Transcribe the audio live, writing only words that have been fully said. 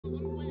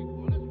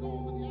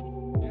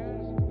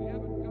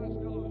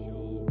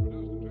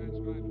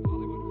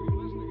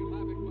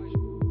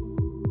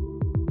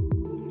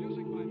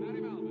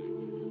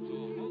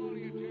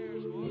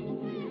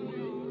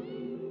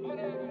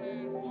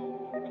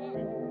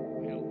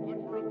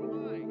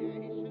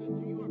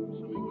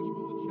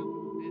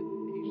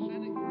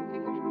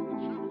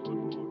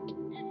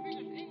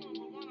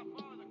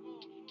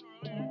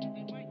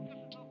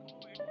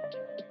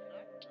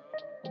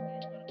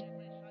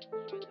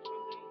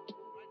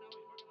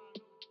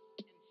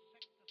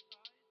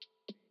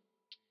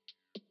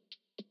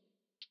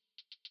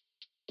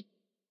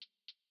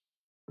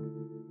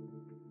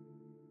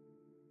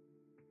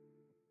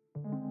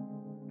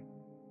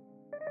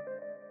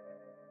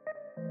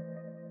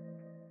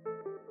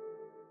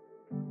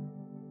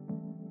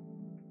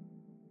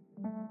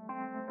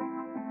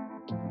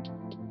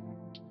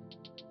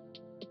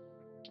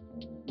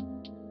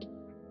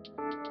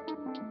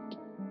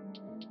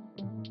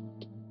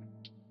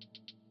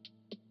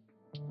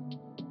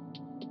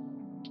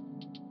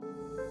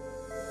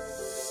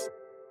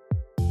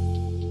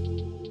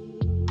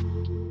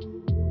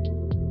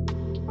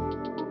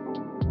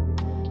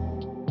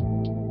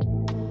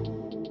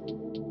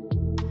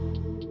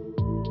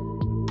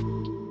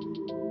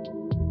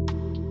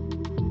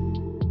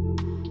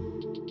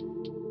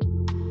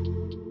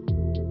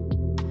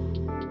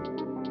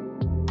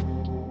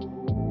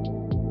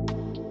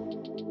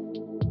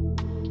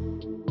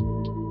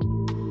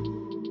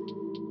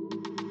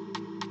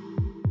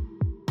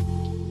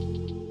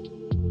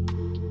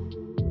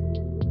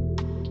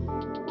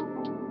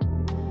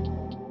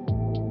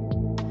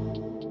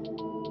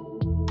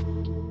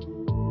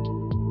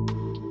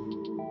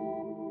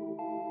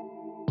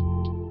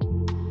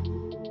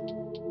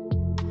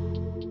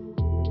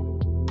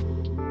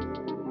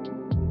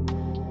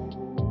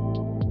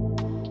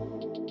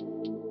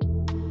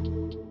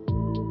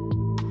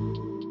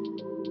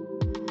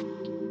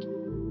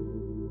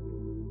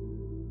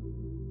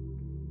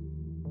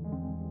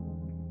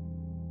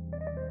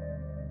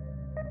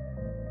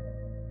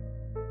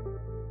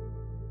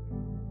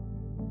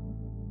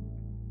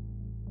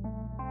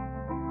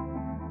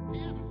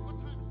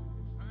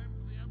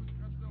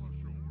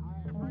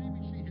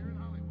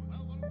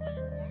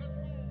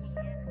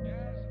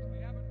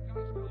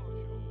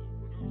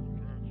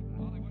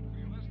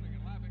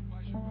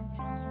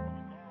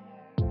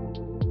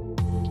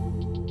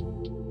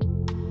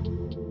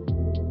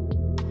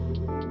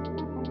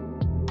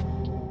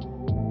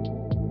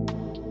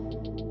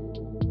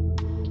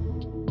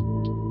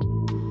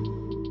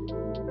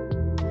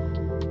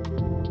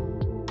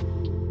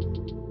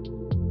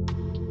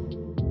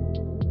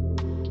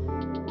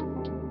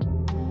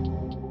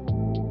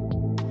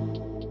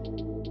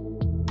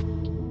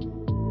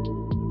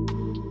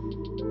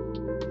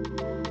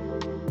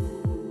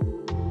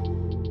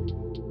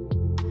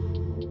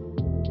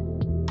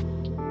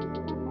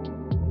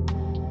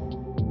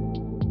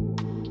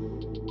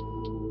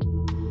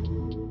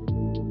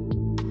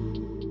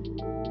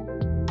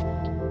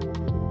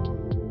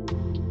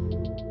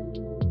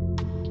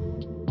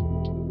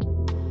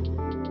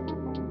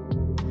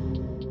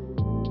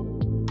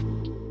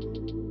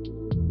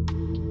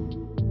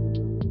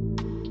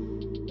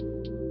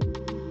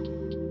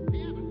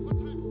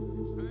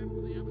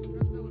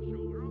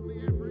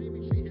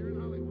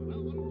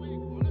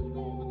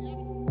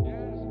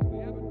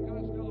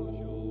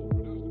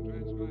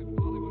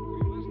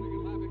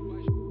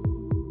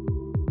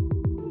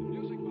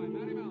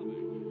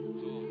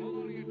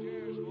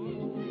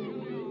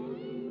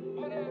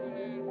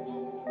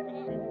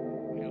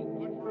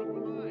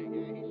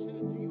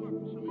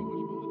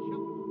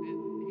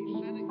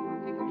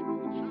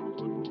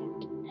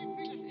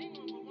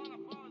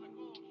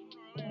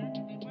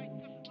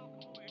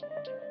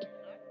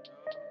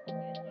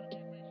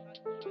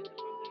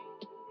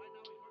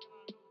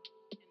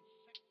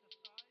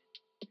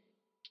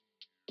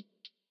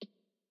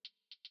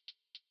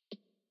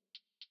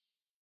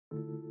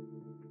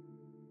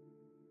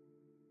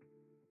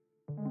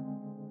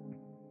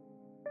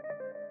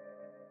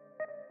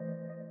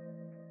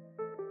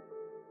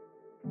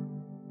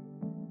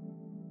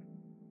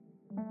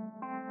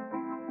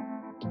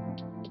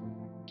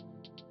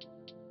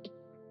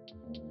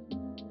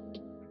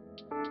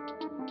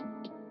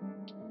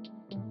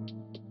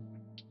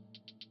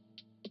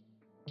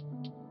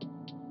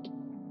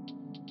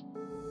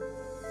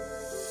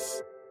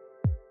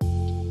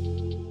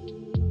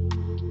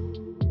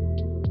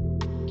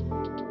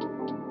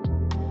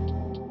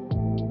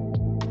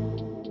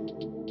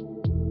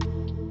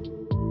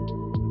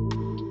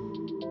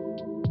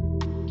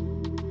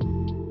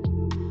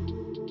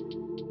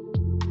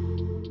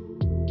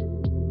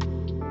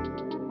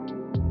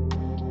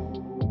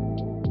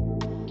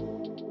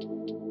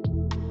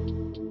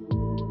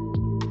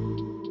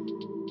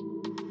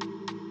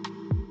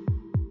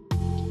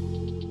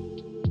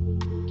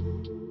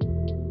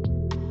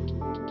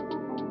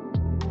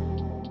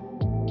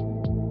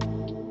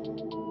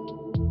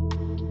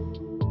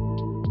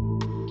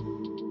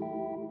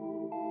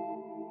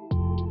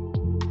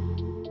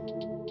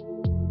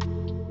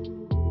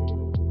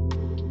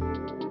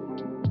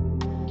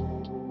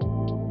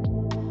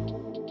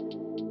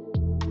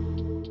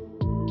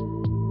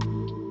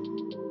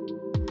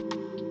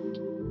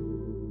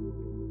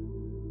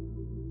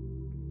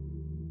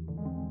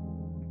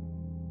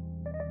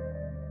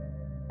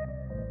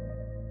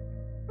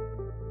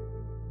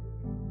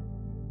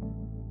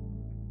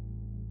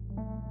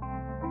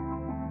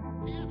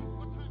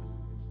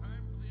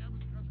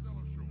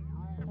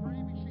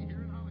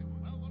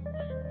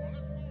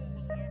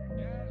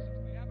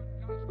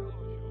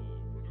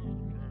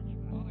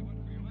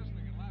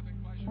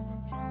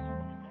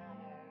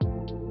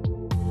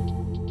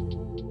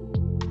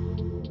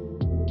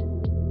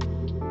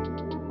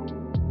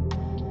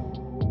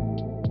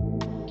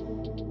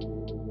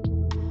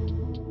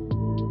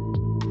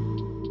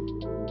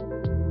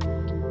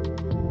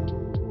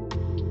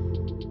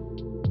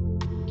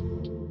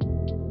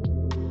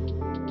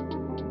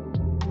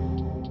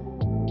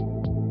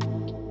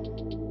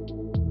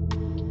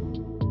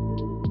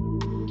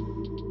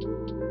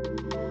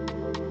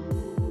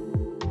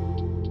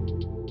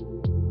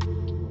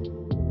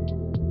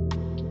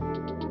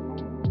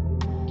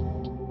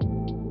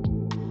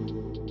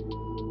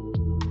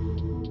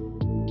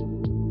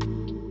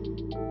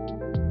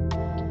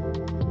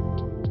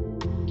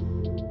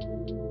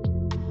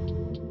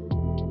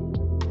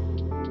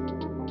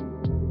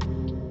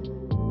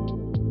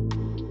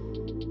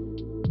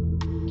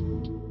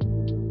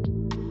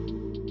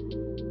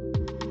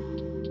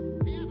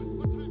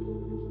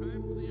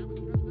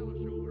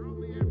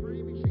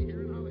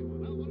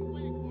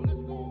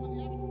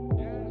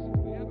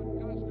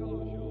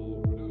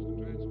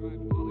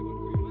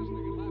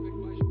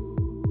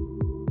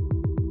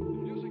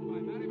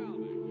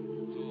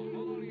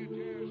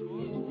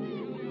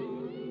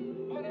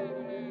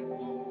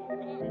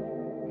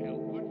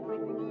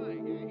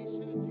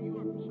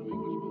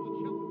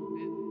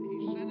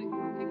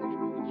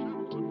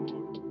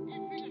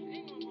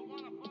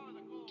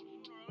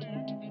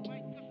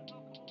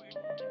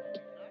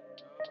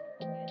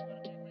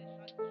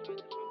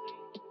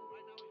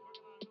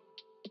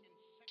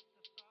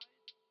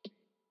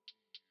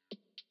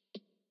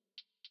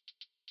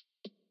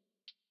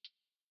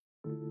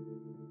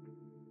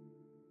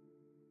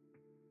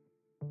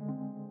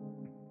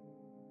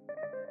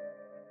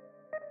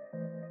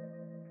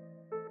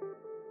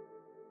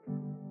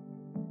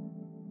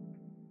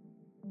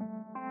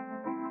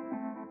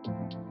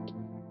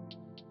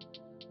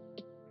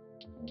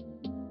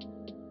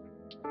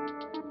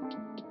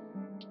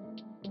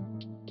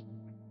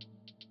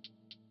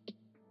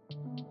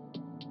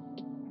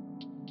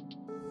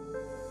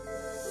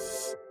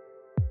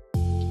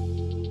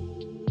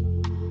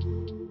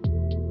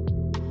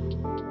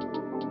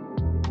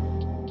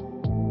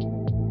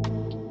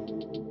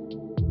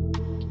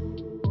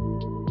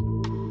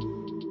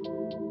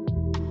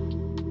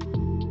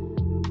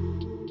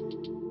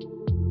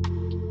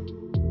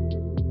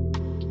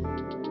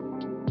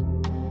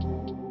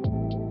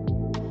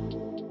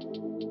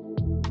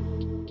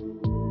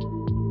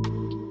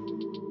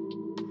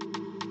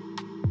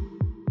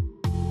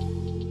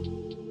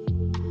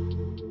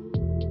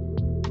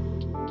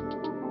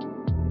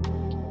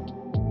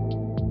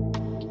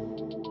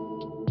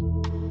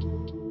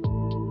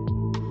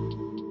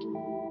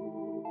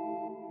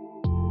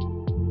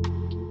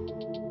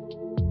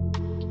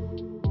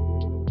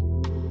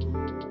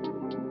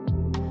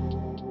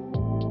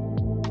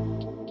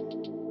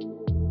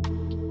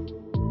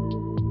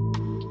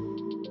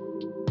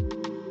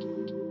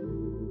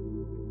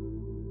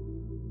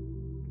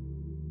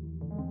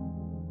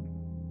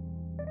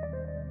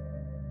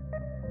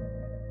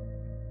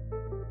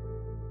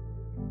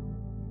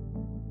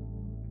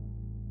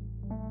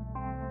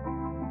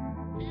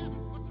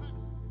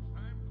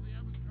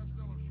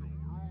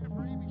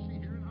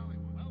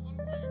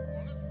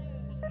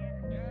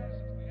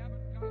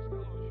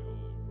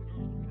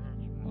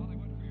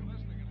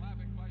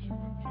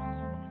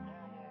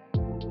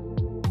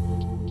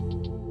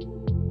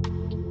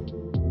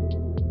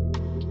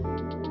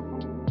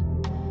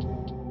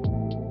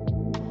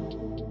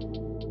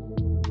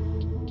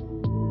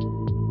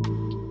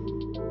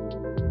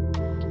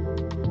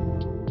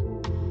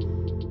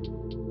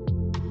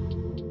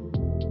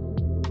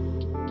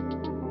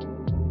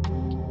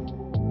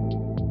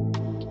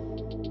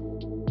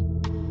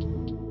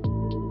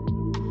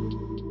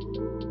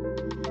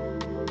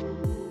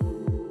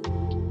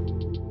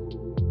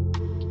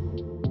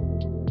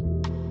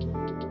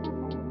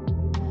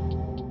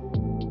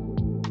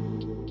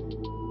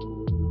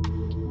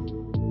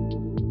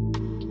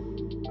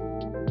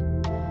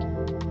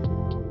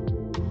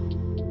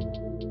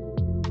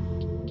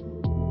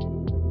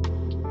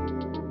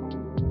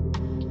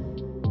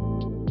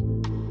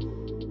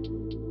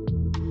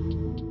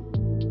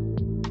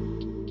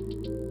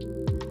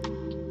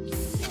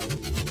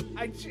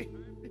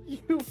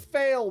You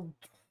failed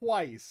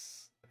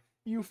twice.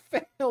 You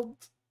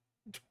failed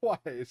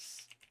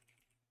twice.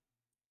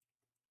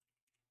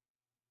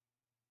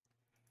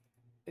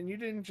 And you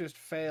didn't just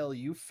fail,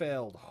 you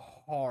failed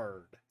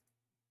hard.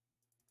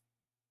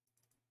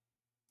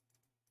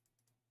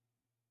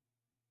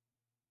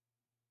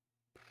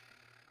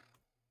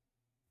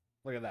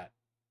 Look at that.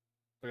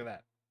 Look at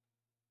that.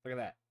 Look at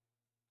that.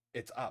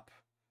 It's up.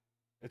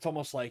 It's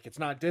almost like it's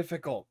not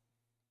difficult.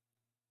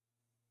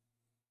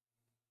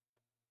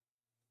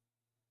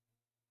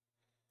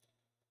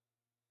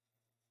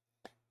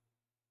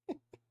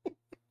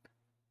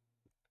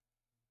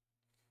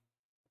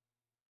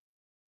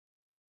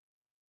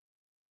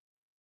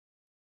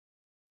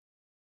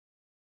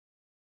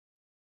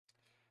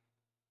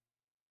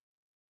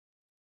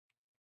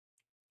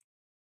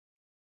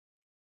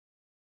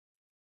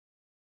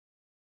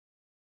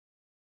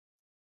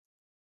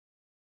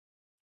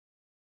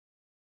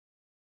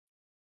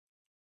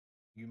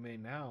 You may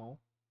now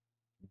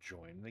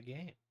join the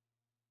game.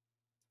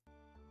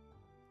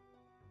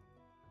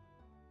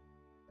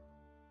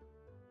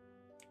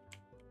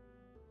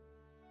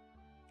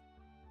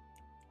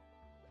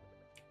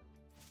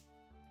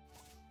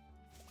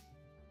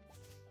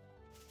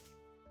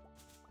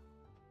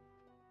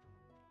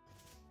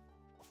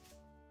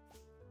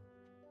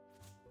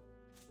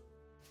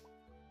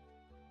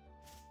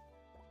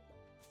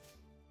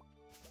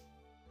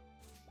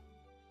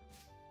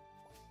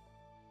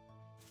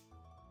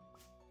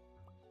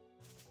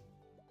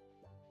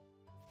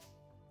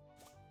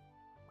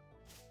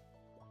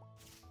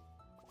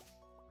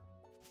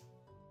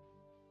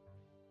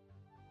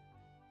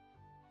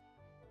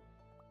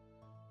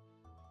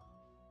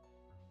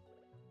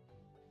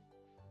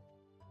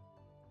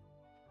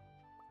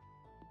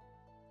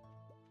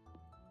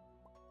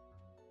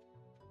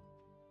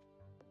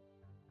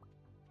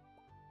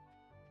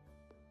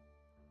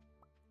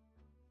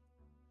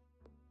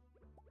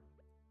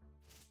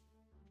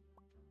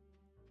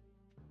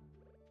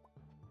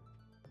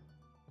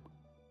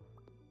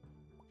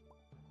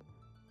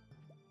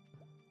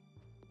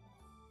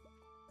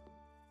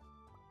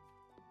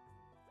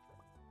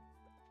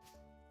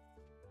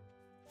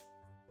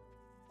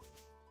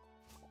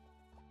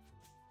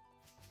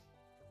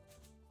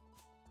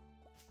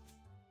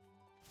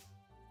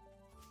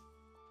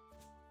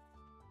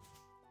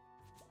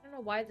 I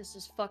don't know why this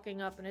is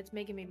fucking up and it's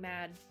making me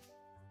mad.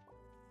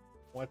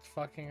 What's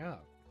fucking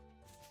up?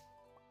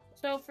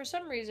 So, for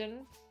some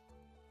reason,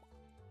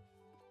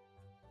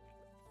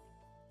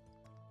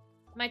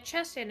 my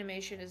chest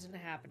animation isn't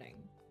happening.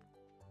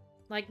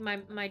 Like,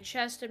 my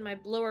chest and my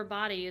lower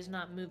body is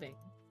not moving.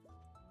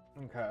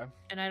 Okay.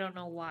 And I don't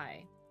know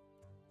why.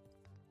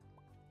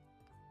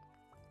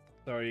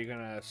 So are you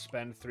gonna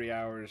spend 3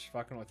 hours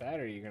fucking with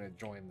that, or are you gonna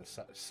join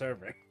the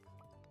server?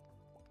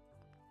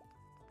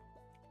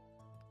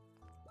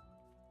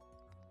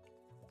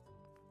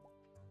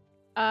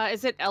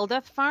 Is it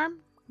Eldeth Farm?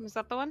 Is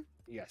that the one?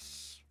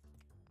 Yes.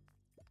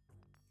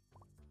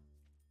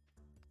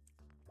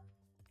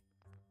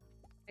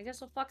 I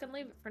guess I'll fucking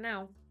leave it for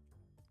now.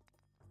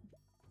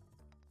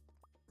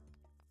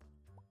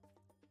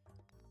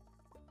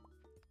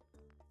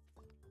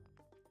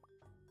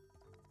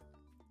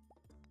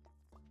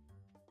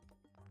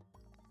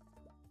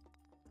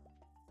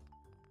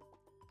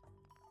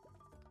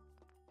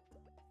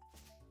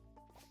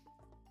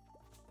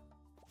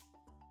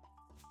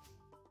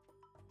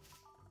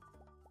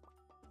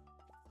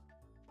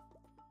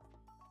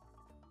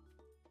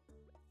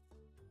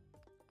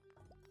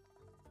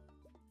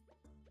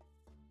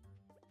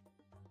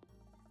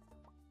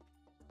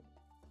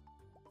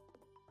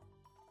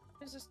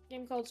 What is this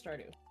game called?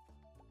 Stardew.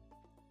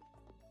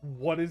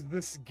 What is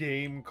this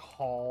game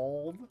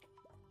called?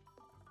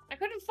 I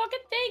couldn't fucking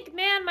think,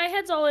 man. My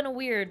head's all in a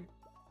weird.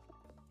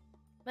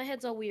 My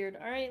head's all weird.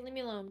 Alright, leave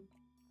me alone.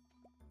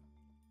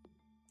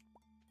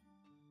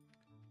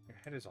 Your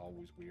head is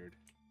always weird.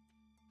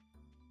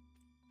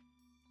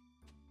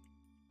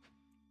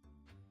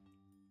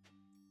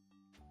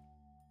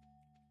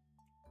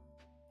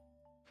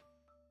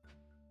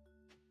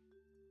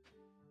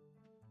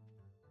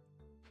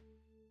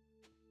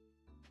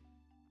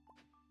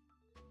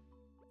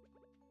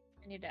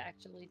 need to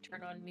actually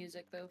turn on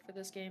music, though, for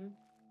this game.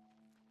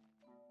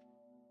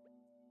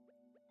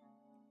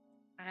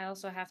 I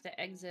also have to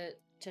exit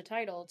to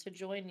title to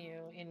join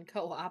you in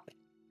co-op.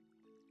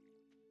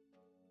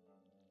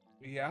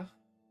 Yeah.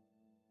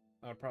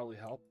 That would probably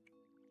help.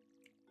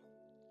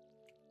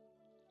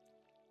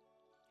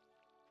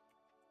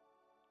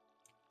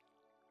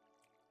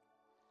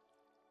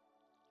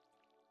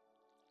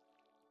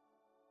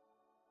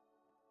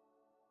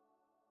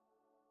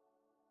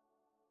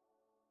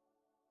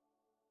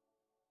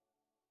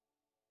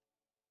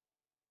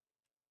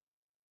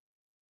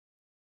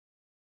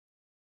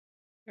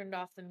 Turned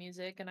off the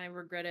music and I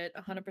regret it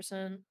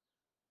 100%.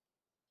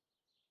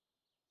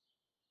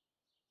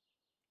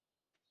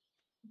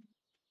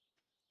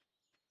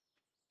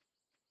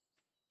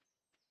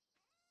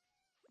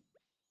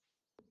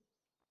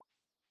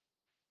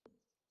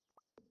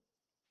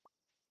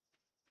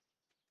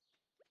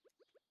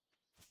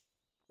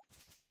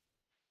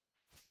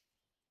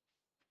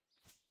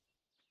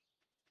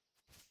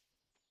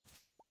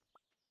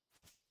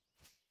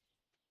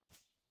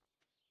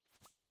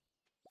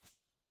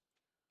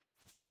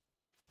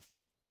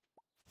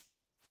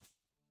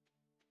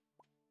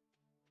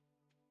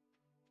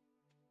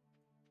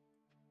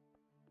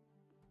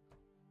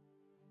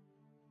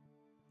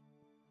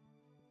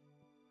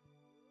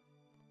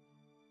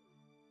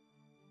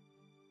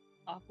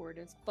 Awkward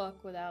as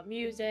fuck without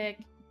music.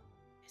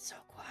 It's so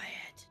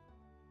quiet.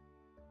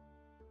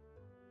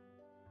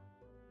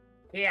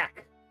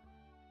 Yuck.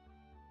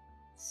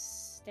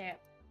 Stab.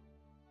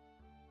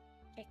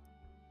 Okay.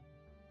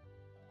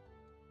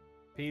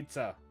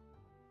 Pizza.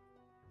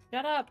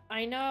 Shut up.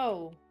 I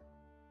know.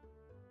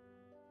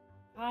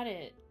 Got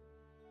it.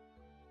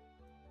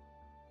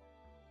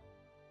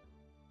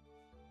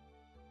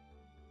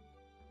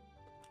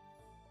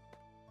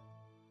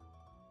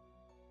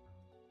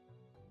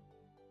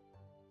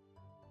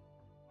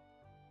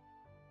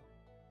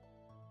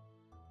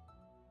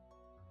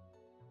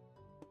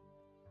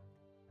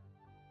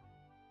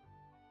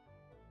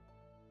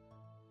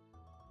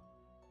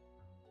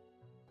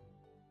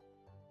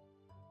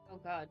 Oh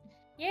god.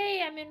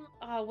 Yay, I'm in.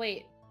 Oh,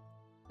 wait.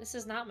 This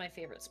is not my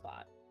favorite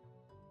spot.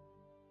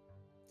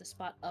 The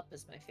spot up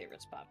is my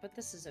favorite spot, but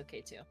this is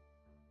okay too.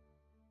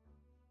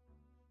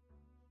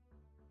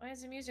 Why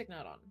is the music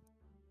not on?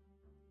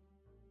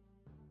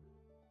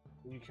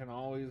 You can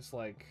always,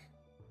 like...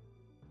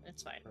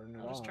 It's fine. Turn it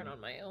I'll just turn on.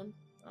 on my own.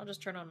 I'll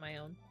just turn on my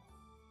own.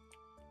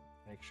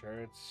 Make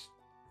sure it's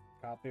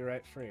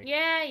copyright free.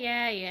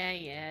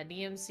 Yeah.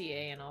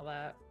 DMCA and all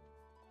that.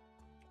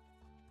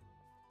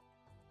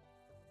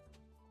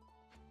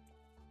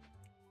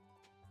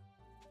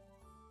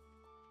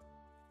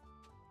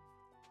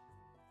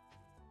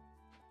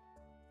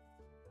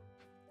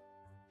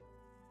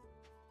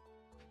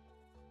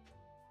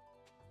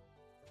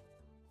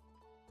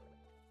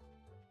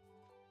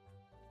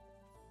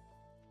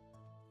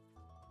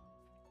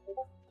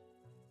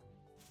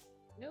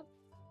 Nope.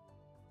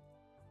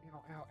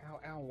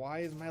 Ow. Why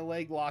is my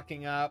leg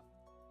locking up?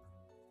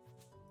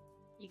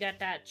 You got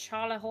that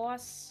Charlie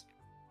horse?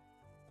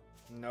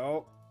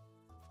 Nope.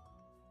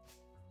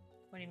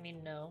 What do you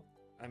mean no?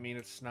 I mean,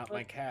 it's not my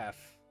What? calf.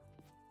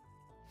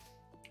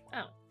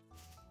 Oh.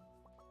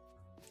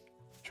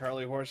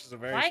 Charlie horse is a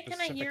very Why specific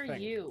can I hear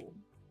thing. you?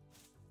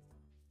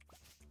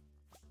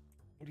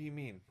 What do you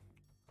mean?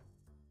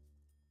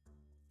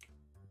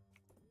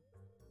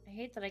 I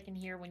hate that I can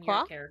hear when your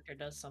Huh? character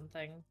does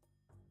something.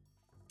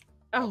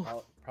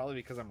 Oh, Probably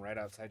because I'm right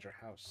outside your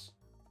house.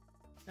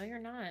 No, you're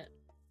not.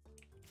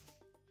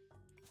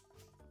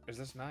 Is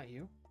this not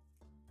you?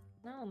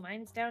 No,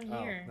 mine's down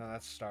Oh, here. no,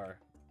 that's Star.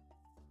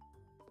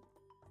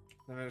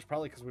 Then it's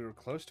probably because we were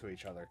close to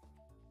each other.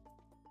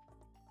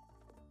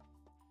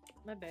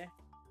 Maybe.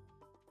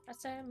 I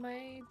said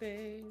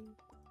maybe.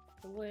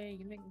 The way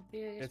you make me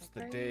feel It's so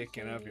the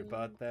dicking of your crazy.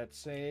 butt that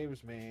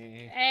saves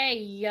me. Hey,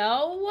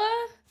 yo!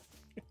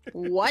 what?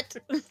 What?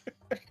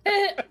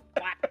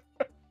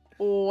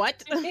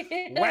 What?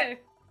 What?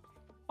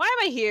 Why am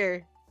I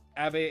here?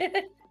 Abby,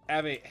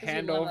 Abby, 'Cause you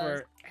hand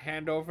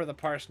love over the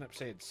parsnip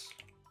seeds.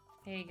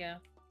 Here you go.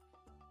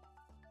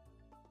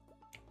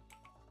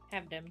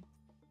 Have them.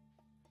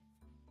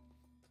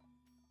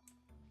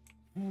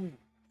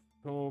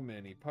 So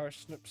many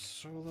parsnips,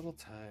 so little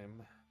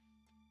time.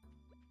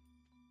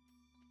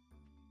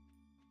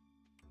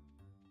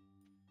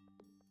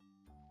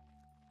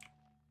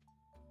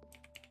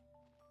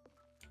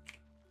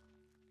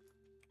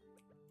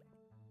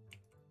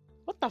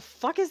 What the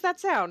fuck is that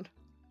sound?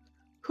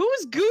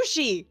 Who's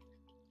Gucci?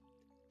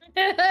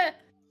 Who's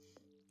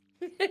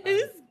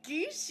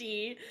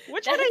Gucci?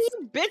 Which one of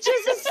you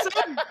bitches is so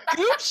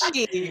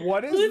Gucci?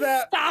 What is Who's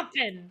that?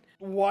 stopping?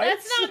 What?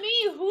 That's not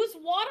me. Who's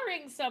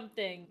watering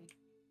something?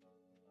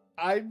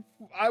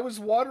 I was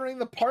watering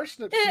the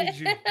parsnip seeds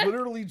you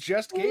literally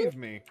just gave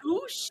me.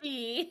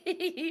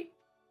 Gucci.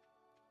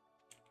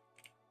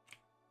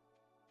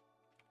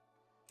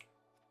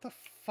 What the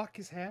fuck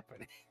is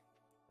happening?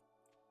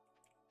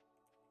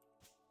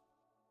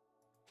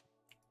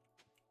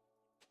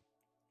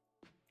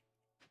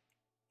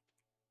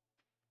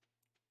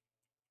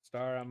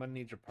 Star, I'm gonna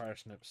need your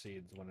parsnip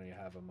seeds when you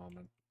have a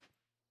moment.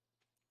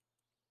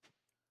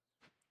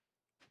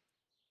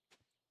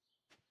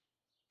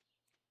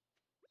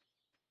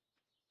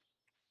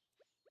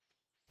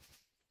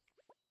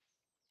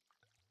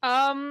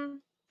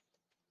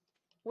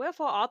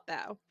 Wherefore art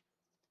thou?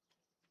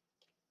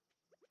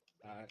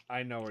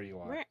 I know where you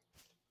are.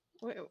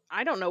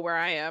 I don't know where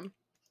I am.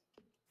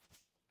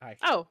 Hi.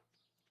 Oh,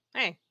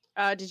 hey.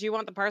 Did you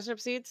want the parsnip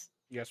seeds?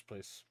 Yes,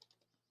 please.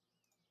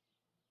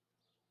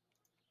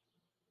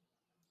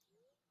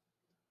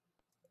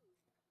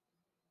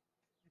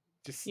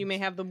 Just, You may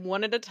have them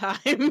one at a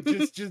time.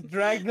 just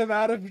drag them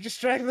out of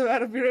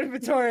your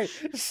inventory.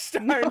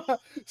 Star, No. no.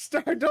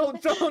 Star,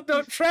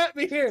 don't trap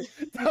me here.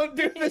 Don't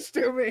do this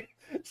to me.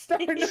 Star,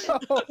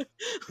 no.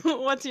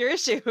 What's your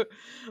issue?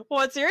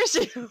 What's your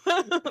issue?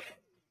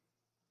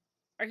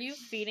 Are you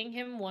feeding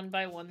him one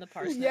by one the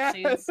parsnip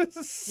Yes.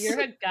 seeds?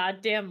 You're a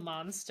goddamn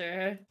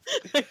monster.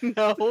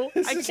 No,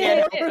 I This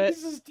can't help it.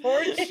 This is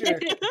torture.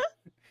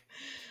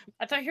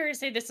 I thought you were gonna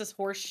say this is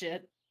horse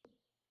shit.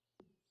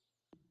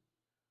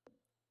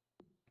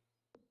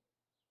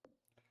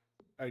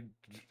 I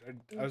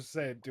was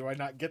saying, do I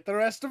not get the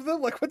rest of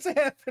them? Like, what's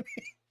happening?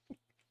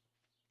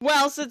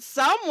 Well, since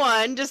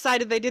someone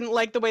decided they didn't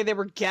like the way they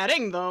were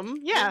getting them,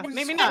 yeah, It was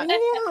maybe not.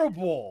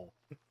 horrible.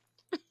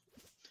 It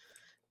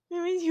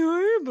was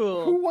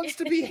horrible. Who wants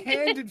to be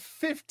handed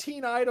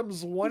 15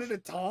 items one at a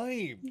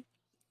time?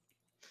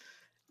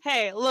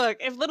 Hey, look,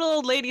 if little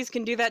old ladies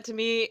can do that to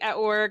me at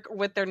work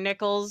with their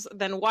nickels,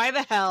 then why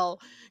the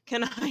hell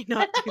can I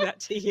not do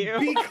that to you?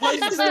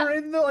 Because they're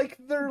in the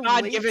their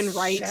God-given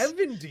late right.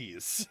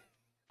 70s.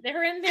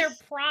 They're in their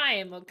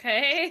prime,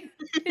 okay?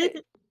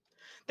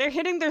 They're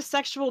hitting their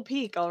sexual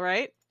peak, all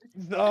right?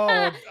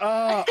 No,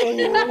 oh.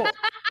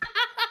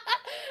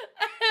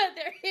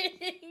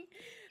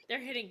 They're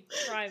hitting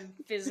prime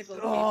physical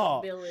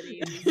Oh.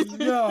 capabilities.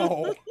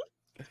 No.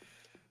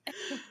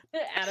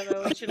 Adam, I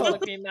want you to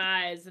look me in the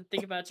eyes and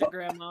think about your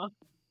grandma.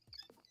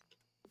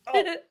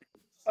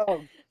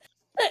 Oh.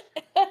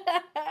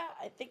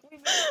 I think we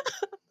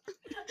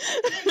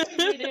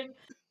made him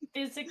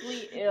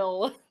physically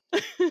ill.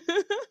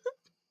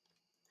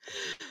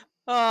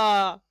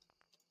 I'm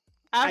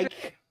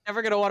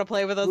never gonna want to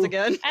play with us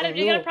again. Adam,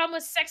 you got a problem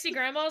with sexy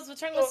grandmas?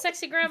 What's wrong with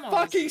sexy grandmas?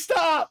 Fucking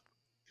stop!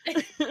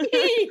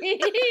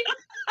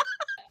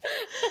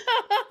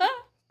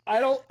 I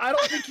don't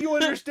think you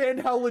understand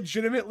how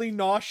legitimately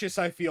nauseous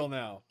I feel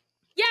now.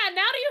 Yeah,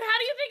 how do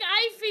you think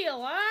I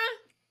feel, huh?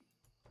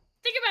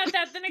 Think about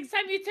that the next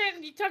time you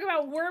talk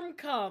about worm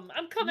cum.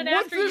 I'm coming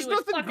after you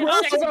with fucking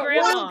sexy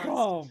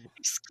grandmas.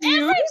 Excuse?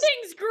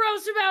 Everything's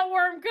gross about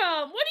worm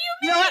cum. What do you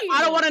mean? You know what?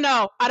 I don't want to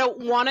know. I don't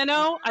want to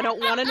know. I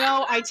don't want to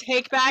know. I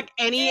take back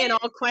any and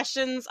all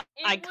questions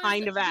I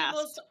kind of asked.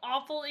 It was the most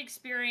awful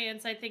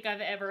experience I think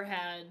I've ever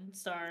had,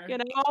 Star. You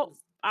know,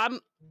 I'm...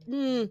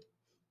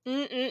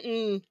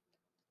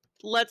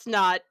 Let's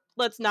not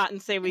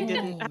and say we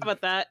didn't. How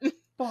about that?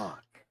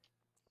 Fuck.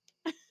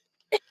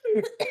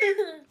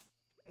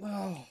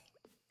 Oh.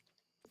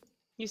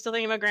 You still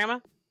thinking about grandma?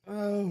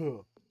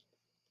 Oh.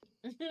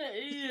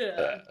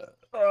 Yeah.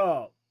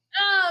 Oh.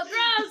 Oh,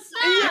 gross!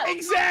 Yeah,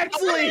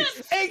 exactly!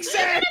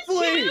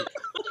 Exactly! You're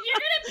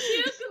gonna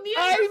puke! Mute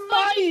I your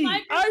fucking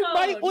microphone!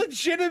 might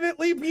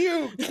legitimately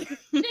puke! Then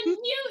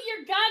mute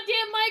your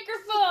goddamn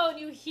microphone,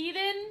 you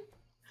heathen!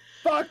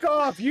 Fuck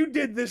off! You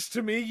did this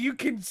to me! You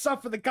can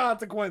suffer the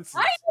consequences!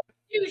 I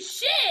didn't do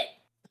shit!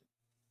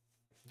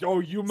 Oh,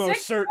 you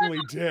most certainly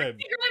did.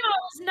 Grandma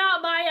was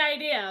not my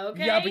idea,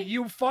 okay? Yeah, but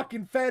you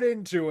fucking fed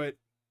into it.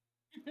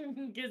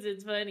 Because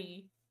it's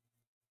funny.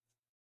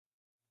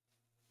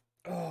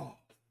 Oh,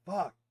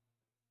 fuck.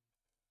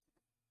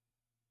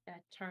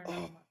 That turn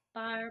on the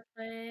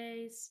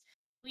fireplace.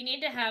 We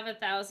need to have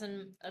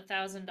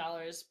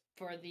 $1,000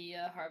 for the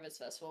Harvest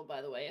Festival,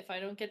 by the way. If I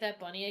don't get that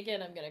bunny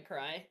again, I'm gonna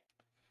cry.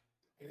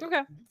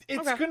 Okay.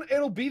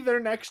 It'll be there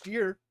next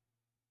year.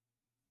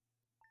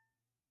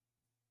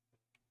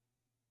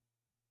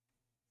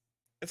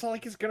 It's not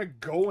like it's gonna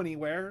go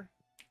anywhere.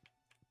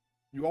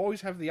 You always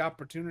have the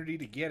opportunity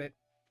to get it.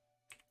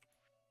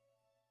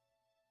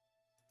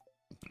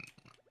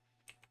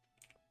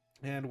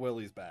 And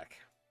Willie's back.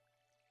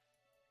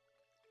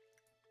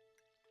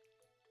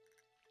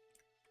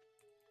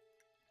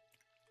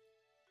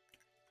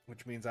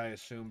 Which means I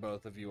assume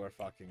both of you are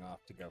fucking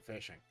off to go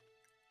fishing.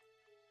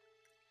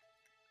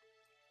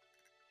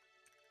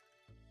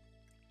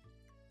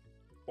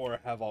 Or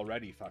have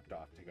already fucked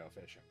off to go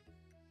fishing.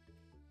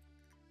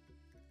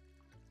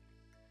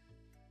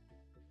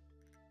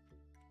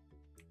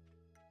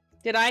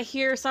 Did I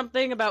hear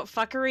something about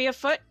fuckery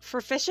afoot for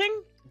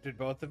fishing? Did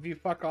both of you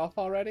fuck off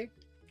already?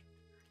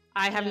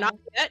 I have not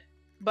yet,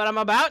 but I'm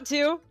about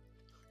to.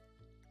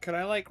 Could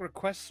I, like,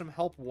 request some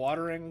help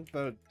watering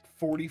the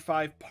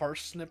 45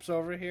 parsnips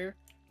over here?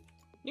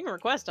 You can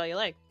request all you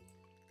like.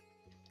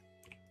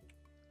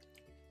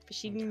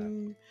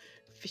 Fishing. Okay.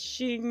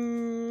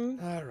 Fishing.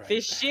 All right.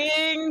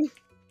 Fishing.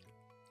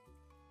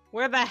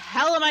 Where the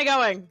hell am I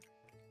going?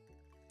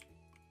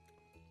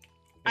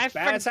 I It's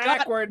forgot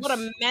backwards. what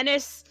a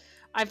menace.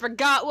 I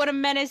forgot what a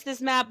menace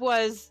this map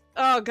was.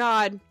 Oh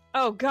god.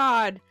 Oh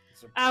god.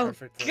 It's a Oh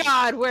perfectly-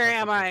 god, where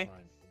am perfectly I?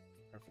 fine.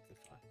 Perfectly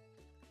fine.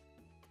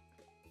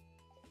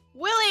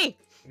 Willie!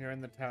 You're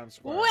in the town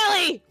square.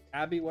 Willie!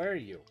 Abby, where are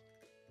you?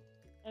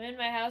 I'm in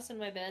my house in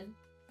my bed.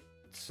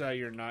 So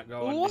you're not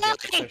going to get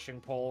the Willie!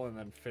 fishing pole and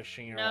then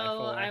fishing your life No,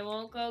 away? I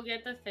won't go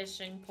get the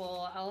fishing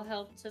pole. I'll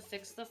help to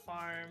fix the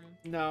farm.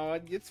 No,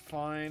 it's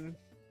fine.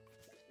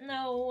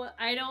 No,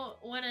 I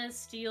don't want to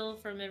steal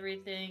from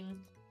everything.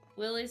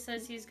 Willie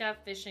says he's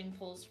got fishing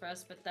poles for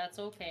us, but that's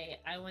okay.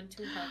 I want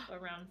to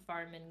help around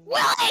farming.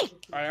 Willie!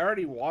 I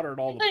already watered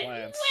all the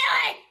plants.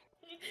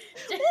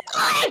 Willie!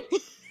 Willie!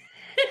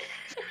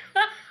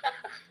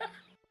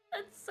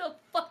 That's so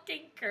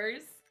fucking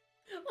cursed.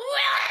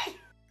 Willie!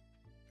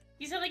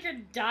 You sound like you're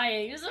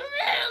dying. It's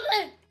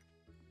Willie!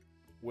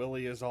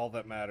 Willie is all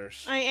that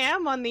matters. I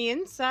am on the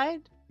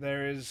inside.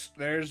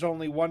 There's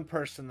only one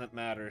person that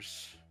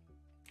matters.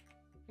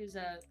 Who's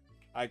that?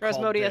 I call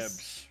Rasmodius.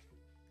 dibs.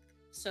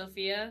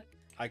 Sophia?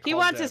 I call He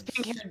wants dibs.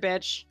 his pink-haired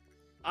bitch.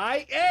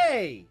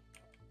 Hey!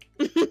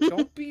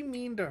 Don't be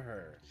mean to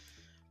her.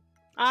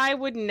 I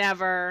would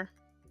never.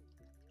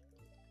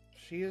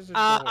 She is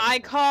I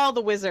adorable. call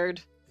the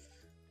wizard.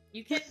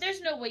 You can.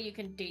 There's no way you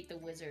can date the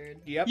wizard.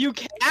 Yep. You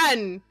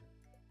can.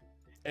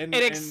 And,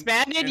 It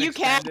expanded, and you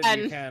expanded, can.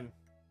 You can.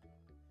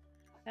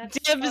 That's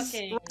Dibs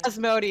fucking.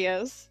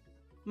 Rasmodius.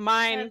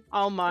 Mine, That's-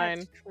 all mine.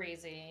 That's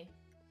crazy.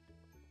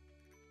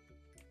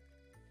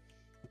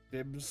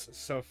 Dibs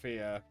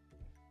Sophia.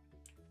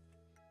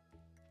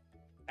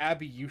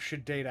 Abby, you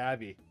should date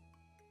Abby.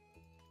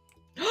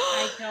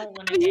 I don't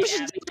want to You date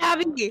should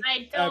Abigail. date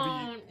Abby. I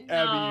don't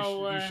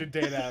know. Abby, you should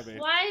date Abby.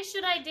 Why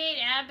should I date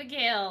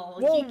Abigail?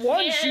 Well, You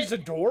one, can't- she's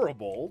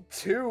adorable.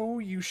 Two,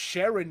 you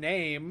share a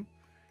name.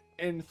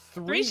 And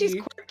Three, she's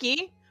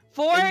quirky.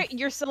 Four, And-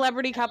 your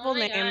celebrity couple Oh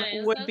my name God,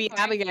 it's would so be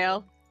quirky.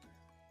 Abigail.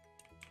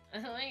 Oh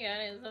my god,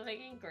 it's so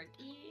fucking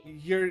quirky.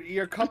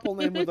 your couple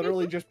name would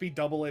literally just be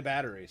AA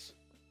batteries.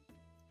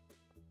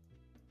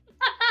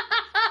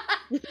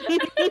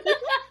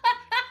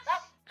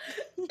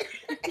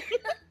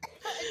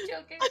 I'm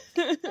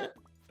joking.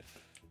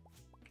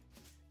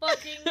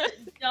 Fucking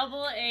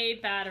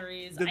AA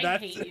batteries. I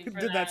hate you for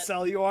did that. that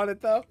sell you on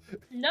it though?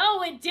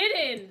 No, it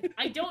didn't.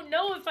 I don't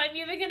know if I'm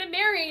even gonna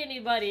marry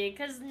anybody,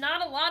 because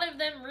not a lot of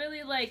them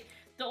really like.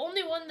 The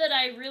only one that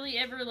I really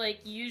ever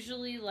like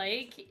usually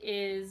like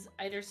is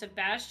either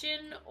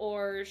Sebastian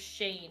or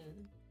Shane.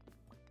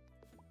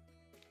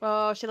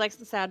 Oh, she likes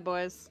the sad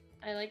boys.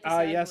 I like the Ah,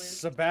 sad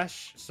yes,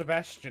 boys.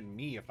 Sebastian.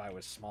 Me, if I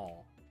was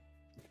small.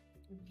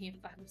 If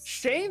I was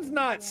Shane's small,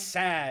 not yeah.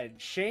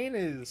 sad. Shane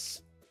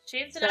is.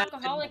 Shane's an Sad.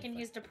 alcoholic and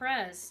he's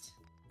depressed.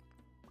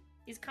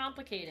 He's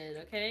complicated,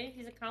 okay?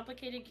 He's a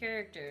complicated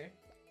character.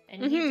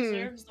 And he Mhm.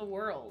 deserves the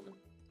world.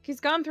 He's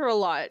gone through a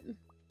lot.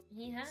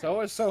 He has.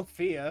 So is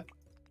Sophia.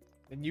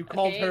 And you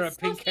called Okay, her a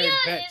pink-haired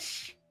Sophia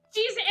bitch.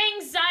 She's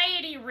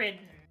anxiety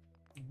ridden.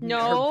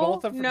 No,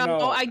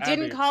 no, I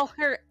didn't Abby. call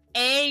her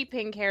a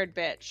pink-haired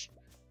bitch.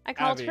 I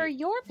called Abby. her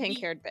your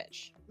pink-haired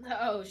bitch.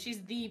 Oh,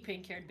 she's the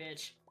pink-haired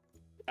bitch.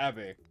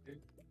 Abby.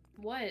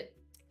 What?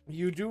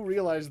 You do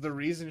realize the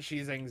reason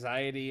she's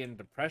anxiety and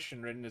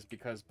depression ridden is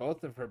because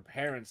both of her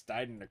parents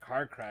died in a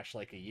car crash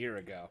like a year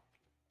ago.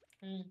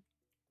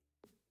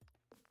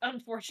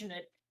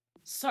 Unfortunate.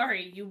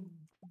 Sorry, you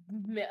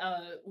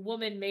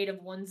woman made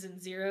of ones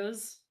and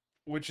zeros.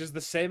 Which is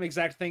the same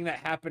exact thing that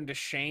happened to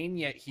Shane,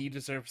 yet he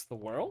deserves the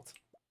world?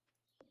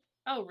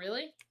 Oh,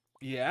 really?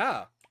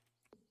 Yeah.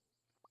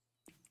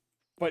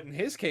 But in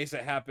his case,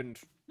 it happened.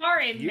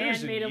 Sorry, Years man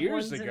and made of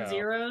years ones ago. and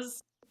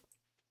zeros.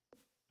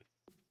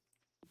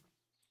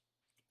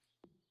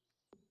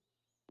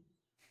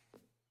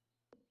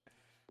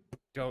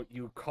 Don't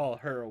you call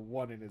her a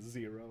 1 and a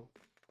 0.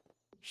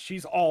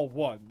 She's all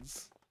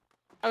ones.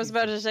 I was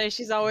about to say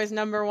she's always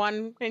number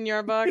one in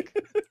your book.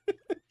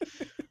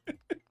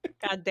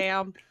 God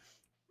damn.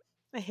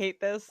 I hate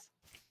this.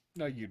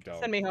 No, you don't.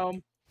 Send me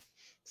home.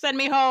 Send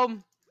me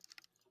home.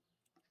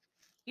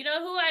 You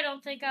know who I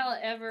don't think I'll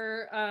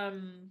ever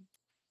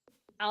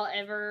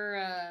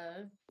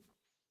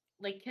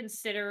like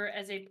consider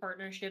as a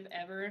partnership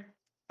ever?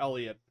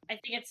 Elliot. I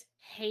think it's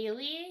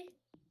Haley.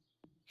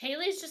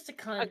 Haley's just a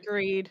cunt.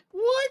 Agreed.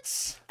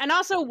 What? And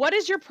also, what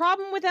is your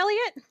problem with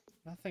Elliot?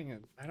 Nothing.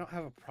 I don't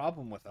have a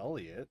problem with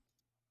Elliot.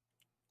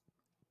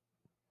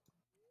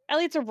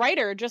 Elliot's a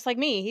writer, just like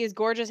me. He has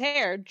gorgeous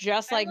hair,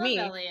 just like I love me.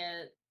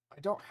 Elliot. I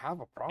don't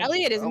have a problem.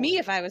 Elliot with is me Elliot.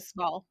 if I was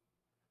small.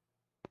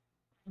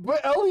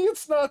 But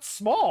Elliot's not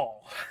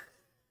small.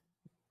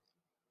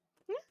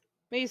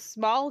 He's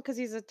small because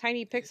he's a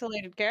tiny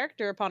pixelated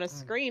character upon a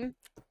screen.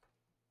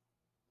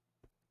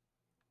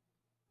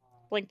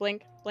 Blink,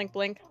 blink, blink,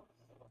 blink.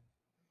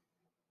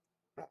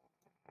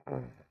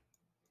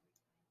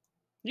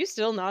 You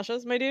still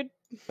nauseous, my dude?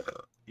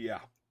 Yeah.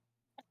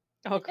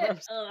 Oh,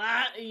 gross.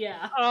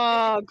 Yeah.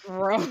 Oh,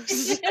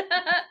 gross.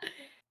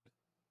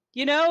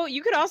 You know,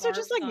 you could also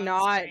just like Barfed on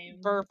not stream.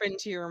 burp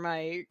into your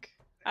mic.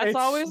 That's It's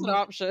always an n-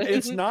 option.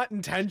 It's not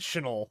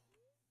intentional.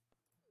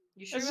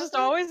 You sure It's about just that?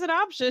 always an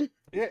option.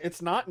 Yeah,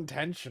 it's not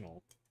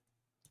intentional.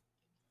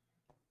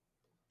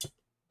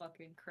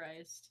 Fucking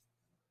Christ.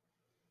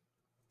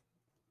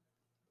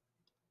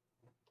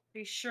 Are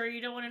you sure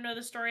you don't want to know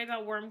the story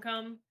about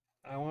Wormcomb?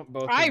 I want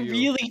both I of you.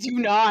 really do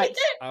not.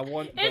 I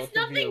want It's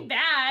both of you. nothing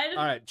bad.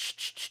 All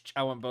right,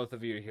 I want both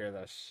of you to hear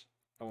this.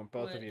 I want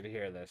both of What? you to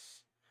hear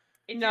this.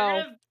 If No.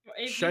 you're gonna,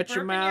 if you Shut your burp in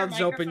your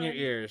mouths, open your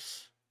microphone,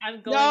 ears.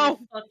 I'm going No.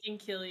 to fucking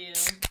kill you.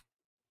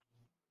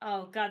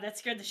 Oh god, that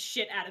scared the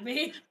shit out of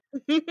me.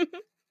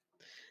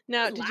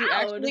 Now, That's did you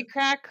loud. actually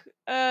crack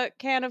a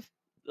can of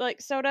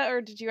like soda,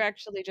 or did you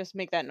actually just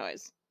make that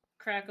noise?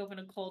 Crack open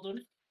a cold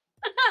one.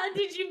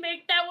 Did you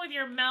make that with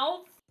your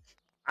mouth?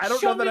 I don't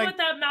Show know that me I. what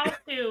that mouth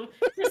do.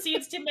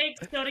 Proceeds to make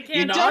soda can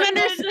You Not- don't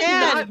noises.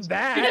 understand. Not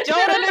that. You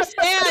don't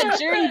understand.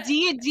 During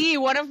D&D,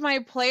 one of my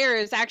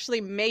players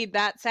actually made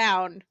that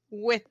sound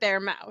with their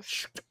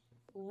mouth.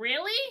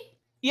 Really?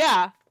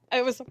 Yeah,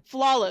 it was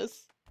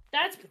flawless.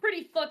 That's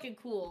pretty fucking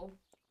cool.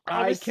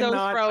 I was so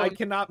I thrown.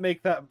 cannot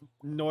make that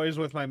noise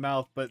with my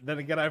mouth, but then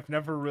again, I've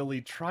never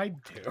really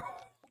tried to.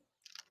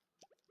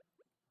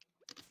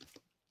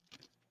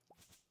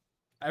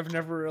 I've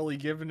never really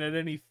given it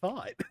any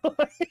thought.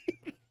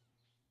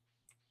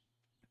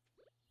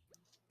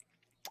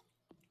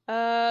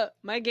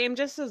 My game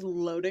just is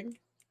loading.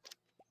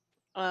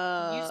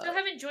 You still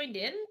haven't joined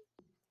in?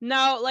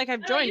 No, like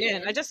I've Oh, joined you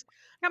in. I did. just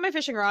got my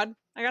fishing rod.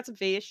 I got some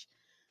fish.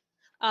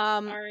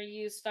 Are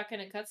you stuck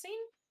in a cutscene?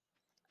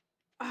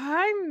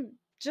 I'm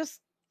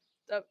just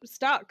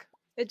stuck.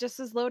 It just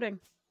is loading.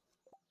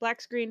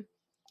 Black screen.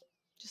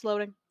 Just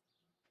loading.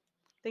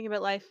 Thinking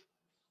about life.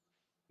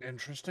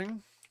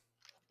 Interesting.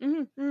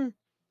 Mm-hmm.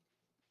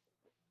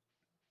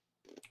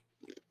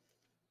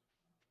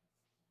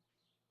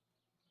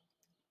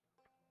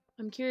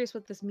 I'm curious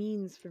what this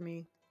means for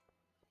me.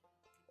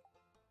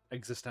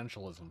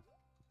 Existentialism.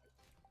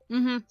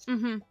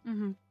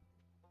 Mm-hmm.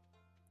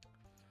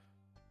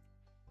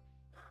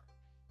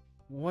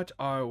 What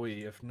are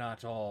we if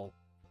not all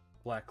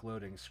black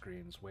loading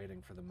screens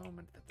waiting for the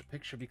moment that the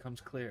picture becomes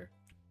clear?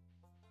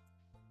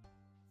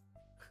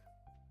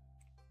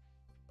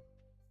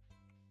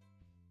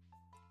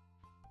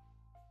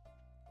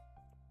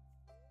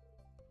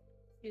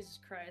 Jesus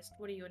Christ,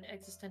 what are you, an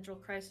existential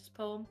crisis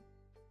poem?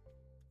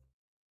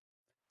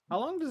 How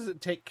long does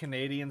it take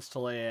Canadians to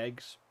lay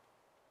eggs?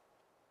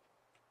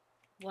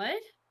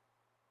 What?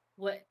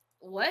 What?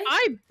 What?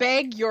 I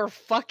beg your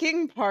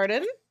fucking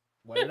pardon?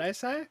 What did I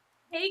say?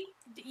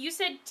 You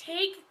said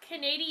take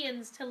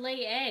Canadians to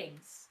lay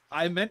eggs.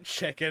 I meant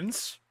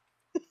chickens.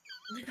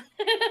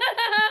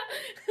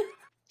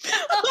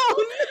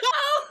 Oh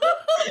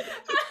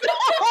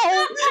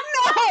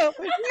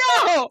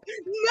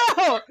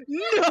no!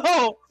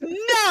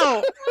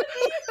 No!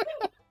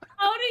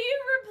 How do you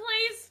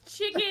replace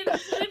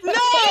chickens with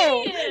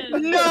No!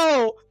 Canadians?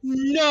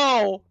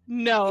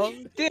 No!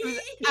 This is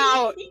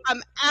out.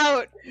 I'm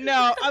out.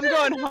 No, I'm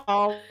going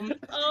home.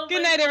 Oh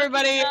Good my night, fucking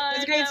everybody. God, It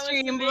was a great that was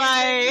stream.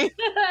 amazing.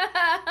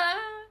 Bye.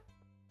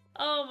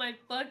 Oh my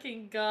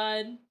fucking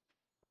God.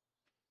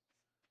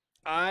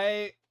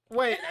 Wait,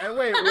 what?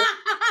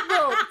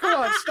 No, come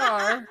on,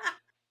 Star.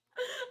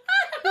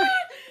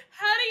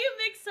 How do you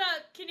mix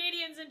up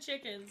Canadians and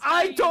chickens?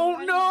 I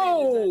don't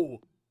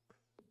know!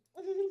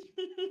 how do you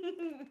mix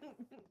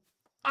it?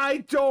 I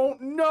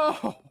don't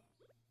know!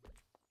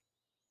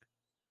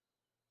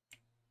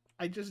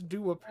 I just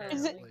do Oh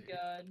Is it- apparently. my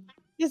God.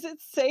 Is it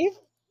safe?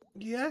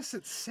 Yes,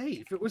 it's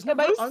safe. It was Am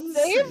never I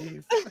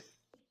unsafe. safe?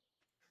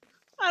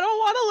 I don't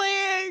want to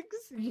lay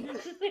eggs.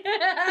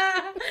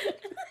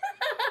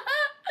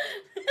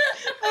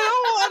 I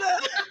don't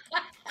want to.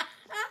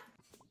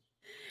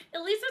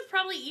 At least it's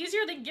probably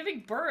easier than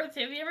giving birth.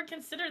 Have you ever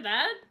considered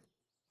that?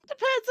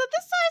 Depends on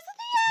the size of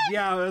the egg.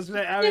 Yeah,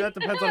 I mean, that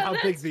depends on how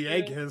big That's the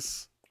egg true.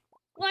 is.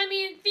 Well, I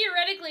mean,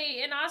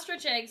 theoretically, an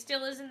ostrich egg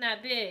still isn't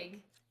that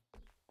big.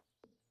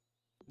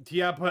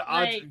 Yeah, but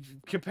Like-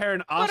 compare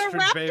an But a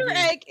ostrich raptor baby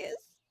egg is.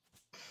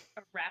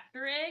 A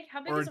raptor egg?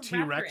 How big Or is a a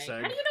T-Rex raptor egg?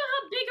 egg. How do you know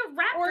how big a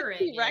raptor Or a egg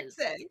T-Rex is?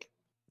 egg.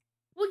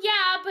 Well,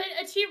 yeah, but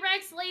a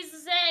T-Rex lays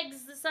its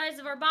eggs the size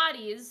of our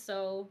bodies,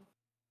 so...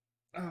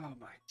 Oh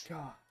my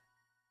god.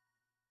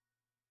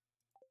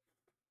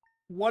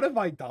 What have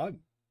I done?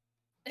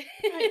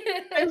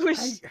 I wish.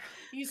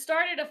 You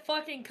started a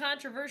fucking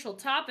controversial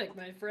topic,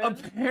 my friend.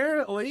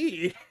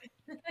 Apparently.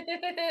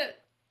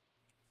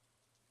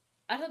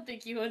 I don't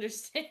think you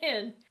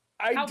understand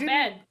I how didn't.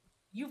 bad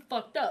you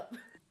fucked up.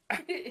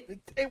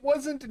 It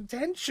wasn't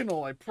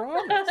intentional, I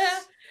promise.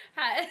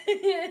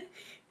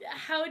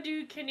 How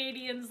do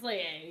Canadians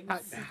lay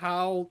eggs?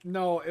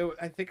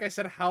 I think I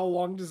said how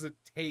long does it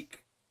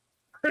take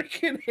for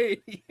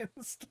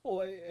Canadians to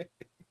lay eggs?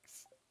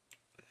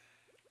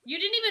 You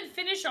didn't even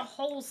finish a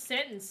whole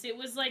sentence. It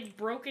was like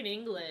broken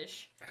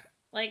English.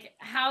 Like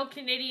how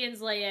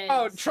Canadians lay eggs.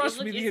 Oh,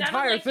 trust me, the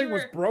entire thing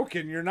was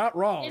broken. You're not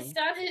wrong.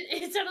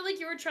 It sounded like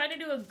you were trying to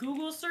do a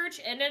Google search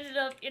and ended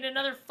up in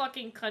another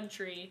fucking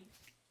country.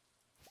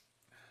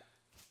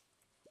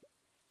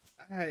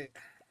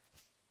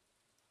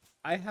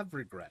 I have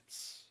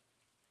regrets.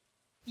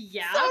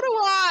 Yeah. So do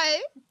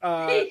I.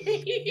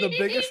 The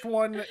biggest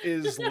one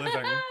is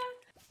living.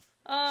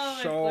 Oh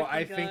my So fucking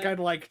I think God. I'd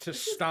like to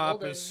This is stop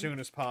golden. as soon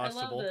as I love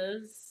possible.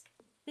 this.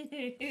 Do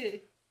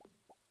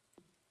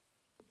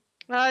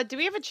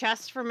we have a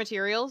chest for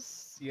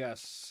materials?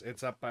 Yes,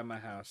 it's up by my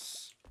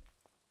house.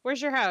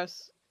 Where's your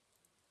house?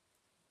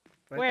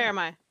 Right Where there. am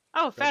I?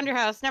 Oh, found your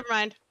house. Never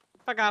mind.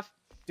 Fuck off.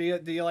 Do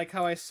you like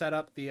how I set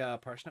up the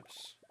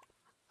parsnips?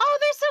 Oh,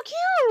 they're so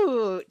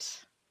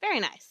cute. Very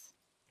nice.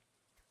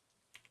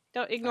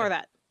 Don't ignore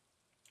that.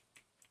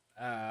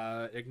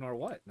 Ignore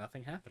what?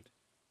 Nothing happened.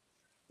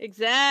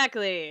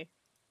 Exactly.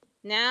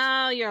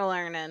 Now you're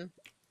learning.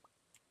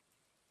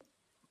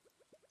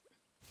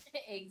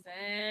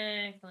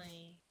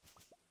 Exactly.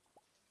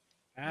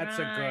 That's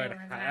a good.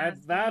 Right,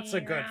 That's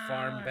a good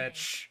farm, right.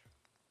 bitch.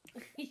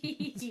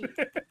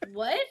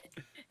 What?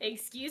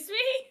 Excuse me?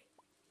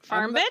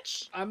 Farm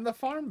bitch? I'm the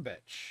farm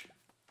bitch.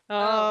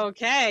 Oh.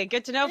 Okay,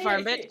 good to know,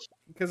 farm bitch.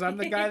 Because I'm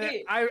the guy that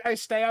I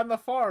stay on the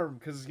farm.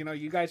 Because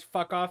you guys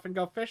fuck off and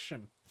go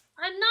fishing.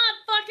 I'm not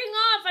fucking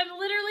off. I'm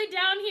literally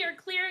down here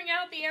clearing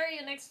out the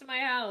area next to my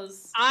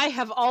house. I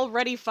have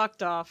already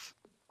fucked off.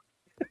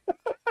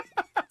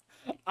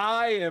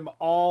 I am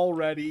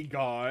already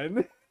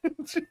gone.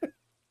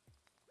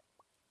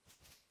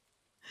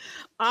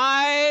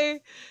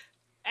 I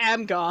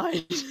am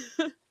gone.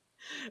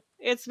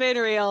 It's been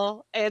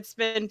real. It's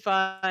been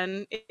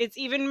fun. It's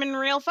even been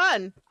real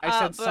fun. I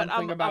said but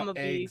something about I'm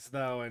eggs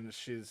though, and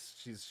she's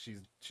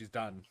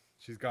done.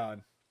 She's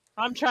gone.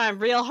 I'm trying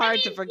real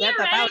hard to forget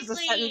that. That was the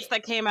theoretically- sentence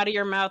that came out of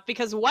your mouth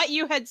because what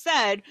you had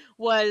said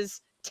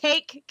was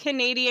take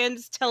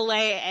Canadians to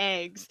lay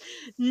eggs.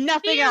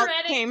 Nothing else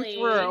came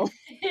through.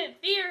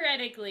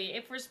 Theoretically,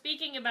 if we're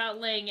speaking about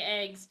laying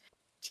eggs,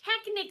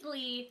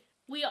 technically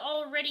we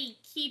already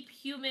keep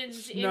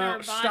humans in our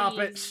bodies. Stop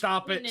it!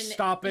 Stop it!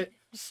 Stop it!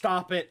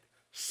 Stop it!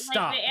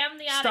 Stop! Like the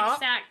amniotic Stop.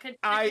 sac could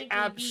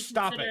technically be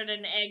considered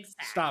an egg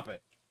sac. Stop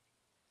it!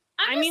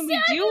 I mean,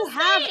 we do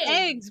have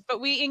eggs,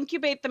 but we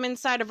incubate them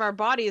inside of our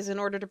bodies in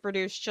order to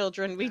produce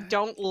children. We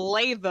don't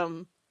lay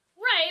them.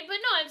 Right, but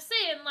no, I'm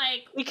saying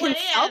like we can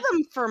sell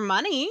them for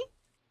money.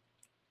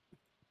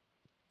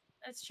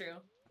 That's true.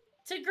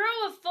 To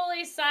grow a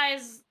fully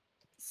sized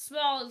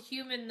small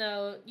human,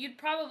 though, you'd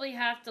probably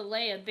have to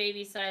lay a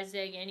baby-sized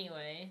egg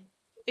anyway.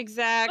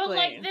 Exactly. But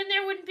like, then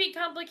there wouldn't be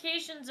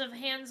complications of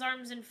hands,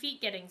 arms, and feet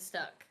getting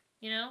stuck.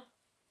 You know?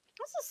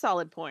 That's a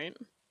solid point.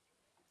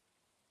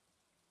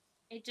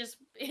 It just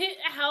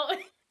how.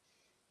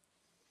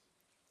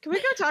 Can we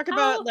go talk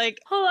about like?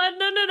 Hold on,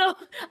 no!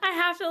 I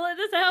have to let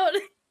this out.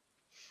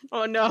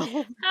 Oh no!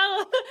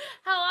 How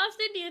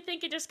often do you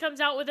think it just comes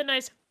out with a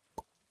nice?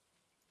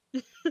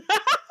 No,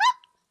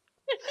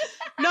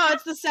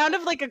 it's the sound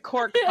of like a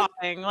cork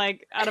popping,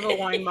 like out of a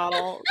wine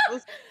bottle.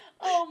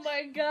 Oh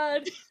my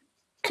god!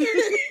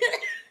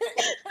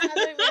 I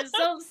made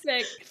myself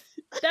sick.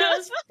 That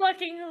was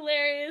fucking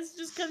hilarious.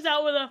 Just comes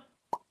out with a.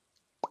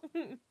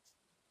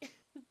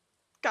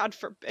 God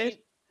forbid.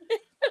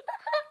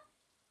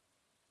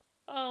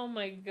 Oh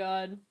my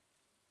god.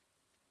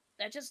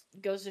 That just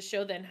goes to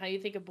show then how you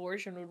think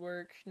abortion would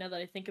work, now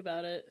that I think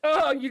about it.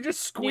 Oh, you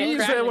just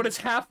squeeze it when it's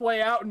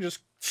halfway out and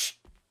just...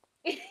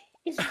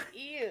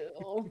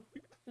 Ew.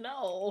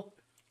 No.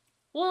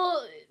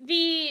 Well,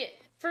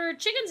 for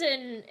chickens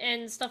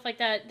and stuff like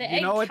that, the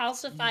egg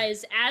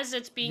calcifies as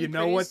it's being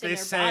produced in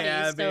their body,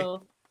 Abby.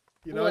 so...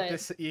 You know what they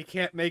say? You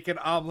can't make an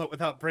omelet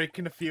without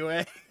breaking a few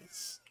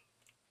eggs.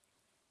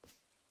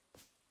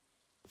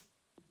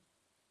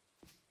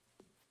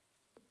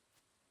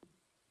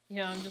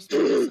 Yeah, I'm just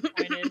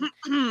disappointed.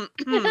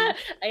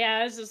 Yeah,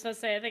 I was just gonna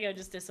say, I think I'm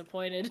just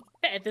disappointed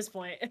at this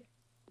point.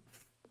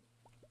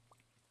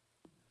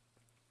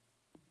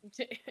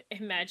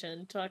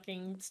 Imagine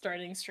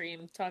starting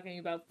stream, talking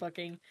about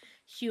fucking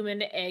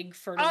human egg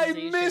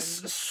fertilization. I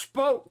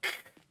misspoke!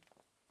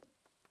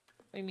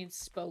 What do you mean,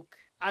 spoke?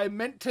 I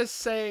meant to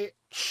say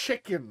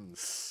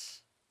chickens.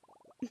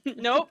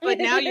 Nope, but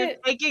now you're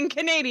taking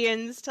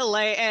Canadians to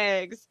lay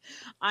eggs.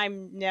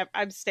 I'm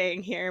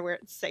staying here where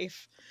it's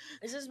safe.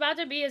 This is about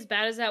to be as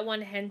bad as that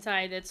one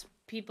hentai that's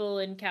people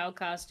in cow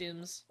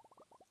costumes.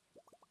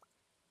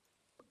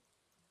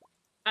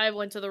 I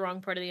went to the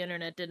wrong part of the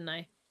internet, didn't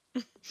I?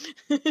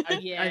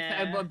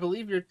 I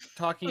believe you're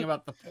talking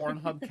about the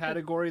Pornhub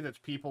category that's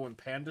people in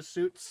panda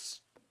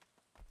suits.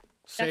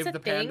 Save the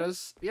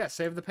pandas. Yeah,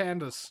 save the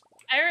pandas.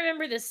 I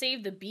remember the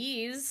Save the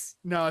Bees.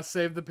 No,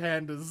 Save the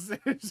Pandas.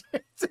 It's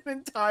an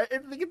entire... I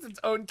think it's its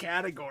own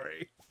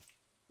category.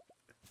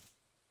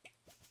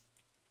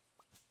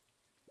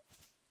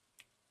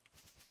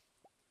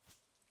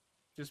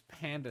 Just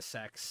panda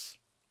sex.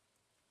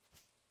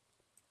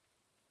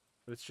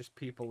 But it's just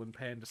people in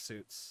panda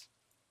suits.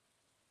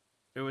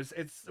 It was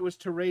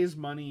to raise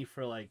money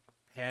for like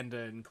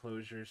panda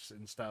enclosures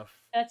and stuff.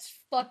 That's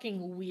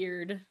fucking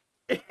weird.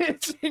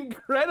 It's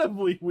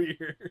incredibly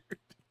weird.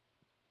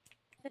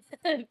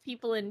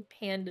 People in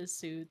panda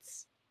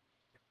suits.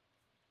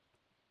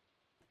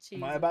 Jesus.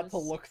 Am I about to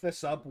look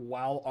this up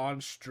while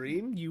on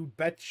stream? You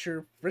bet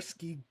your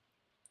frisky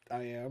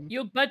I am.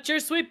 You bet your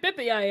sweet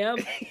bippy I am.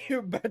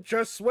 You bet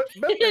your sweet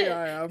bippy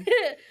I am.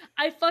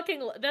 I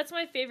fucking that's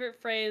my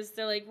favorite phrase.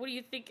 They're like, "What do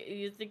you think?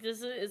 You think this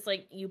is?" It's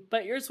like, "You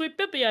bet your sweet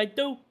bippy I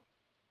do."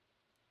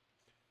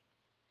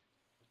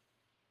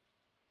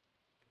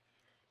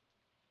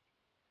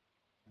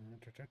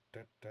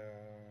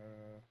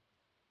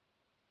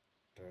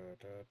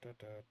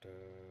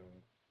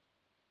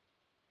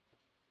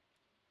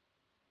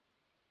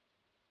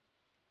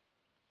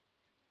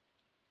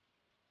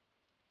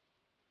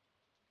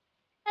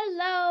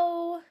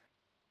 Hello,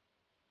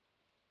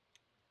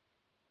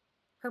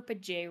 Herpa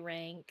J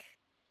rank.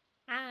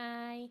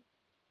 Hi.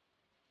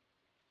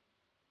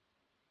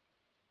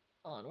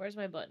 Hold on, where's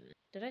my button?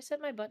 Did I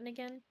set my button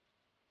again?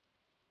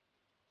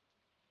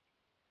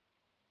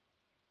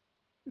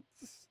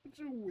 It's such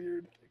a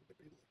weird thing to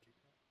be looking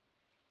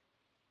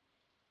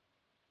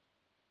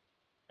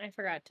I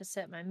forgot to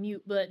set my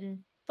mute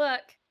button.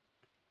 Fuck.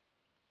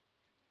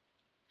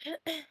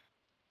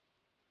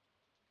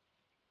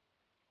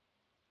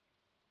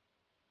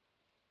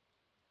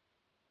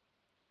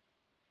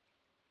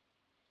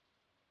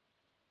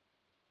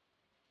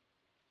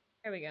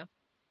 There we go.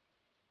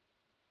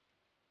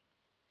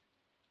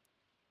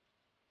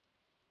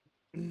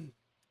 at.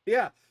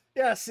 Yeah,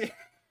 yeah, see.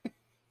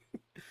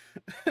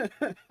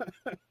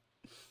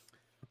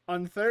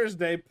 On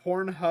Thursday,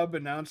 Pornhub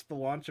announced the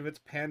launch of its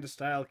Panda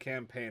Style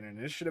campaign, an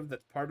initiative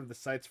that's part of the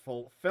site's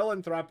full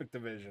philanthropic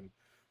division,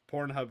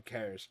 Pornhub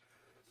Cares.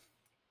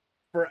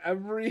 For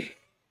every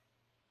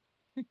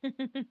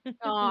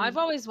Oh, I've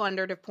always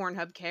wondered if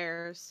Pornhub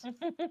cares.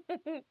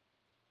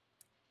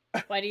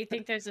 Why do you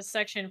think there's a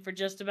section for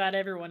just about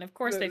everyone? Of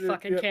course they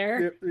fucking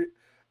care.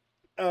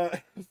 Uh,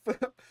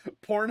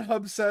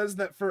 Pornhub says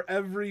that for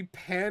every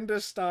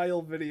panda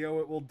style video,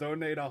 it will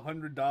donate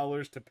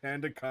 $100 to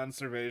panda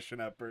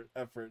conservation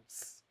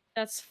efforts.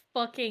 That's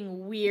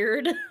fucking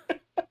weird.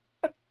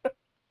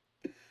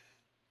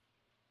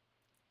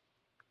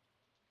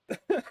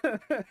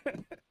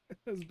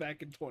 It was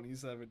back in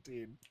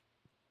 2017.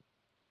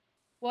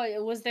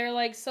 What, was there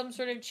like some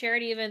sort of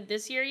charity event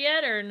this year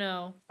yet or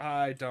no?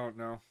 I don't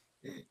know.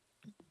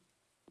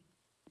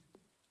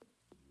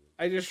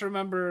 I just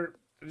remember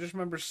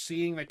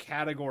seeing the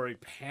category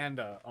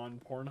panda on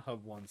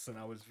Pornhub once, and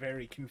I was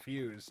very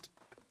confused.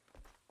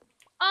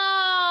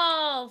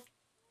 Oh!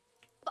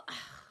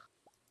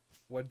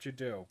 What'd you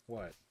do?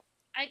 What?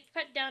 I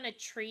cut down a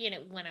tree and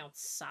it went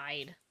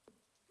outside.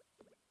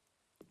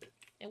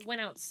 It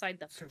went outside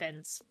the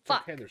fence. It's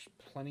Fuck. okay, there's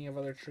plenty of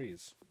other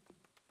trees.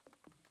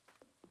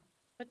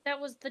 But that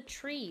was the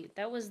tree.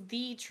 That was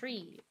the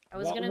tree. I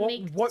was gonna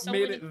make what so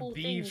made many it cool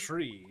the things.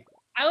 tree?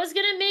 I was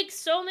gonna make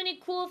so many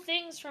cool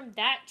things from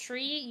that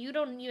tree. You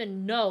don't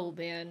even know,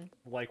 man.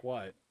 Like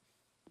what?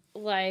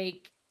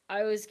 Like,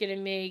 I was gonna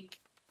make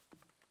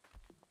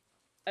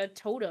a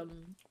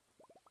totem.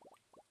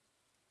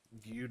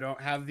 You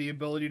don't have the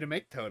ability to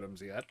make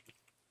totems yet.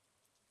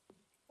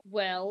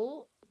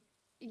 Well,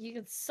 you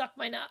can suck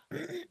my knob.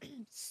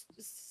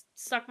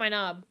 Suck my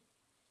knob.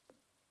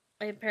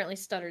 I apparently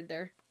stuttered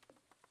there.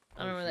 I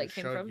don't know where that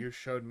came from. You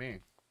showed me.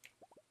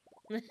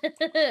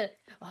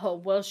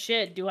 Oh, well,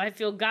 shit. Do I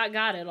feel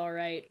got it all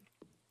right?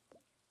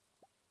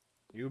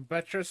 You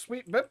bet your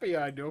sweet bippy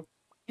I do.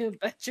 You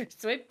bet your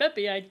sweet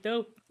Peppy I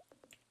do.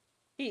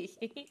 You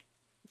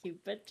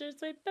bet your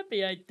sweet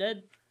Peppy I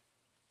did.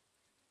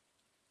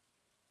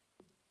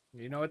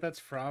 You know what that's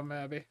from,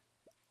 Abby?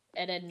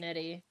 Ed, and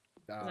Eddie.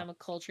 Because Oh. I'm a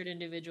cultured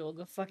individual.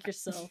 Go fuck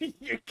yourself.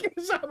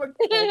 Because I'm a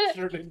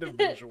cultured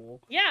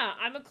individual. Yeah,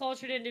 I'm a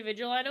cultured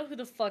individual. I know who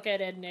the fuck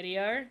Ed, and Eddie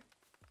are.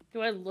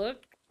 Do I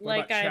look What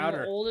like about I'm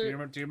Chowder? older?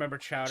 Do you remember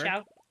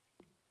Chowder?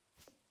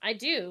 I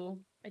do.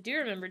 I do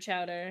remember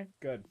Chowder.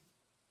 Good.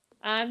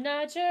 I'm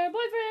not your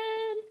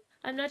boyfriend.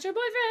 I'm not your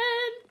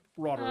boyfriend.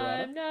 Rada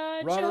rada. I'm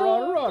not Rada,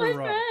 your rada, rada,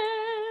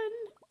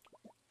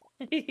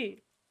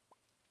 boyfriend.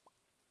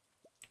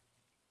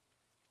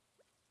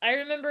 I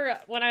remember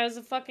when I was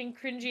a fucking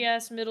cringy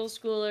ass middle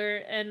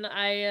schooler, and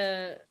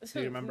I Do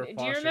you remember do you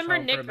Foster's remember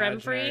Home for Nick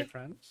Imaginary Remfrey?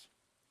 Friends?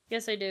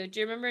 Yes, I do. Do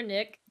you remember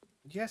Nick?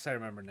 Yes, I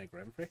remember Nick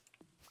Remfrey.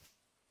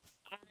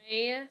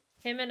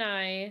 Him and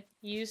I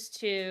used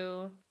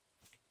to.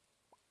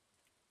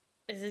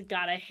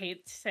 God, I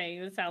hate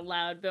saying this out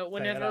loud, but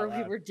whenever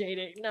we were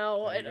dating,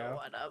 no, I don't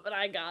wanna, but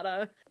I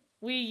gotta.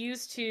 We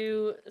used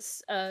to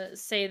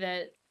say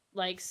that,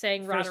 like,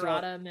 saying First rada of all-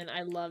 rada meant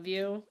I love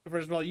you.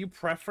 First of all, you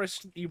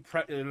prefaced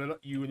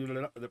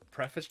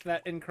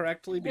that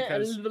incorrectly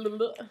because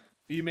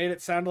you made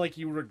it sound like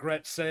you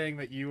regret saying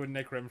that you and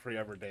Nick Remfrey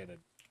ever dated.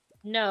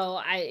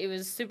 No, it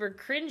was super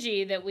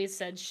cringy that we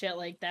said shit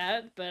like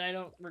that, but I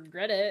don't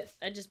regret it.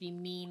 I'd just be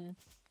mean.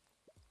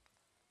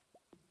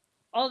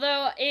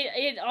 Although,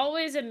 it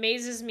always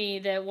amazes me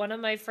that one of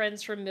my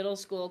friends from middle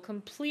school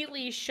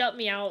completely shut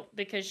me out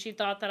because she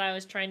thought that I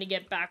was trying to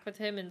get back with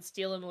him and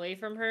steal him away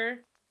from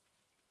her.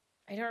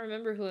 I don't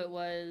remember who it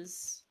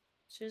was.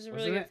 She was a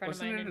really good friend of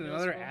mine in middle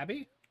another school.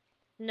 Abby?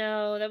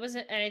 No, that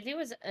wasn't. I think it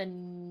was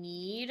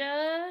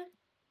Anita. I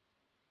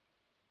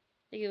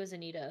think it was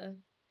Anita.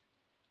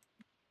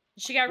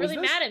 She got Was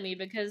really this- mad at me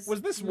because...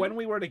 Was this when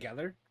we were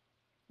together?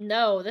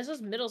 No, this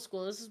was middle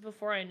school. This was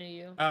before I knew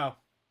you. Oh.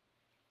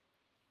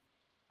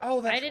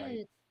 Oh, that's I didn't...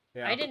 right.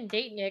 Yeah. I didn't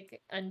date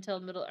Nick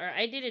until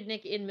I dated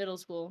Nick in middle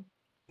school.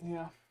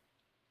 Yeah.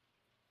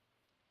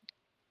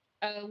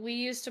 We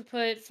used to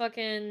put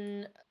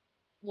fucking...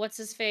 What's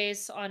his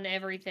face on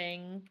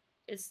everything.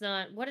 It's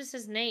not... What is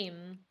his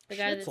name? The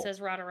guy that Schnitzel. says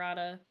Rada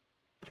Rada.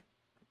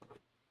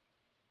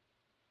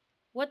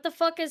 What the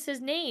fuck is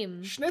his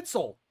name?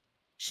 Schnitzel.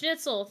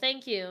 Schnitzel,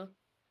 thank you.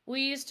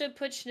 We used to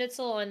put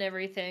Schnitzel on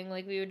everything.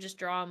 Like, we would just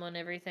draw him on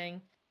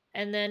everything.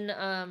 And then,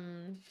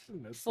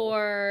 Schnitzel.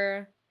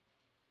 for...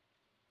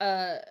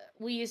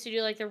 we used to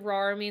do, like, the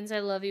Rar means I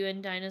love you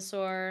and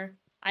Dinosaur.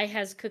 I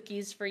has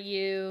cookies for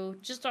you.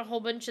 Just a whole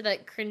bunch of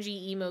that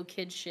cringy emo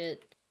kid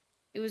shit.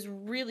 It was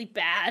really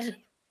bad.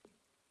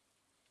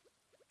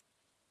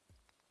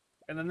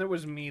 And then there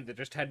was me that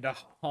just had to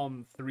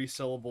hum 3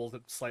 syllables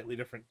at slightly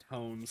different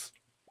tones.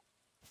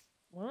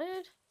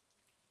 What?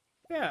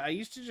 Yeah, I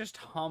used to just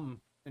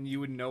hum, and you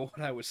would know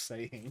what I was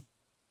saying.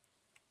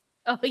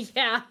 Oh,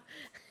 yeah.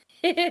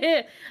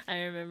 I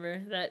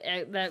remember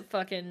that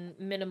fucking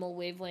minimal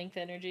wavelength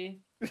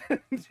energy.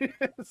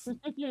 Yes.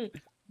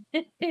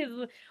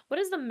 What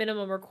is the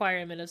minimum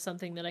requirement of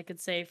something that I could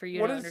say for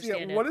you What to is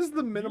understand what is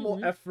the minimal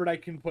Mhm. effort I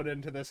can put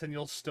into this, and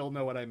you'll still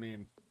know what I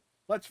mean?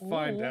 Let's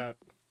find Ooh. out.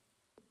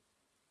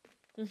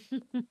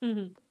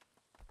 it?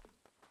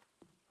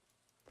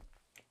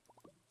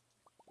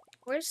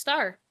 Where's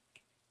Star?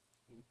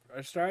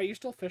 Star, are you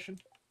still fishing?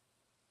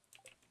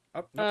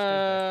 Oh, no,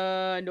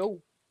 Star's back.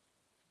 No.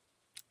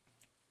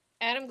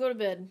 Adam, go to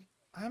bed.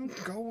 I'm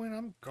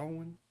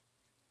going.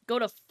 Go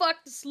to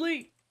fuck to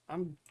sleep.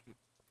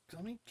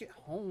 Let me get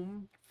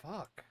home.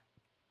 Fuck.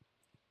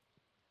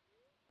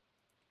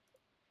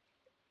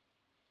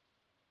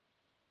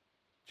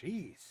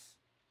 Jeez.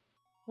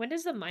 When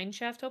does the mine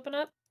shaft open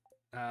up?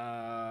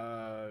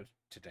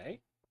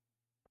 Today?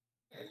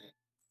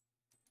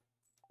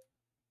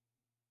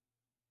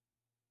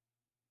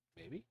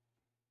 Maybe?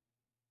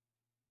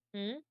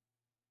 Hmm?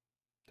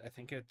 I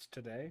think it's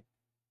today.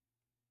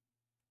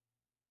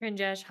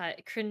 Cringe ass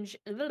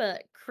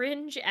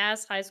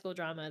high school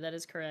drama. That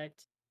is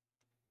correct.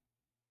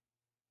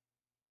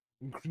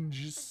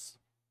 Cringes.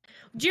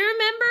 Do you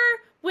remember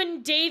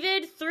when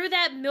David threw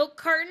that milk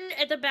carton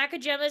at the back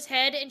of Gemma's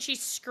head and she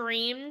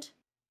screamed?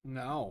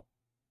 No.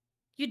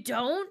 You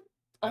don't?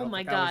 I Oh don't my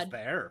think I was god.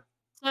 there.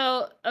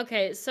 So,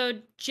 okay, so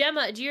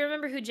Gemma, do you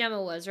remember who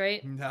Gemma was,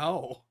 right?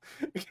 No.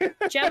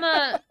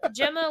 Gemma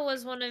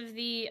was one of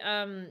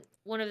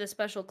the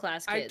special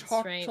class I kids,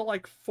 talked right? to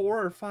like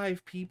 4 or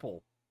 5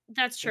 people.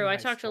 That's true. in I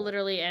high talked to school.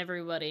 literally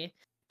everybody.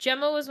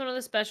 Gemma was one of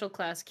the special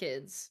class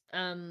kids.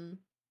 And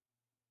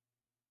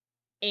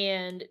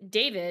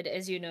David,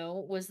 as you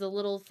know, was the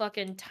little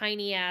fucking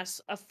tiny ass,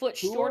 a foot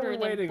Who are shorter we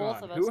than waiting both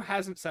on? of us. Who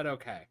hasn't said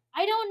okay?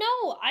 I don't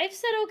know. I've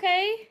said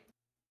okay.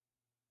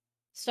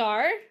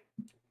 Star,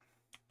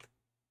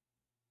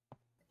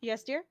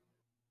 Yes, dear?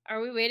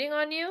 are we waiting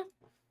on you?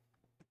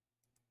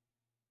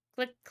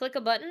 Click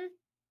a button.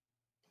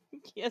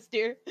 Yes,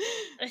 dear.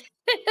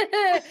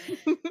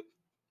 Can-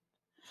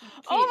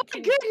 Oh my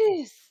can-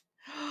 goodness!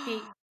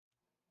 can-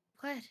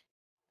 What?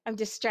 I'm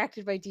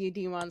distracted by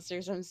D&D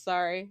monsters. I'm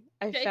sorry.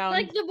 I Click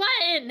found the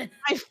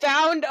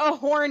button. a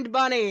horned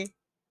bunny.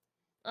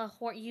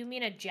 You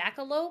mean a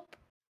jackalope?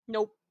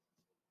 Nope.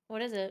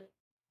 What is it?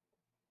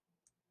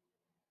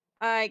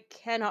 I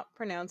cannot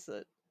pronounce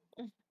it.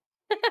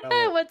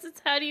 it. What's it?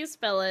 How do you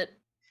spell it?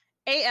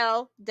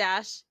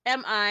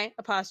 AL-MI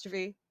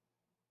apostrophe.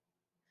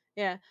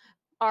 Yeah.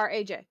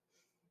 RAJ.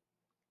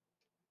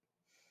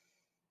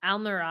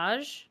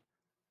 Almirage?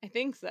 I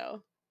think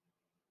so.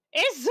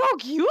 It's so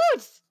cute!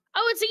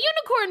 Oh, it's a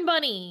unicorn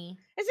bunny.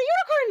 It's a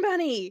unicorn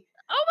bunny!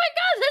 Oh my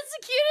god, that's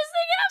the cutest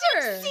thing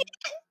ever.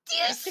 Do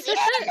you see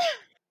it?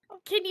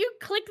 Can you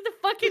click the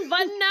fucking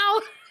button now?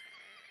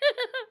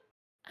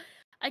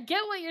 I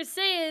get what you're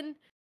saying.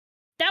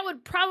 That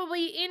would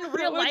probably, in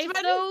real Which life,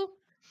 button? though,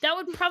 that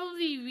would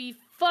probably be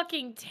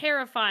fucking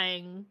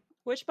terrifying.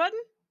 Which button?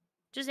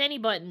 Just any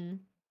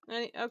button.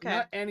 Okay.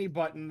 Not any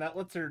button. That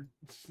lets her...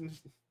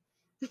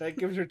 that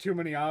gives her too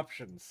many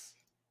options.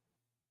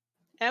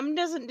 M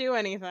doesn't do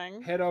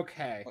anything. Hit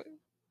okay.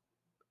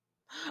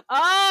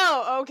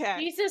 Oh, okay.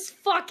 Jesus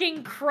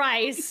fucking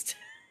Christ.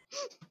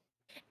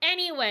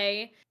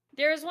 Anyway,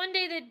 there was one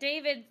day that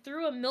David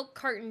threw a milk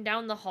carton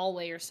down the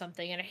hallway or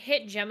something, and it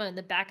hit Gemma in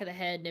the back of the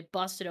head, and it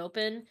busted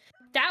open.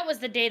 That was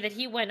the day that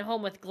he went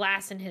home with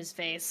glass in his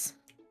face.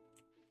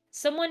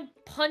 Someone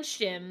punched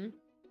him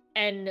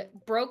and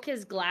broke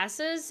his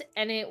glasses,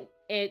 and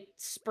it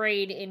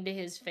sprayed into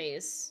his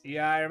face.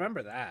 Yeah, I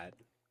remember that.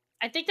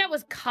 I think that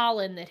was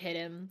Colin that hit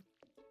him.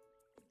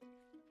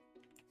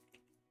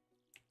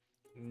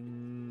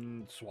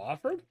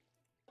 Swafford?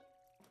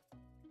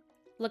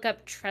 Look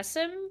up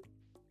Tressum.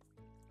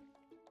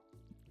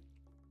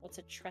 What's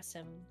a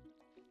Tressum?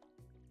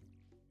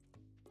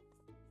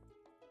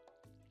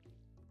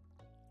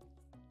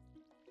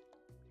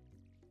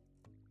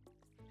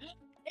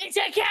 It's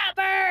a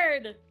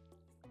catbird!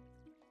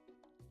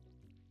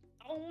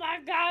 Oh my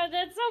god,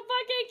 that's so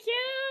fucking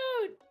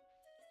cute!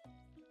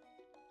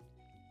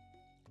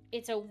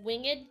 It's a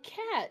winged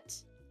cat.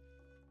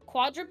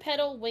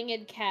 Quadrupedal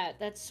winged cat.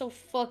 That's so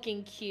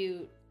fucking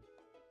cute.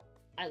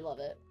 I love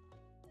it.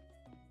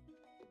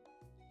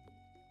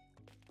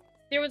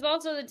 There was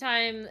also the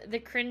time, the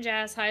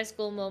cringe-ass high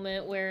school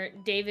moment where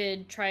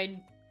David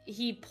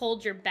he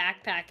pulled your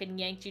backpack and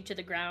yanked you to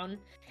the ground,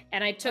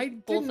 and I took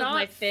both of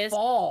my fists.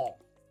 Fall.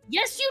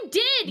 Yes, you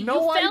did!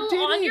 No, You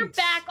fell on your didn't.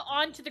 back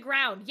onto the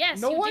ground. Yes,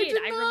 No, you I did.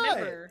 did I not.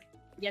 remember.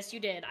 Yes, you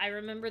did. I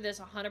remember this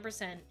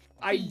 100%.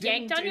 I He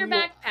yanked didn't, on your and you-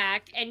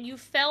 backpack, and you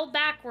fell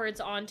backwards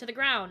onto the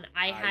ground.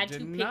 I had to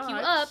did pick you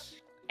not. up,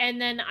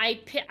 and then I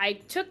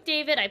took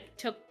David, I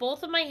took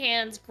both of my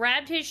hands,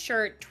 grabbed his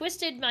shirt,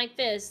 twisted my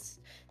fists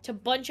to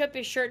bunch up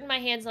his shirt in my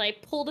hands, and I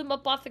pulled him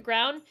up off the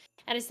ground,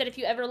 and I said, if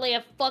you ever lay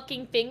a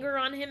fucking finger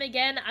on him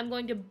again, I'm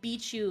going to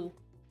beat you.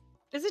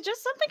 Is it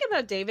just something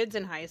about David's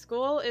in high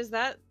school? Is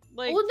that,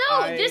 like... Well,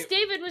 no, this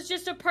David was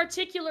just a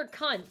particular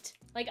cunt.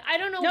 Like, I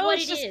don't know what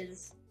it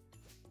is.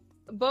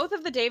 Both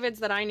of the Davids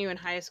that I knew in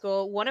high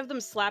school, one of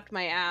them slapped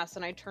my ass,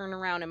 and I turned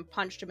around and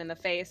punched him in the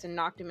face and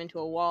knocked him into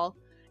a wall.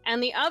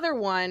 And the other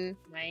one...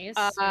 Nice,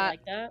 I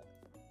like that.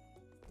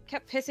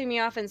 Kept pissing me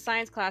off in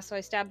science class, so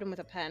I stabbed him with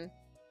a pen.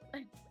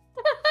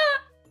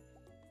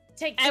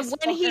 Take and this,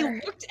 when he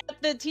fucker. looked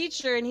at the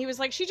teacher and he was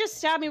like, she just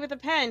stabbed me with a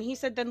pen, he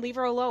said, then leave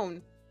her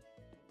alone.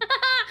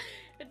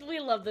 We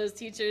love those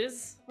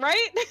teachers.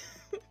 Right?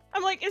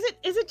 I'm like, is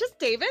it just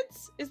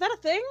David's? Is that a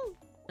thing?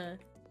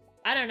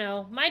 I don't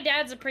know. My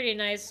dad's a pretty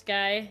nice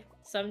guy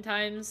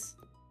sometimes.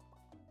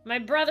 My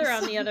brother,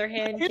 on the other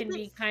hand, can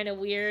be kind of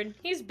weird.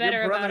 He's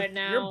better about it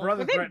now. Your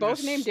brother Were they threatened both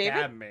to named David?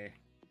 stab me.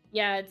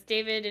 Yeah, it's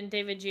David and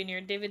David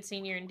Jr., David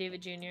Sr. and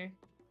David Jr.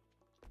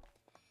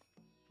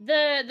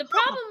 The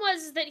problem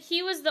was that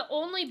he was the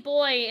only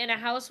boy in a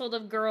household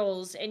of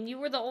girls, and you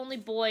were the only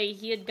boy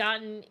he had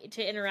gotten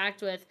to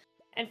interact with.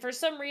 And for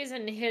some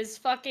reason, it's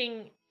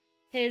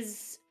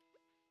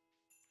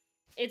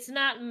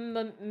not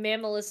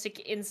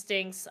mammalistic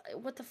instincts.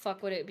 What the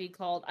fuck would it be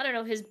called? I don't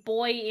know. His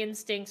boy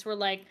instincts were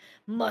like,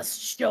 must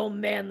show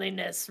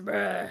manliness,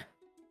 bruh.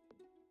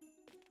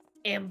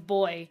 And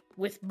boy,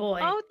 with boy.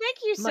 Oh, thank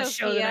you, must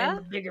show that I'm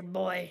Sophia. the bigger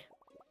boy.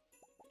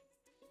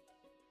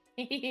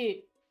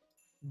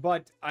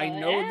 But I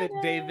know that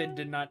David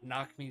did not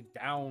knock me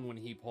down when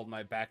he pulled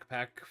my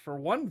backpack for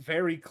one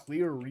very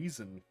clear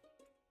reason.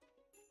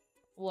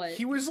 What?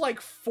 He was like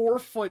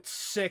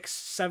 4'6",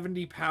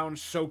 70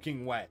 pounds,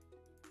 soaking wet.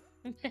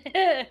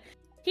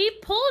 He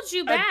pulled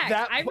you back.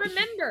 that I po-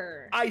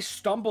 remember. I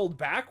stumbled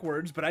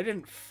backwards, but I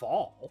didn't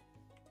fall.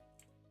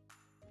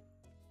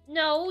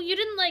 No, you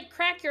didn't like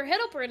crack your head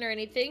open or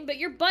anything, but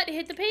your butt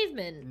hit the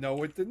pavement.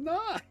 No, it did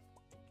not.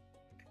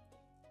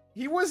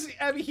 He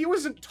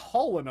wasn't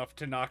tall enough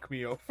to knock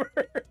me over.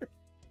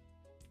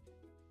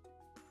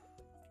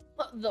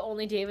 The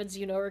only Davids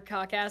you know are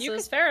cockasses. You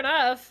can- Fair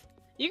enough.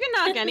 You can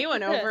knock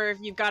anyone over if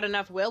you've got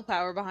enough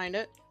willpower behind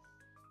it.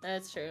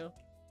 That's true.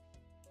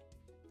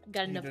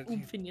 Got enough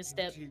oomph in your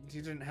step. He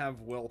didn't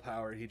have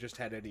willpower, he just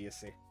had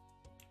idiocy.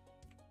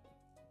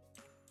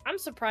 I'm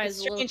surprised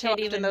It's the little strange how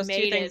kid often even those two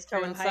made it things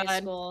through high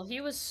coincide. school.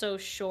 He was so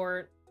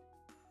short.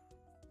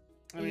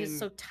 I He was mean,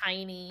 so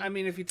tiny. I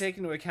mean, if you take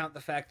into account the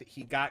fact that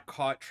he got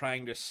caught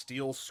trying to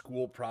steal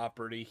school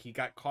property, he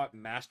got caught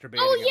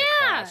masturbating in the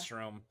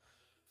classroom.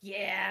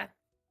 Yeah.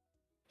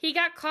 He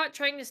got caught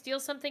trying to steal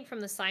something from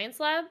the science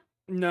lab?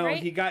 No,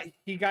 Right?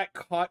 he got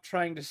caught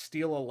trying to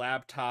steal a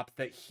laptop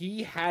that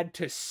he had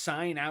to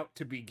sign out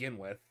to begin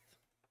with.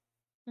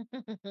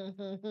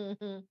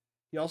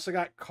 He also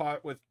got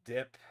caught with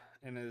dip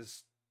in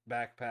his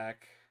backpack.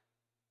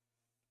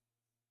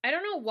 I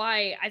don't know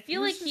why. I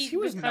feel like he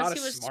was because not he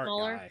a was smart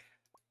smaller. guy.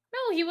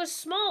 No, he was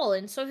small,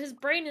 and so his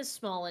brain is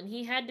small, and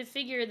he had to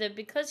figure that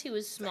because he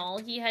was small,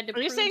 he had to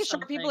Are you prove saying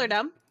short people are something.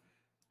 dumb?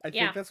 I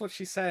Yeah. think that's what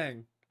she's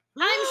saying.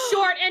 I'm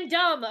short and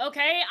dumb,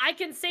 okay? I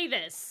can say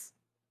this.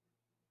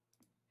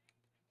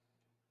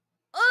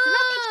 You're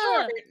not that Ugh!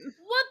 short.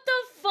 What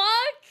the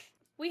fuck?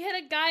 We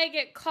had a guy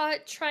get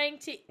caught trying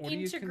to What do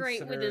you integrate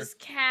with consider- his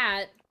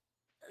cat.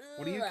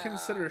 What do you Ugh.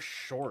 consider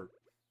short?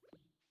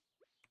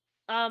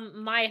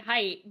 My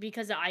height,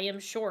 because I am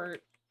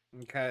short.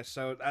 Okay,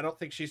 so I don't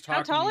think she's How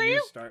talking tall to are you,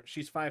 you? Star.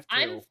 She's 5'2".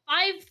 I'm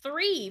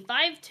 5'3",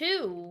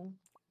 5'2".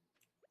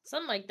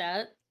 Something like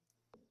that.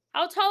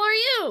 How tall are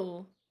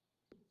you?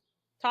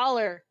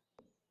 Taller.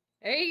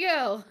 There you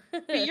go.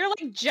 But you're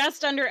like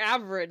just under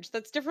average.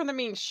 That's different than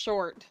being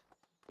short.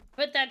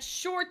 But that's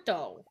short,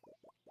 though.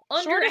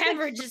 Under Short is, like,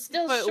 average is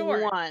still 6'1".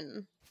 short.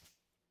 I'm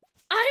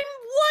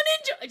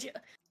 1 inch...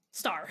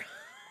 Star.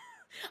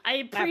 I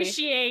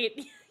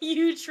appreciate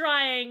you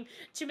trying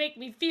to make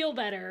me feel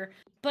better,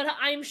 but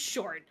I'm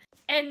short.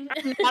 And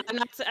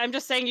I'm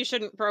just saying you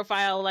shouldn't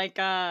profile like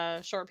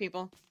short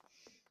people.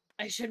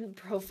 I shouldn't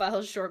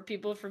profile short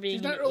people for being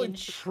She's not an really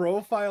inch.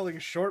 profiling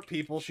short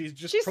people. She's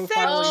just She said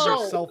profiling short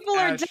herself people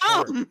are as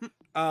short. dumb.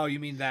 Oh, you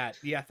mean that?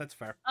 Yeah, that's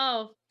fair.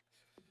 Oh.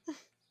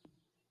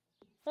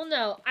 Well,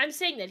 no, I'm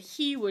saying that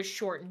he was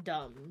short and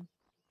dumb.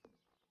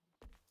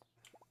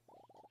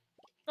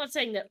 not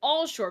saying that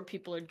all short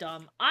people are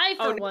dumb. I,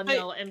 for Oh, one, no,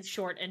 though, am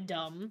short and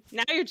dumb.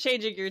 Now you're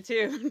changing your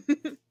tune.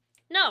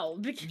 No,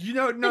 because You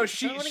know, no, I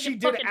she don't wanna she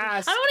get did fucking,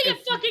 ask. I don't want to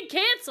if get fucking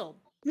canceled.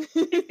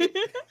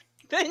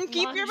 Then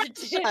keep your mouth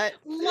shut.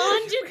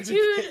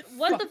 Longitude.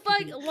 What the fuck?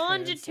 Fucking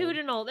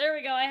Longitudinal. There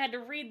we go. I had to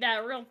read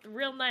that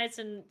real nice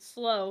and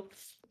slow.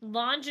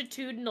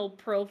 Longitudinal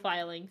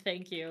profiling.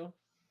 Thank you.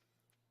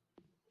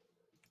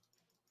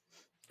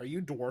 Are you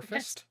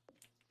dwarfist?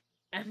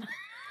 Am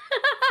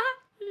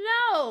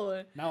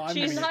No. No, I'm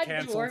She's gonna not get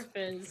canceled.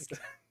 dwarfist.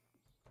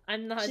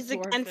 I'm not She's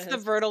dwarfist. against the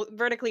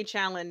vertically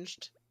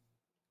challenged.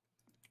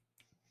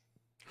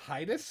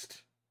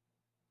 Heightist?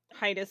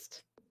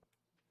 Heightist.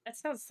 That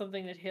sounds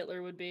something that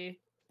Hitler would be.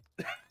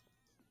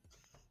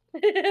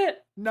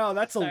 No,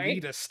 that's Sorry.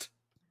 elitist.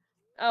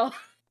 Oh,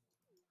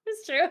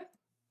 it's true.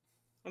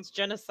 It's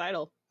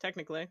genocidal,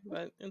 technically,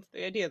 but it's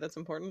the idea that's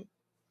important.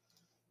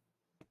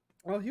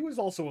 Well, he was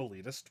also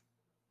elitist.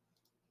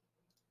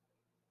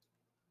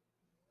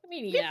 I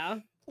mean, yeah.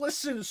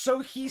 Listen, so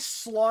he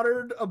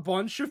slaughtered a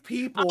bunch of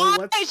people. Oh,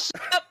 Let's...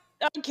 shut up!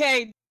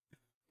 Okay.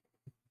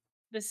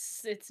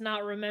 It's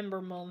not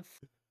Remember Month.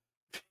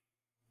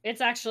 It's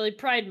actually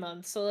Pride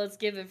Month, so let's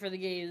give it for the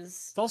gays.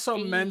 It's also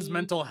Men's Hey.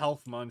 Mental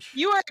Health Month.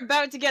 You are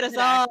about to get us Is it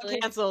all actually?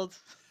 canceled.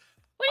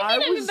 What do you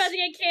mean I'm about to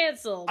get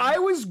canceled? I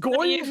was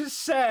going you- to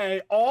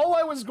say, all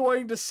I was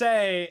going to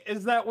say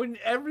is that when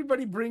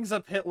everybody brings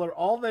up Hitler,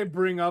 all they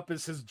bring up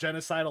is his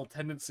genocidal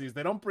tendencies.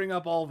 They don't bring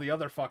up all the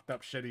other fucked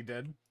up shit he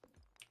did.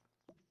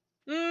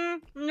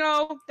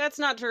 No, that's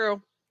not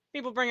true.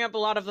 People bring up a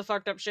lot of the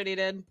fucked up shit he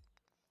did.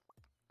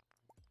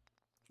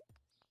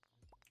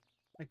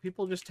 Like,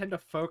 people just tend to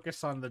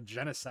focus on the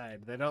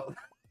genocide. They don't...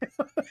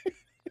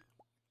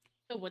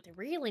 So what they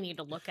really need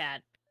to look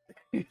at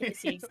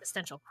is the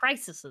existential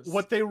crises.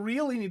 What they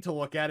really need to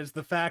look at is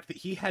the fact that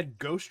he had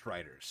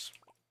ghostwriters.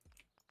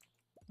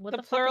 What The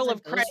fuck plural is a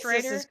of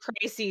crisis is ghostwriter?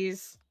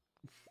 crises.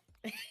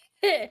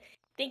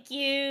 Thank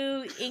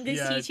you, English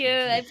Yeah.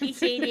 teacher. I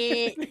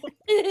appreciate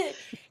it.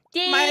 My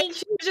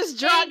Thanks, IQ just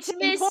dropped thanks, 10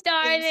 Miss points.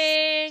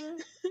 Darling.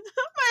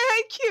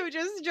 My IQ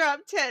just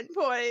dropped 10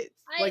 points.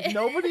 Like,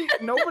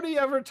 nobody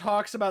ever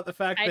talks about the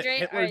fact that Hydrate?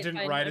 Hitler Alright, didn't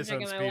fine, write I'm his own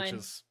drinking my wine.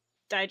 speeches.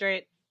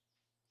 Hydrate.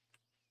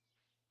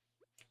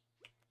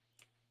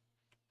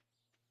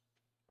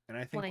 And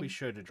I think we Wine.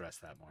 should address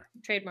that more.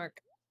 Trademark.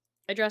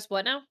 Address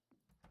what now?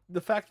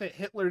 The fact that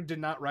Hitler did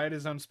not write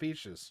his own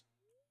speeches.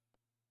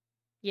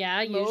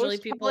 Yeah, usually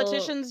Most people.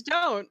 politicians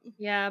don't.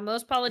 Yeah,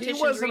 most He politicians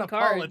wasn't read a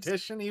cards.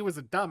 politician, he was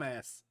a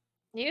dumbass.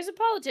 He was a He's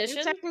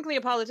politician. technically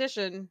a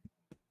politician.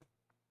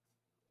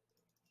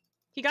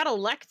 He got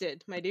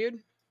elected, my dude.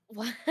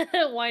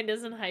 Wine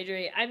doesn't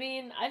hydrate. I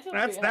mean, I feel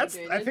pretty That's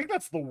hydrated. I think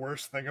that's the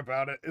worst thing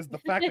about it, is the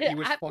fact that he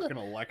was I feel- fucking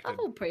I elected.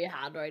 feel pretty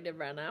hydrated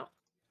right now.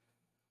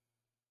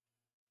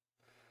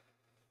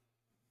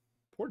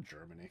 Poor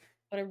Germany.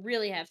 What I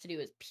really have to do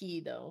is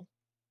pee, though.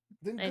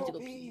 Then I have to go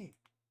go pee.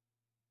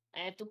 I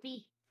have to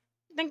pee.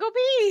 Then go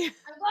pee!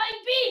 I'm going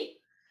to pee!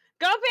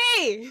 Go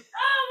pee!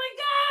 Oh my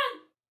god!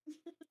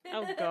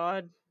 Oh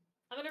god.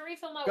 I'm gonna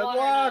refill my Good water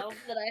now luck.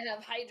 that I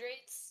have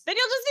hydrates. Then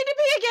you'll just need to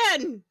pee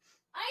again!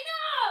 I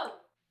know!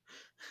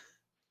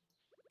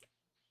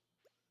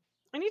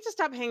 I need to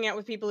stop hanging out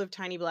with people with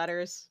tiny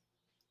bladders.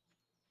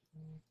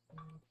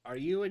 Are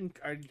you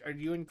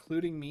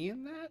including me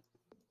in that?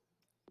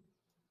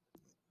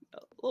 A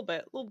little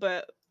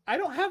bit. I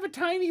don't have a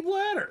tiny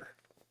bladder.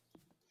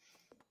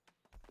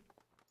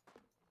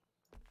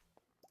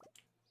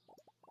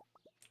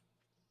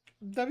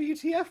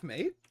 WTF,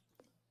 mate?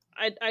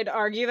 I'd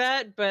argue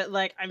that, but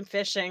like I'm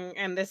fishing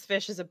and this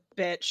fish is a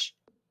bitch.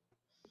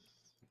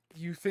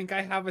 You think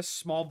I have a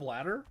small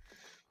bladder?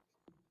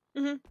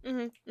 This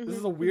This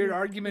is a weird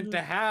argument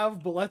to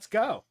have, but let's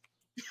go.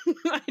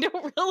 I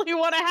don't really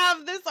want to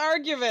have this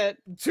argument.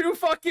 Too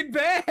fucking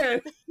bad. I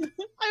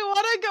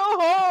want to go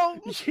home.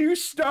 You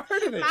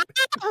started it.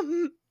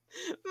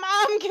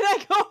 Mom, can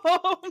I go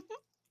home?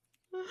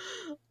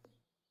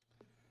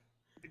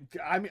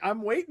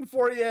 I'm waiting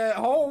for you at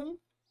home.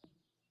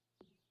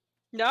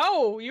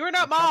 No, you are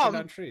not I'm chopping mom.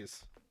 down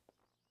trees.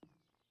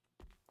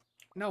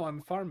 No, I'm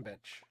a farm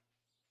bitch.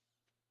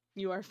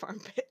 You are farm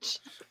bitch.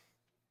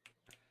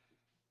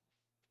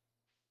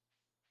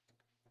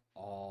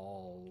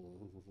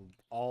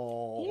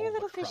 All Here, the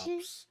little fishy.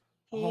 crops.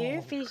 Here, All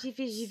the fishy,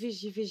 fishy, crops.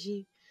 fishy,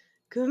 fishy.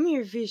 Come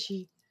here,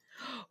 fishy.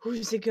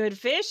 Who's a good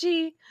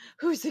fishy?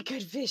 Who's a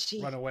good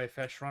fishy? Run away,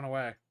 fish. Run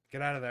away.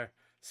 Get out of there.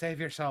 Save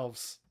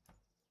yourselves.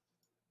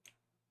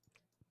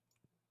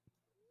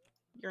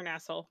 You're an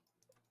asshole.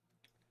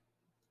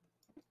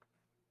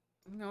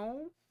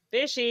 No.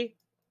 Fishy.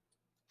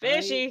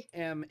 Fishy. I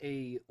am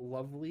a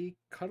lovely,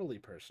 cuddly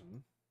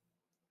person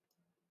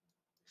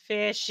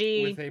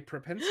Fishy. with a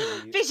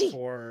propensity Fishy.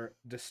 for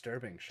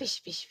disturbing shit.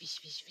 Fish, fish, fish,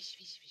 fish, fish,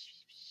 fish, fish,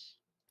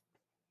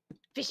 fish.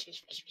 Fish,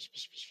 fish, fish, fish,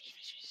 fish, fish,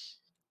 fish, fish.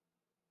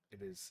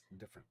 It is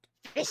different.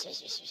 Fish,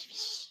 fish, fish, fish,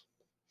 fish.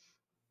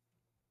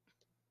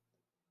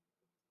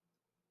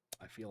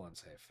 I feel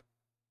unsafe.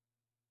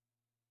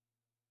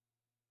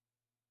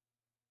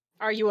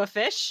 Are you a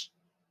fish?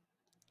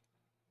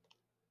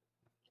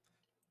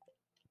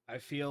 I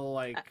feel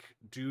like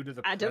due to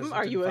the Adam, present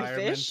are you a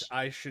environment, fish?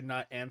 I should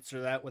not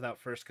answer that without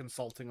first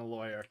consulting a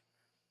lawyer.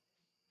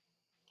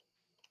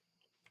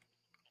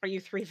 Are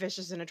you 3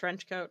 fishes in a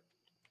trench coat?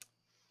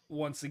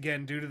 Once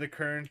again, due to the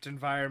current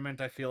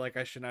environment, I feel like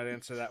I should not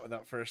answer that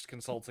without first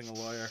consulting a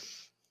lawyer.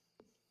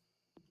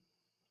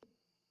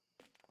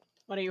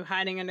 What are you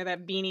hiding under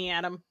that beanie,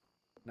 Adam?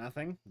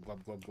 Nothing?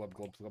 Glub, glub, glub,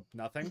 glub, glub.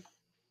 Nothing?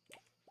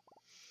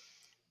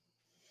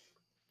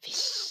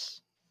 Fish.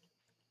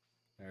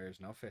 There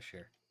is no fish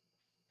here.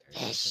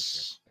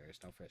 There is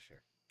no fish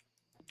here.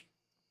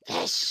 There is no fish here.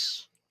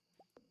 Fish.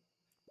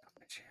 No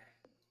fish here.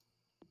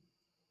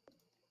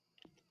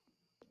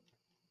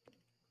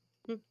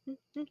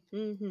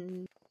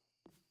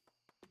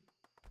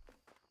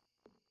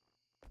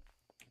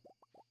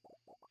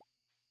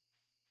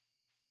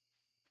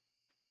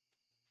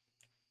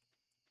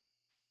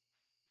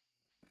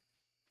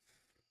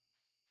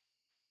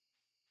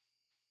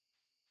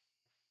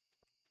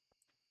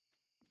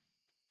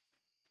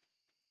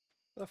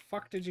 The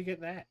fuck did you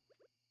get that?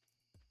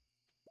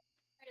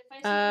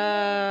 Okay,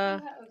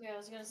 I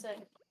was gonna say,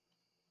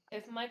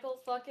 if Michael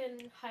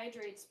fucking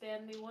hydrate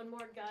spam me one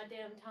more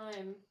goddamn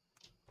time,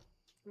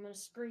 I'm gonna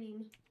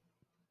scream.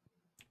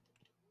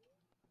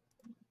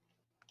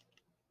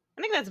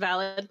 I think that's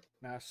valid.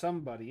 Now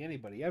somebody,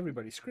 anybody,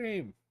 everybody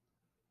scream.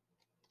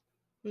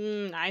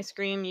 I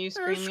scream, you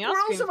There are scream, we all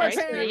squirrels scream in my first.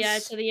 To the I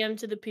pants! to the M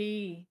to the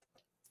P.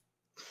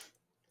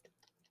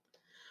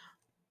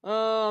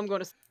 Oh, I'm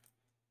going to...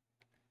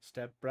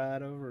 Step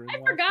right over and I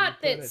watch forgot me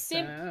put that it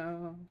simp-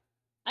 down.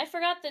 I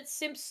forgot that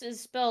Simps is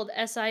spelled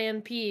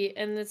SIMP,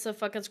 and it's a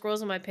fucking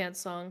Squirrels in My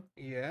Pants song.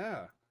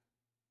 Yeah.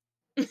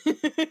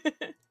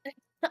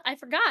 I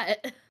forgot.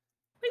 What do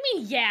you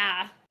mean,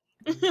 yeah?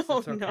 It's Oh,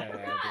 okay, no. Abby.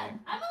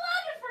 I'm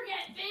allowed to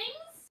forget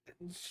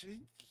things.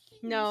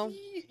 No.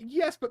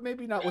 Yes, but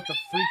maybe not with the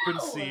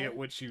frequency No! at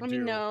which you I do.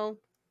 mean, no.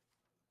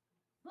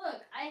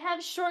 Look, I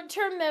have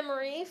short-term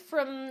memory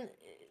from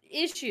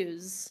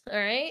issues,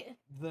 alright?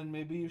 Then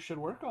maybe you should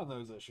work on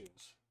those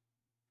issues.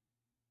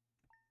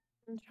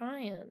 I'm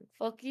trying.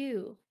 Fuck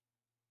you.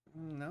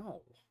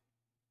 No.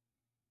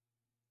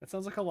 That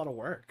sounds like a lot of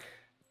work.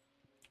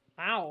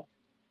 Wow.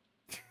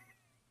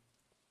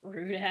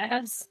 Rude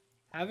ass.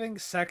 Having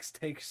sex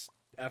takes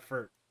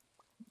effort.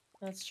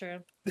 That's true.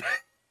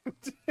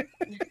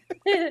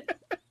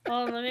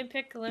 Hold on, let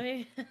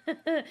me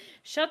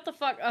shut the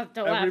fuck up,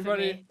 don't laugh at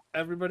me.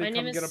 Everybody My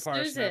come name get a is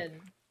parsnip.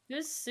 Susan.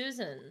 Who's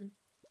Susan?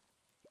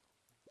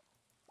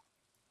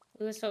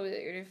 Lewis told me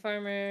that you're a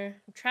farmer.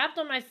 I'm trapped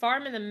on my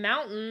farm in the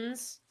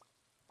mountains.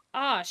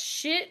 Ah,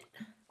 shit.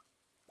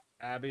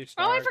 Abby,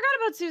 Star. Oh, I forgot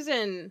about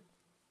Susan.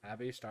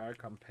 Abby, Star,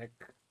 come pick.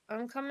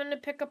 I'm coming to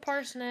pick a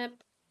parsnip.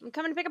 I'm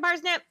coming to pick a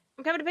parsnip.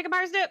 I'm coming to pick a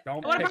parsnip.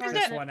 Don't I want a pick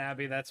parsnip. this one,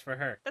 Abby. That's for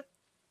her.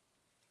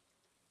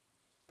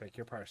 Pick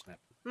your parsnip.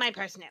 My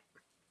parsnip.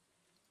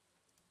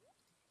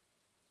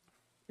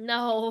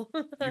 No.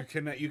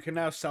 You can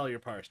now sell your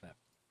parsnip.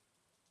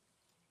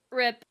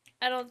 Rip.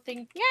 I don't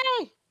think.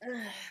 Yay!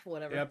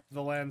 Whatever. Yep,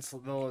 the land, the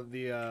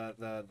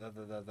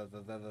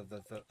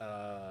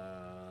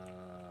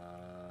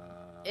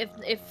If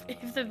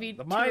the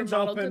VTuber mine's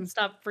model open. could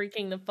stop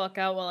freaking the fuck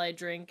out while I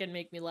drink and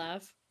make me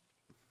laugh.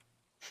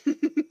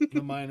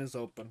 The mine is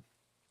open.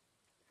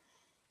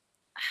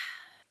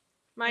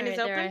 Mine is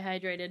Alright, open. there, I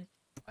hydrated.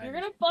 I You're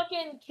gonna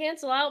fucking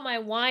cancel out my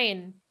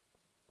wine.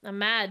 I'm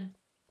mad.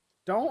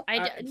 Don't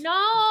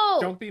No.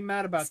 Don't be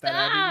mad about that,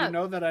 Abby. You Stop!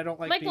 know that I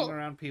don't like Michael. being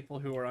around people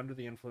who are under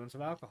the influence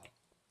of alcohol.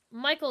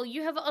 Michael,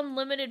 you have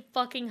unlimited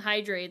fucking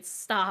hydrates.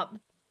 Stop.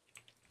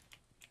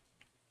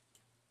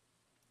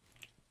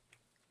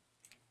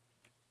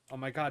 Oh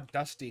my god,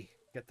 Dusty,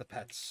 get the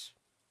pets.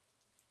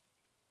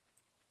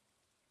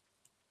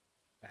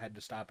 I had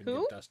to stop and Who?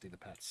 give Dusty the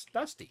pets.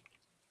 Dusty.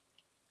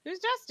 Who's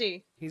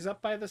Dusty? He's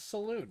up by the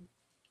saloon.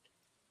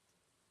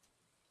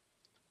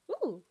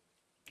 Ooh.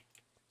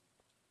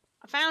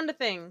 I found a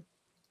thing.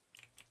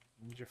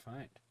 What did you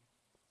find?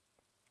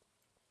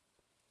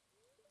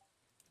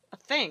 A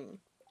thing.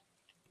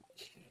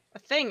 A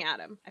thing,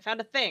 Adam. I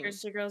found a thing.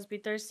 Thirsty girls be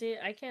thirsty.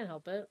 I can't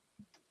help it.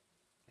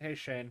 Hey,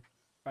 Shane.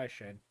 Bye,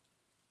 Shane.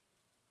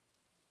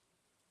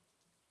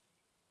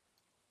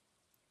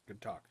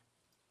 Good talk.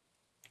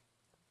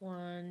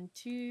 1,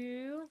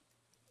 2.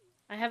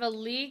 I have a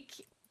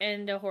leek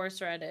and a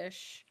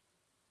horseradish.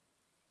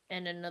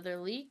 And another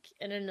leek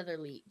and another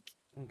leek.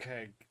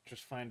 Okay,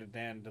 just find a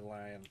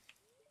dandelion.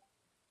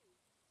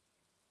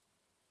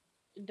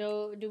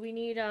 Do we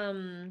need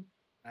I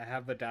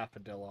have the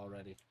daffodil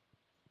already.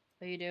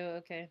 Oh, you do?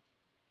 Okay.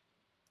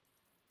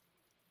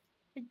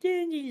 A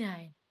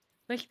dandelion.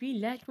 Must be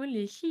last one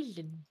this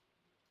season.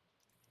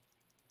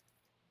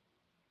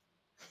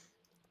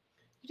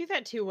 You do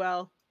that too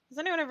well. Has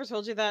anyone ever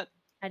told you that?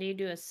 How do you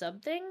do a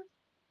sub thing?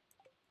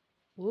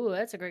 Ooh,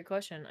 that's a great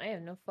question. I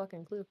have no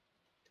fucking clue.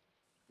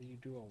 You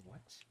do a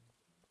what?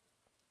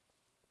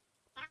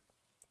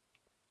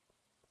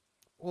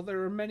 Well,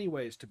 there are many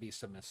ways to be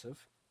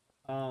submissive.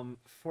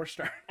 For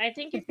start. I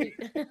think if you...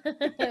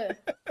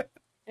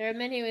 There are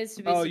many ways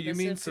to be Oh, submissive you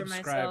mean for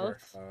subscriber.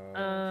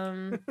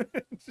 myself.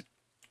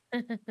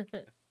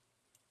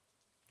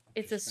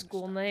 It's a just gonna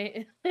school stop.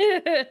 night.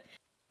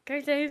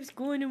 Guys, I have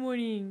school in the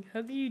morning.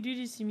 How can you do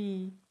this to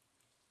me?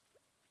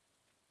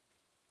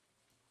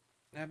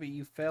 Abby,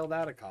 you failed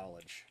out of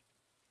college.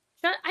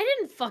 I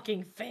didn't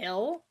fucking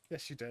fail.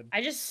 Yes, you did.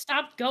 I just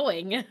stopped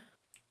going.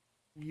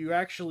 You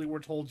actually were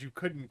told you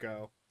couldn't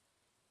go.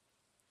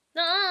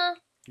 Nuh-uh.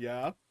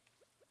 Yeah?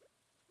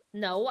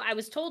 No, I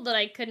was told that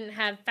I couldn't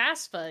have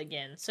FAFSA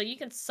again, so you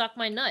can suck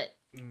my nut.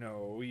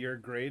 No, your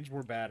grades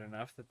were bad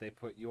enough that they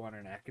put you on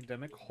an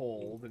academic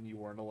hold and you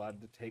weren't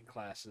allowed to take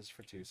classes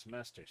for 2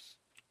 semesters.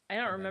 I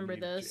don't And then remember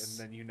And this.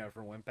 then you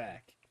never went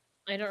back.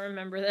 I don't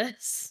remember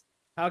this.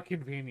 How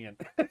convenient.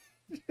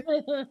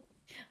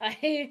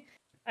 I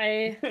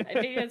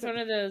think it's one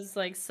of those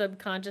like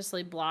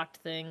subconsciously blocked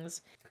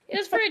things. It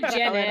was for a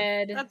gen Valid.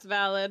 ed. That's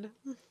valid.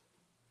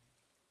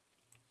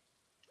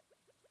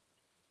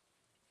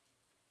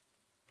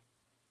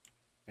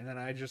 And then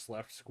I just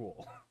left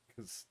school.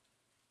 Because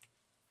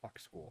fuck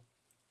school.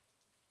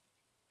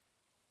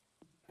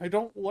 I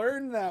don't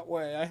learn that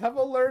way. I have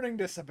a learning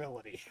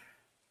disability.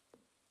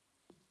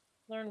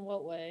 Learn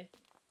what way?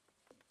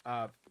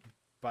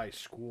 By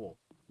school.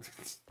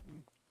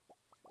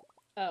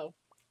 Oh.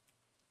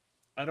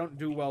 I don't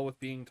do well with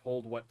being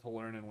told what to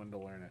learn and when to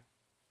learn it.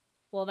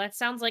 Well, that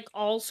sounds like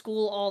all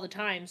school all the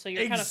time, so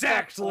you're kind of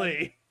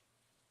Exactly!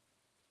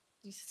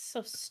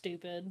 so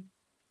stupid.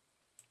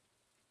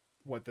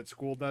 What, that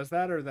school does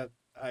that, or that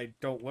I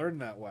don't learn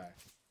that way?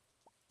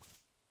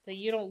 That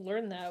you don't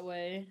learn that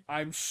way.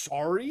 I'm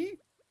sorry?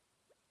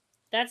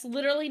 That's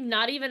literally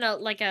not even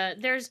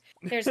there's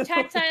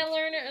tactile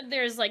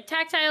there's like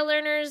tactile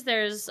learners,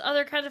 there's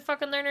other kinds of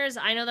fucking learners.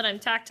 I know that I'm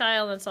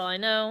tactile, that's all I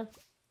know.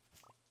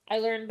 I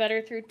learn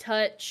better through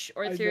touch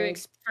or through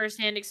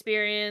first-hand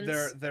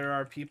experience. There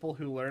are people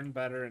who learn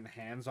better in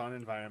hands-on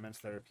environments.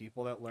 There are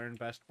people that learn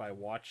best by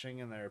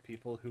watching, and there are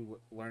people who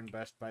learn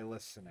best by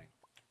listening.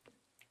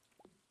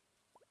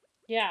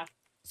 Yeah.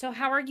 So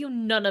how are you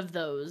none of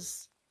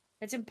those?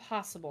 It's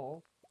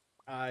impossible.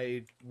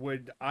 I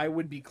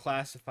would be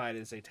classified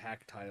as a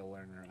tactile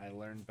learner. I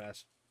learn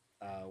best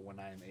when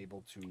I am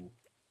able to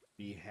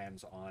be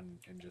hands-on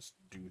and just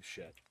do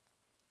shit.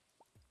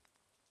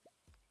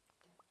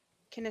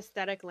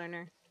 Kinesthetic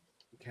learner.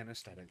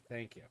 Kinesthetic,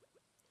 thank you.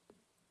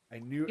 I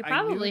knew You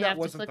probably that have to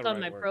wasn't click the on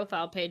right my word.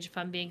 profile page if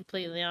I'm being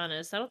completely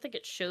honest. I don't think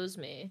it shows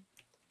me.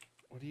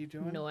 What are you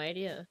doing? No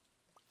idea.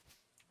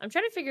 I'm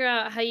trying to figure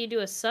out how you do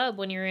a sub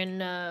when you're in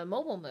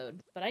mobile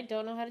mode, but I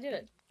don't know how to do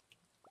it.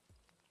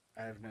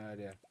 I have no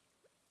idea.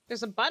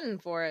 There's a button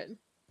for it.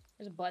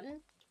 There's a button?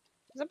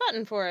 There's a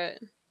button for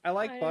it. I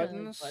like I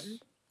buttons. button.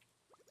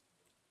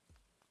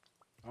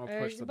 I'll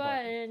There's push the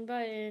button.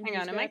 Hang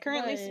on, am I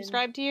currently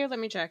subscribed to you? Let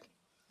me check.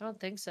 I don't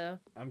think so.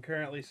 I'm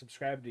currently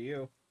subscribed to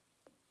you.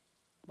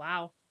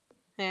 Wow.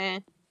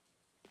 Eh.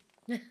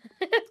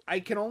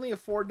 I can only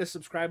afford to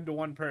subscribe to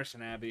one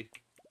person, Abby.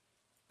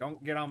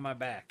 Don't get on my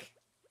back.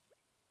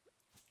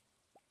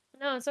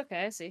 No, it's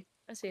okay. I see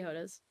how it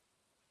is.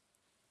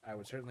 I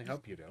would certainly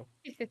hope you do.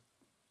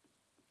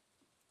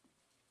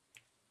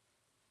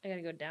 I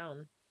gotta go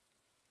down.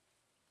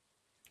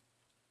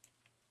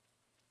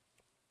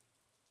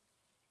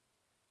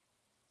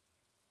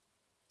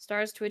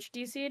 Stars Twitch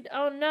DC'd?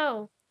 Oh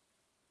no!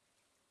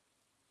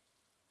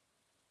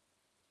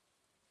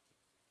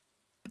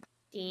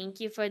 Thank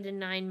you for the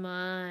 9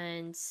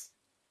 months.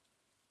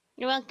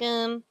 You're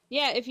welcome.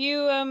 Yeah, if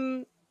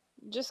you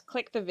just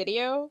click the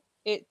video,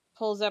 it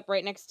pulls up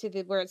right next to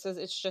where it says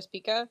it's just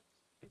Pika.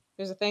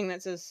 There's a thing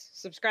that says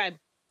subscribe.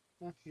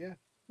 Yeah.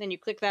 Then you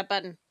click that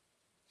button,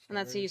 and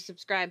that's how you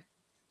subscribe.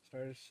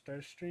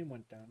 Stars stream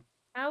went down.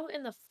 How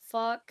in the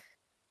fuck?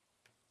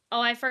 Oh,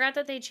 I forgot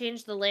that they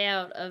changed the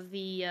layout of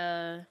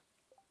the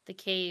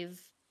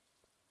cave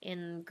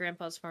in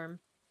Grandpa's farm.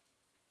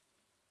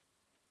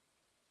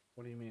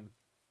 What do you mean?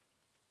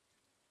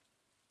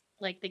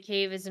 Like, the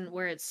cave isn't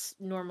where it's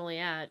normally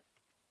at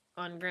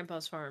on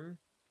Grandpa's farm.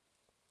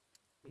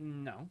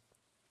 No.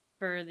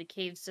 For the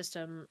cave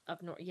system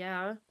up north.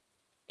 Yeah.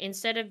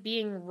 Instead of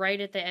being right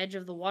at the edge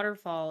of the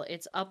waterfall,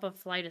 it's up a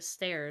flight of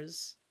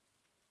stairs.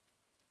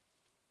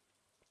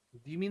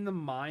 Do you mean the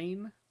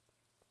mine?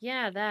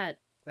 Yeah, that.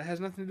 That has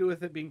nothing to do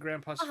with it being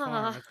Grandpa's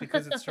farm. It's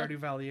because it's Stardew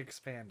Valley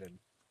expanded.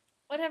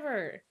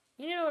 Whatever.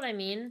 You know what I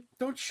mean.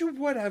 Don't you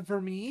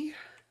whatever me.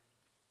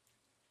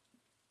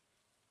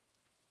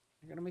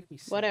 You're gonna make me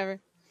sick. Whatever.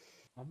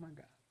 Oh my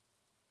god.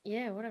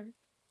 Yeah, whatever.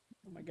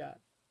 Oh my god.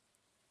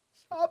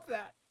 Stop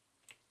that.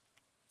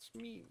 It's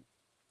mean.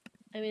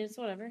 I mean, it's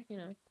whatever, you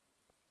know.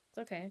 It's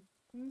okay.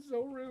 It's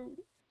so rude.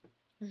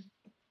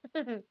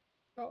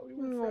 Thought we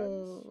were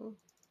friends.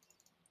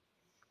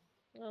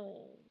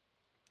 Oh.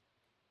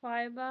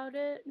 Cry about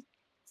it?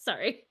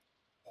 Sorry.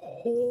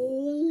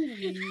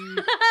 Holy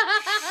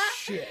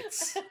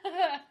shit.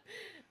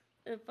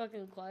 I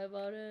fucking cry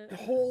about it.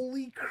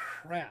 Holy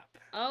crap.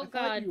 Oh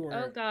god.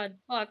 Oh god.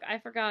 Fuck, I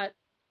forgot.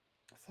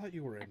 I thought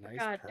you were a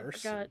nice person. I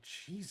forgot.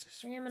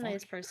 Jesus. I am a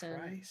nice person.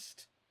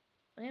 Christ.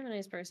 I am a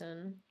nice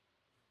person.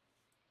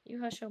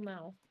 You hush your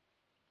mouth.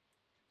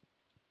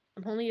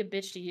 I'm only a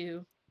bitch to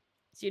you.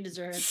 So you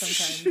deserve it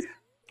sometimes.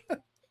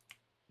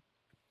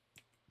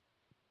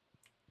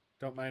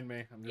 Don't mind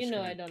me. I'm You just know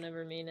gonna I don't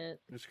ever mean it.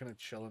 I'm just gonna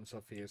chill in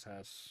Sophia's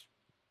house.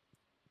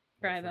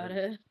 Cry about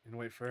it. And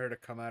wait for her to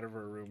come out of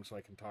her room so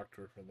I can talk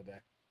to her for the day.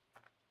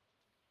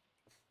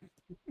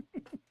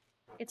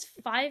 It's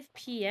 5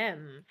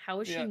 p.m.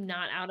 How is Yeah. she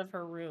not out of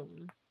her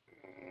room?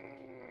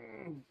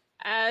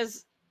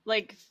 As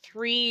like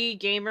 3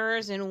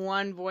 gamers in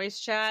one voice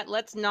chat,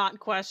 let's not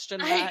question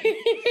that.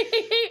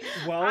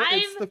 Well,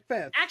 it's the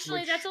 5th.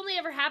 Actually, that's only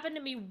ever happened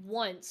to me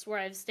once where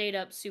I've stayed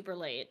up super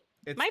late.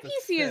 My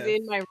PC is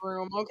in my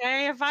room,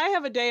 okay? If I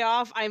have a day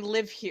off, I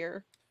live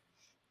here.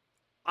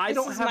 I This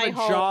don't is have my a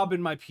home. job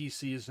and my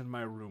PC is in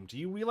my room. Do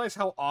you realize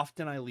how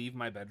often I leave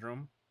my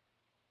bedroom?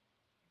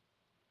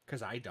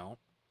 Because I don't.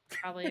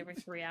 Probably every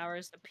 3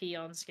 hours to pee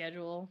on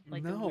schedule.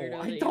 Like the No,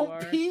 weirdo I that don't you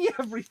are. pee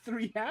every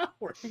 3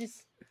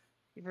 hours.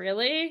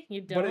 Really?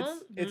 You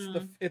don't? But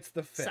it's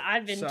the 5th. So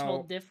I've been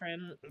told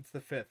different. It's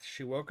the 5th.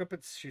 She woke up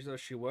at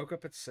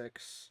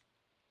 6.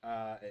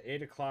 At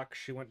 8 o'clock,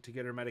 she went to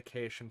get her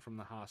medication from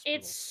the hospital.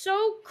 It's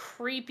so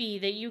creepy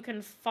that you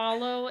can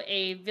follow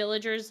a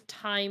villager's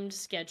timed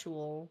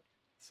schedule.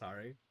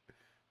 Sorry.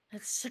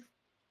 That's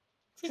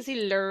because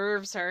he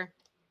loves her.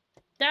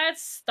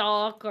 That's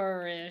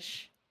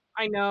stalkerish.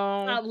 I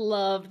know. Not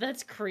love.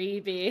 That's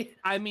creepy.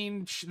 I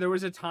mean, there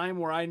was a time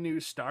where I knew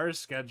Star's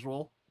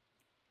schedule.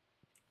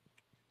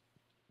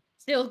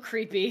 Still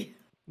creepy.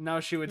 No,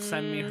 she would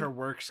send me her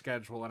work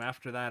schedule, and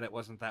after that, it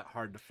wasn't that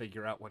hard to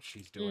figure out what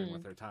she's doing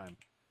with her time.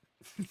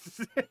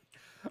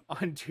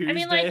 On Tuesday, I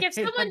mean, like, if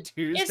someone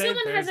Thursday,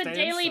 has a and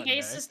daily Sunday.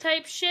 basis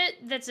type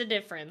shit, that's a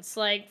difference.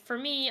 Like, for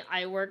me,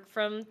 I work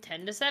from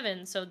 10 to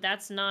 7, so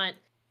that's not...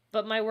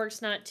 But my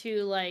work's not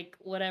too, like,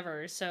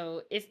 whatever.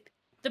 So, if...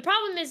 The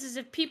problem is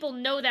if people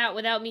know that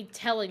without me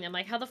telling them.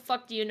 Like, how the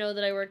fuck do you know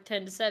that I work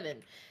 10 to 7?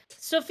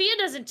 Sophia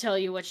doesn't tell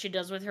you what she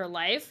does with her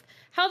life.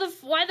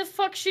 Why the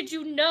fuck should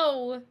you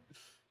know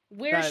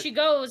where she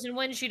goes and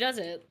when she does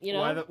it, you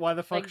know? Why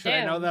the fuck like, should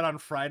I know that on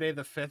Friday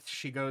the 5th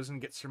she goes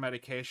and gets her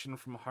medication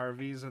from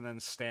Harvey's and then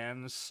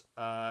stands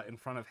in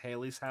front of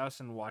Haley's house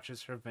and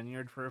watches her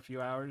vineyard for a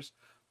few hours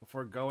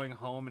before going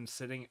home and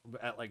sitting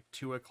at like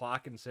 2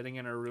 o'clock and sitting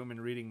in her room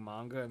and reading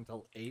manga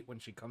until 8 when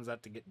she comes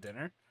out to get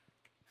dinner?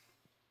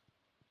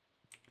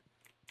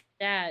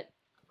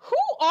 Who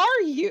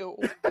are you?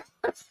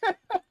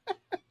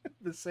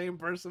 The same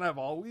person I've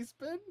always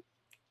been?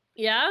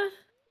 Yeah?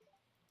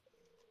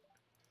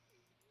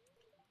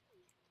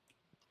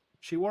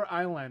 She wore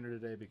eyeliner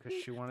today because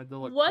she wanted to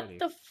look what pretty.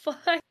 The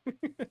fuck?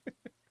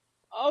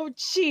 Oh,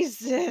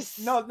 Jesus.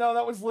 No,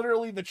 that was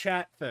literally the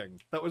chat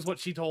thing. That was what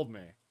she told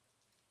me.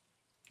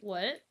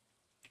 What?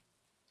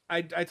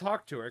 I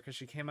talked to her because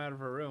she came out of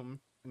her room,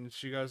 and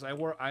she goes, I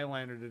wore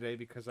eyeliner today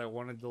because I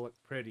wanted to look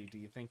pretty. Do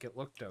you think it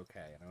looked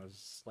okay? And I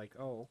was like,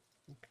 oh,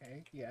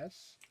 okay,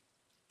 yes.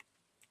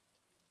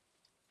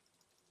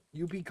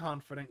 You be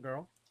confident,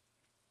 girl.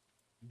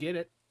 Get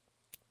it.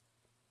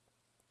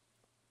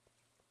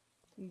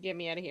 Get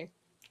me out of here.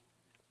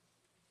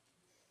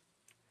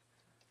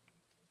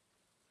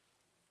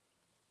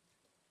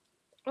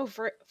 Oh,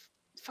 fuck,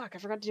 I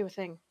forgot to do a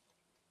thing.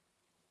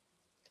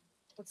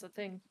 What's the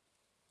thing?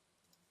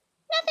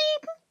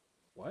 Nothing!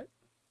 What?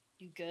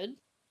 You good?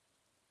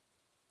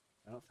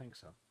 I don't think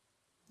so.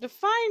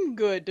 Define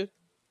good.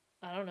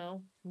 I don't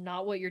know.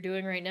 Not what you're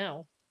doing right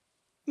now.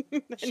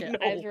 Shit, No.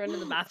 I have to run to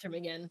the bathroom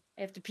again.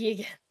 I have to pee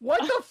again. What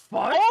the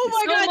fuck? Oh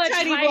my So god, much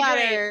tiny hydrate.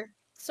 bladder!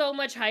 So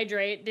much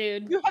hydrate,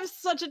 dude. You have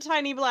such a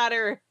tiny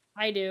bladder.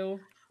 I do.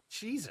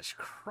 Jesus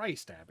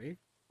Christ, Abby.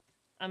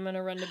 I'm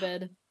gonna run to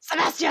bed.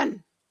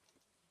 Sebastian!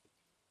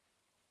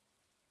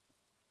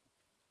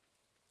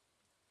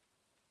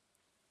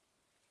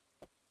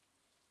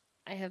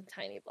 I have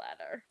tiny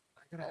bladder.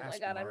 I gotta Oh my ask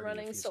god, I'm Marty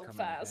running if he's so coming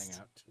to hang fast.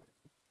 out tonight.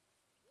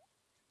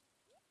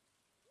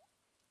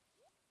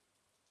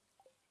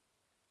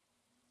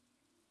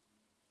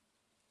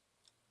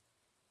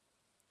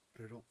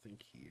 But I don't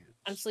think he is.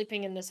 I'm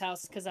sleeping in this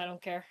house because I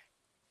don't care.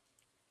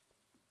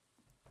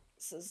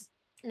 This is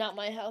not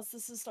my house.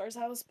 This is Star's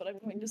house, but I'm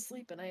going to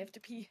sleep and I have to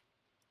pee.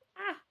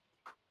 Ah!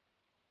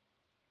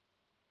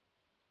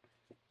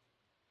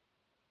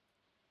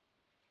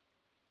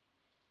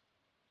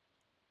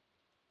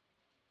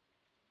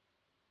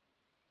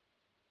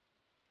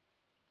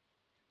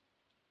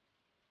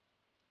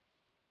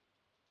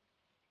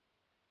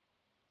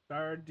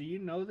 Star, do you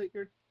know that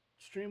your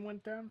stream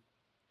went down?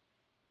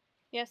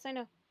 Yes, I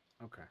know.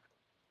 Okay.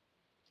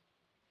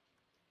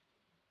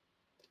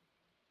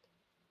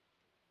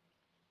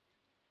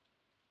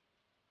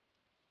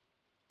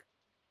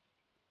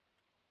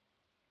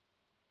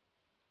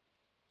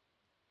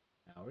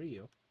 How are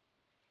you?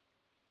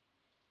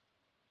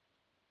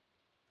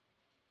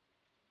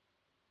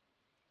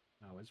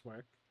 How is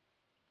work?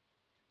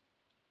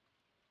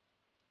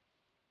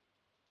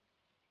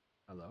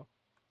 Hello?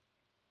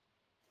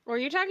 Were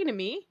you talking to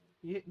me?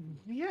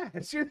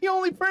 Yes, you're the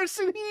only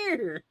person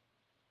here.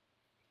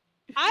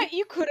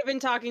 You could have been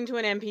talking to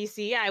an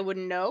NPC. I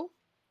wouldn't know.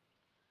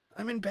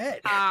 I'm in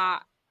bed.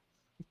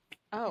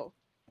 Oh.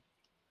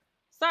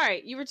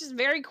 Sorry, you were just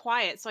very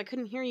quiet, so I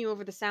couldn't hear you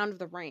over the sound of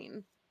the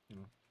rain.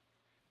 Mm.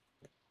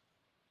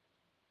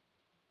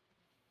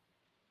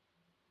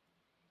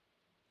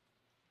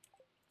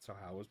 So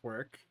how was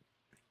work?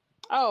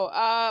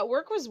 Oh,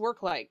 work was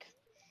work-like.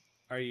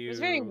 Are It was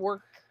very you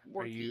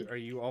worky. are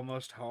you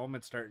almost home?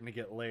 It's starting to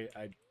get late.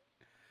 I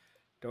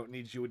don't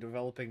need you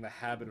developing the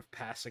habit of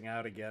passing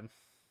out again.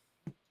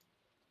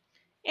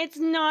 It's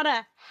not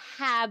a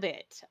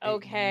habit,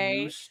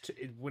 okay?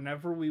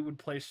 Whenever we would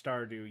play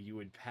Stardew, you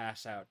would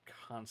pass out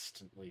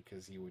constantly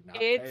because you would not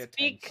pay It's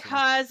attention.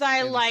 because I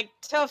and like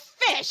to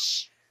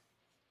fish.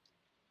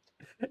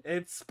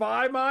 it's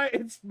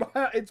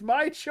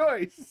my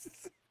choice.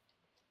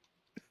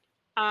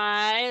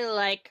 I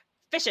like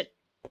fishing.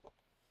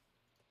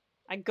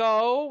 I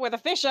go where the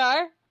fish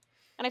are,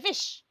 and I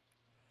fish.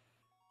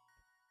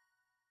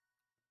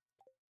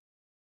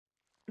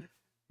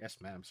 Yes,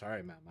 ma'am.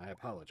 Sorry, ma'am. I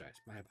apologize.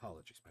 My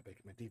apologies.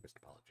 My deepest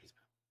apologies,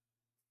 ma'am.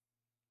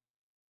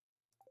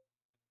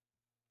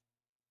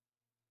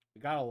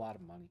 We got a lot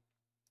of money.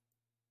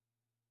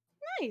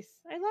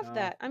 Nice. I love Oh.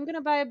 that. I'm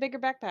gonna buy a bigger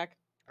backpack.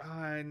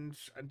 And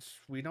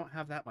we don't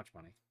have that much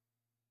money.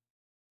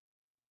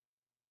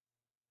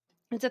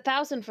 It's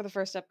 1,000 for the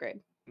first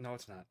upgrade. No,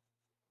 it's not.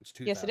 It's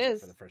 2,000 Yes, it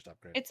is. for the first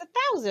upgrade. It's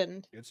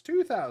 1,000. It's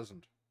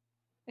 2,000.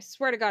 I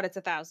swear to God, it's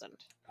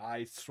 1,000.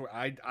 I swear,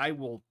 I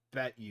will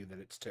bet you that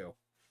it's 2.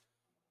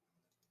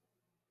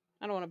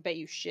 I don't want to bet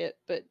you shit,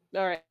 but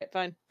all right,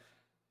 fine.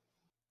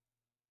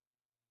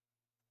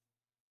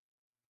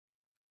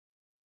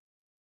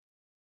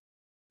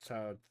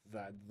 So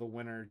that the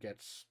winner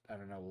gets, I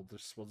don't know,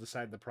 we'll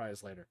decide the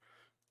prize later.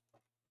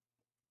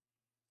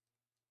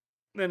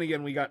 Then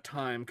again, we got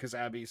time because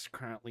Abby's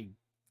currently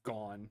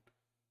gone.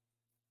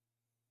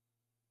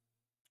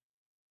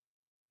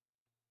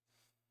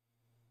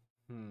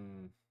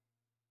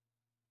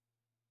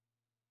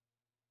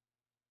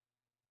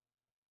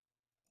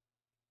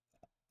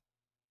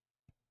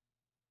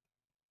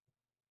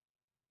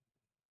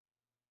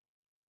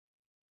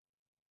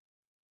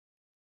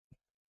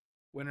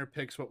 Winner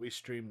picks what we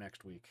stream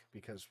next week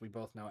because we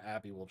both know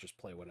Abby will just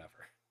play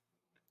whatever.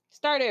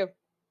 Stardew.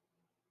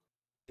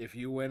 If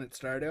you win at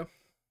Stardew?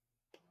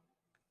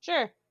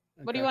 Sure. Okay.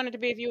 What do you want it to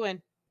be if you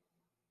win?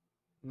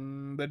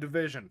 The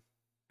Division.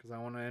 Because I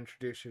want to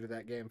introduce you to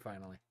that game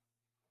finally.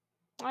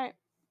 All right.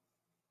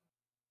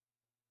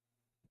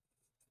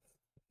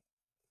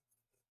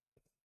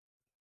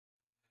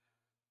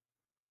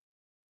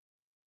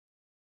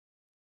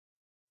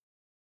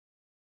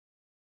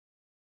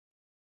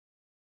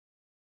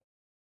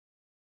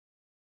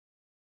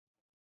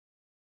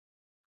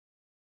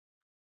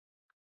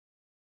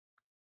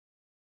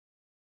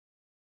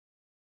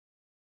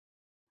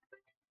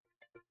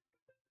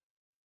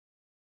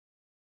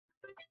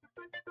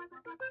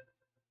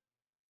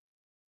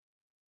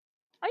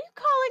 Are you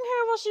calling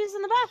her while she's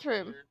in the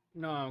bathroom?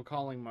 No, I'm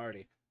calling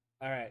Marty.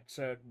 Alright,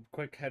 so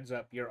quick heads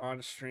up. You're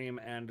on stream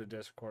and a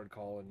Discord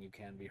call, and you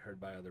can be heard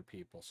by other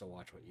people, so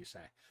watch what you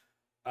say.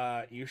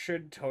 You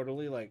should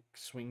totally, like,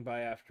 swing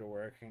by after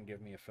work and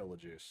give me a fill of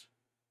juice.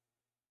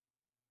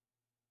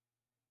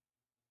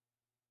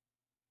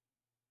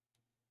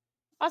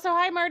 Also,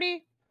 hi,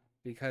 Marty.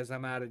 Because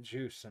I'm out of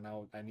juice, and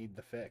I need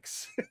the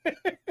fix.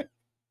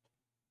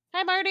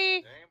 Hi, Marty.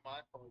 It ain't my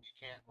fault you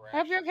can't I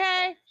hope you're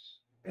okay.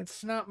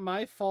 It's not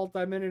my fault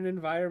I'm in an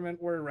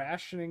environment where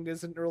rationing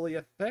isn't really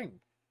a thing.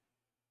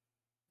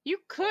 You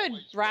could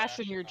Always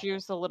ration your ration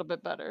juice a little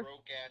bit better.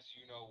 Broke ass,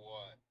 you know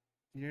what?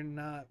 You're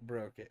not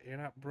broke. You're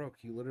not broke.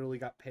 You literally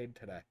got paid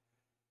today.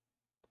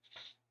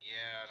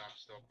 Yeah, and I'm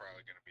still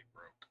probably gonna be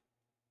broke.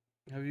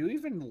 Have you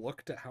even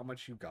looked at how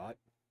much you got?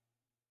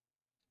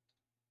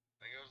 I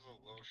think it was a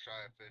little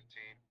shy of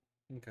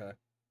 15. Okay.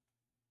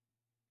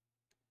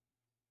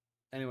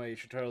 Anyway, you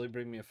should totally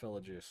bring me a fill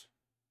of juice.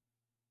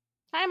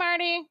 Hi,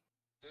 Marty.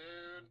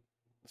 Dude.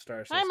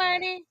 Star says Hi,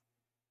 Marty.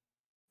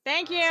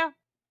 Thank you.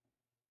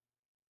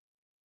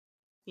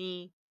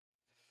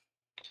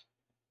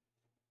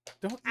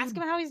 Don't Ask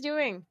him how he's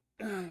doing.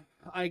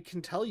 I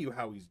can tell you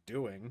how he's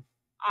doing.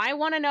 I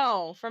want to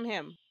know from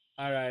him.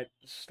 All right,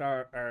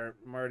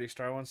 Marty.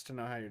 Star wants to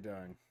know how you're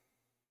doing.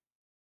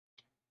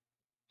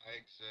 I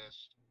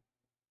exist.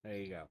 There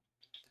you go.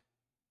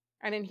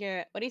 I didn't hear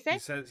it. What did he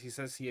say? He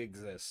says he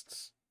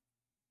exists.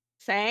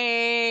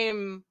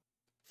 Same.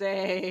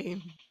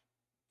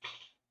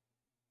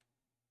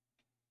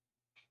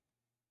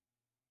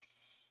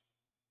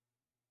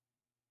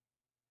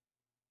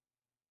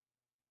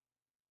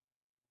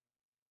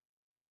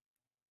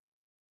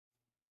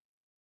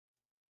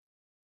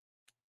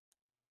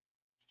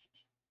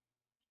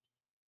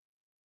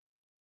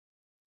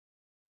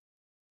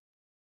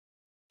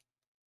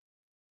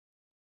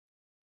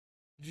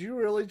 Did you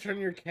really turn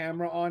your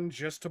camera on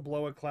just to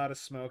blow a cloud of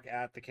smoke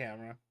at the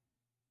camera?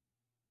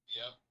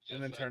 Yep.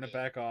 And then turn it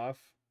back off?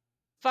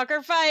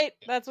 Fucker fight.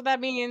 That's what that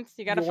means.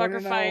 You gotta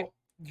fucker fight.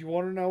 You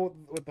want to know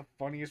what the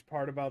funniest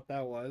part about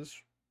that was?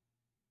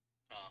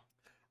 Huh.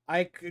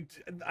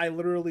 I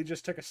literally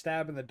just took a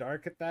stab in the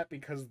dark at that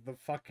because the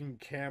fucking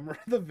camera,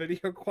 the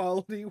video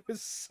quality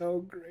was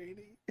so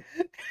grainy.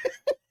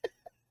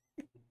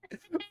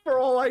 For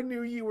all I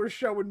knew, you were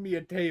showing me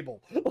a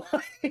table.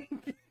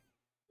 Like,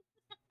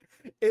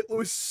 it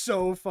was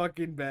so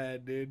fucking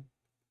bad, dude.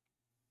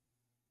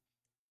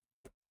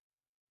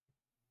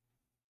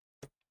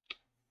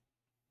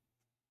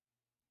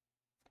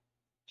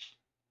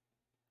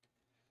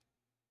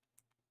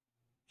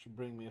 Should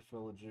bring me a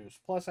fill of juice.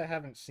 Plus, I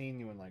haven't seen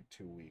you in like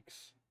 2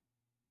 weeks.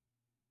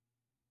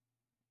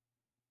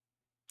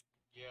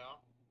 Yeah.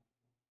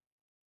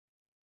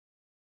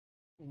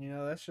 You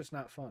know, that's just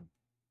not fun.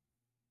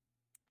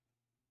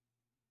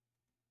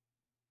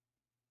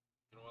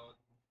 You know what?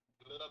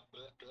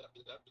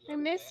 I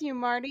miss you,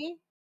 Marty.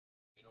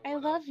 You know I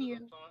what love else you.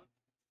 isn't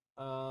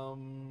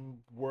fun?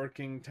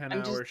 Working 10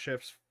 I'm hour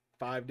shifts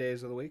 5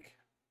 days of the week.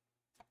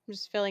 I'm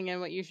just filling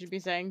in what you should be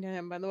saying to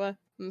him, by the way.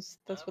 That's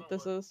I what haven't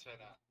this worked is.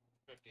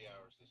 50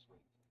 hours this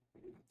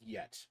week.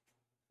 Yet.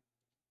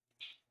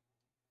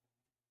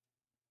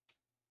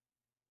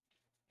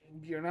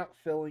 You're not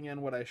filling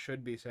in what I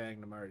should be saying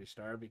to Marty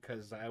Star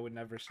because I would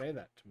never say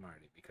that to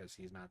Marty because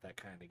he's not that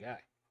kind of guy.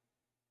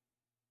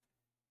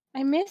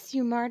 I miss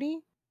you, Marty.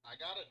 I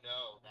gotta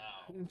know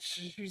now. And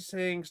she's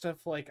saying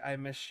stuff like, I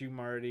miss you,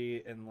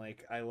 Marty, and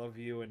like, I love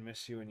you and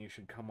miss you and you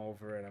should come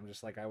over. And I'm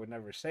just like, I would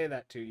never say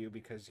that to you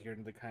because you're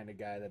the kind of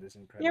guy that is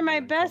incredibly my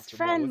best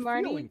uncomfortable friend, with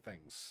Marty. feeling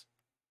things.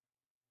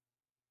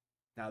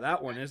 Now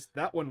that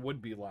one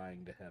would be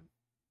lying to him.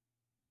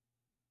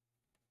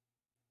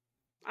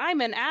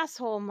 I'm an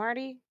asshole,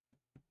 Marty.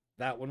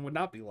 That one would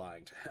not be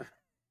lying to him.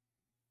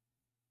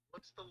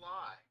 What's the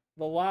lie?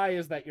 The lie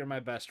is that you're my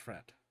best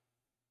friend.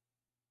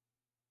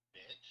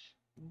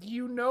 Bitch.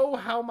 You know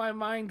how my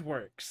mind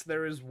works.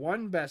 There is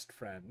one best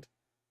friend.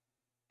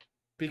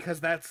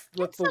 Because that's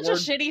what That's the such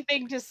word... a shitty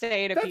thing to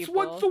say to That's people.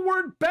 what the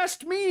word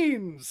best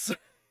means!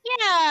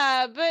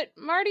 Yeah, but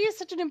Marty is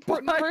such an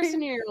important Why?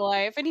 person in your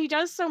life, and he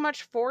does so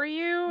much for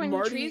you, and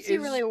Marty he treats you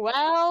is- really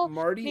well.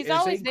 Marty He's is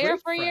always a there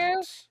great for friend.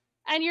 you,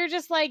 and you're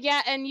just like,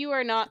 yeah, and you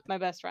are not my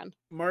best friend.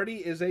 Marty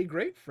is a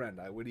great friend.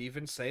 I would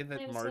even say that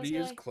I'm so Marty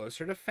is sorry.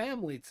 closer to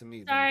family to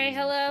me Sorry, than being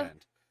hello? a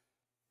friend.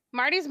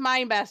 Marty's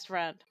my best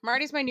friend.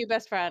 Marty's my new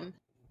best friend.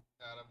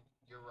 Adam,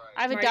 you're right.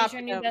 I've Marty's adopted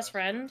your new him. best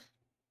friend?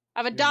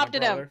 I've You're my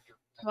adopted him. brother. Your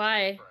best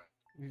Why?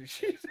 friend.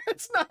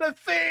 That's not a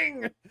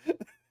thing!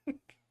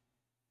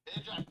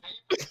 Bitch, I paid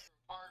for your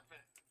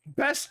apartment.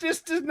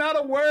 Bestest is not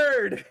a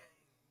word!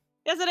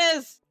 Yes, it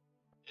is.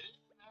 It is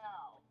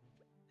now.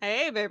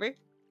 Hey, baby.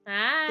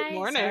 Hi.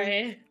 morning.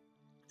 Sorry.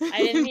 I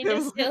didn't mean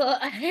to steal.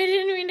 I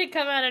didn't mean to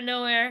come out of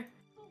nowhere.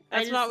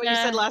 That's I not just, what you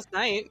said last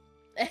night.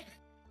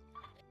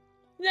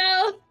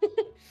 No.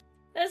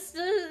 That's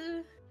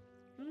Sorry.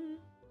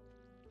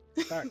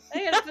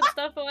 I gotta put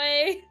stuff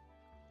away.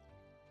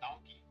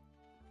 Donkey.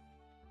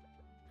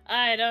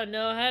 I don't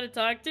know how to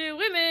talk to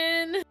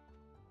women.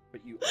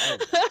 But you are.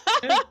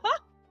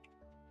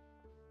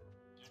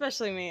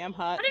 Especially me, I'm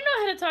hot. I don't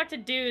know how to talk to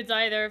dudes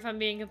either, if I'm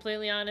being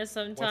completely honest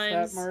What's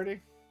sometimes. that, Marty? You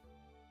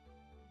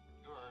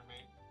heard me.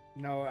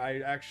 No, I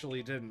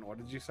actually didn't. What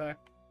did you say? I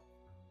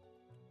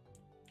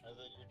think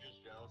you're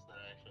just jealous that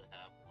I actually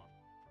have one.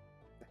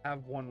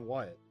 Have one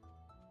what?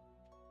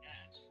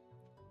 Yes.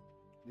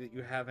 That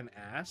you have an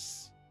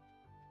ass?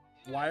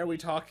 Why are we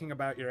talking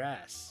about your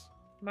ass?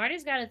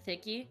 Marty's got a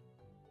thickie.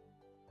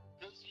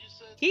 'Cause you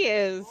said He you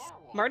is. are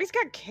one. Marty's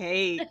got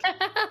cake.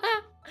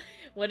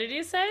 What did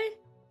you say?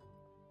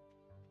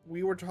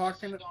 We were You said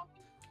talking.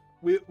 donkey.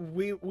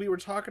 We were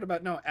talking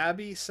about. No,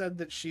 Abby said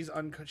that she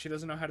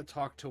doesn't know how to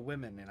talk to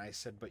women, and I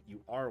said, but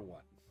you are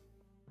one.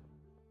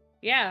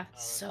 Yeah. Oh,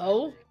 that's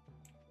So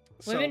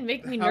accurate. women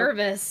make me how-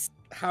 nervous.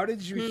 How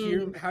did you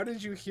hear? How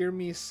did you hear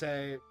me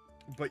say?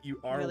 But you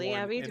are Really, one,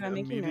 Abby? and Do I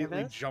make you immediately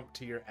nervous? jump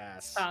to your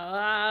ass. Uh,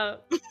 I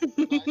said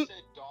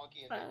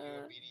donkey and then you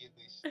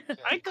immediately said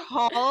I that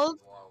called you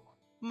are one.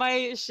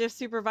 My shift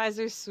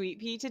supervisor, Sweet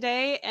Pea,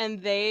 today,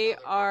 and they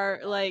Another are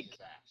word for like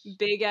donkey's ass.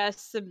 big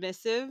ass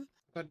submissive.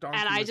 But donkey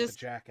I was just- the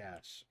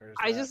jackass. Or is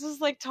I that- just was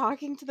like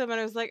talking to them, and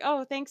I was like,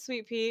 "Oh, thanks,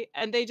 Sweet Pea,"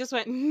 and they just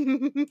went.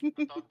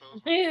 I thought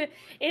those were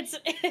it's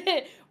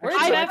words Actually, of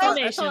I felt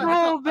affirmation.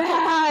 so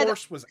bad.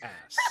 Horse was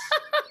ass.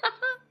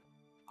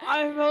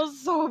 I felt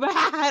so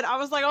bad. I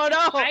was like, "Oh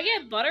no!" I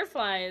get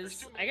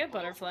butterflies. I get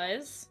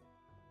butterflies.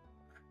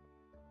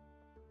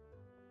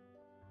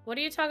 What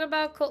are you talking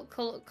about?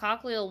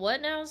 Cochlear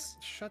what now?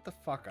 Shut the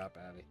fuck up,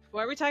 Abby.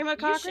 What are we talking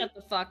about, You Cochran? shut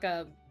the fuck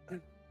up.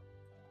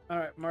 All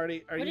right,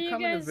 Marty, are What you do you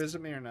coming guys- to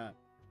visit me or not?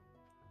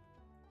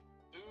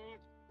 Dude,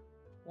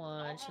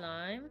 Lunch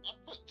time.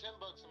 I put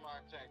 $10 in my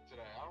tank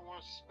today. I don't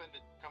want to spend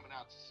it coming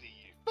out to see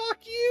you.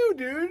 Fuck you,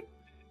 dude.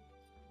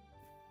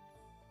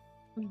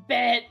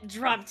 Bet.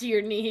 Drop to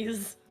your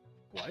knees.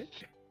 What?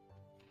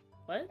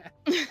 What?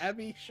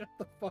 Abby, shut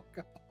the fuck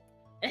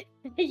up.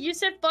 You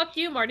said fuck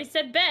you. Marty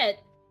said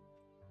bet.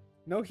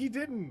 No, he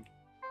didn't.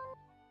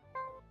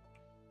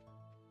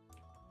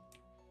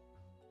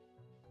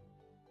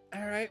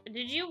 All right.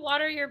 Did you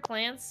water your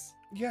plants?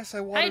 Yes, I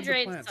watered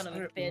Hydrate, the plants. son of a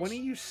When are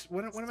bitch. you?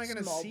 When am I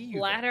gonna Small see you?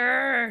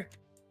 bladder.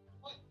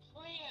 What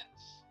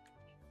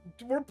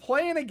plants? We're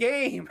playing a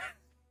game.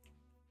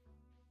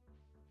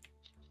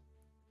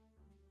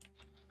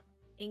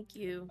 Thank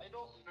you. I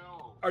don't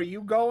know. Are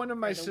you going to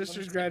my You're the one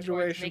sister's stick towards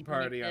graduation making me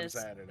party on piss.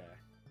 Saturday?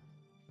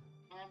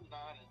 I'm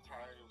not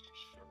entirely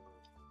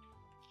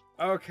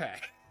sure. Okay.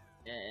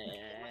 I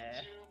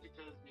want to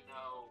because, you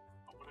know,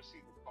 I want to see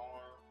the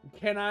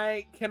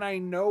farm. Can I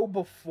know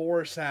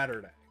before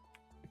Saturday?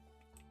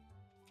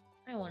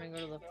 I want to go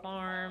to the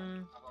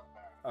farm. How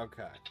about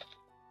that? Okay.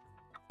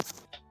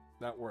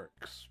 That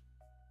works.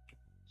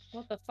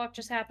 What the fuck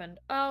just happened?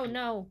 Oh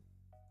no.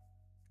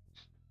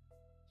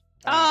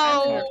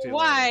 I'll Oh, talk to you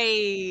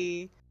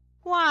later.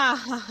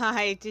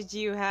 why did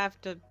you have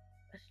to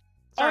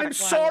start I'm a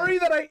sorry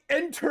that I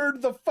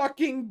entered the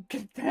fucking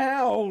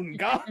town.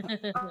 God.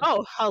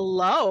 Oh,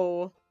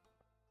 hello,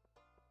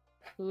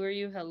 Who are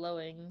you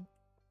helloing?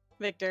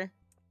 Victor.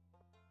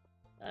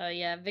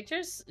 Yeah,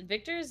 Victor's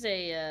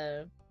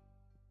a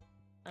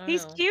I don't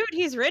He's know. cute,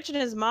 he's rich, and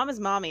his mom is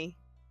mommy.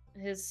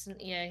 I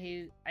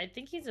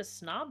think he's a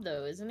snob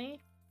though, isn't he?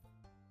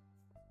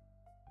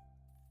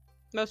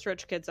 Most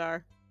rich kids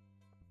are.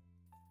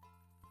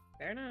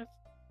 Fair enough.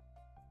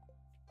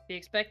 If you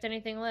expect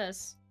anything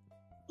less,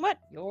 What?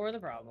 you're the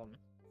problem.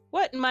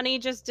 What money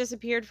just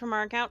disappeared from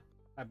our account?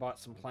 I bought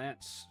some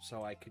plants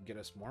so I could get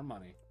us more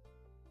money.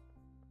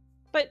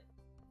 But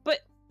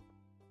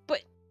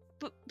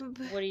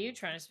What are you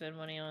trying to spend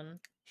money on?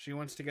 She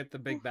wants to get the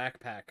big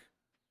backpack.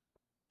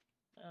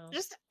 Oh.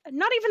 just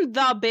not even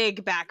the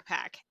big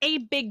backpack, a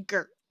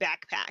bigger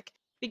backpack.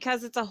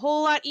 Because it's a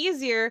whole lot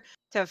easier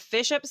to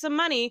fish up some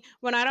money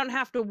when I don't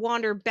have to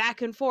wander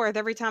back and forth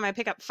every time I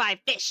pick up 5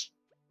 fish.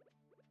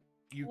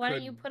 Why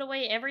don't you put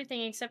away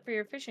everything except for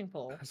your fishing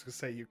pole? I was gonna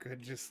say you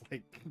could just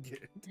like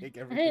take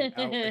everything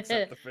out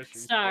except the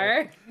fishing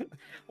Star, pole.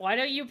 why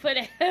don't you put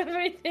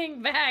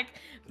everything back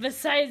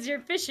besides your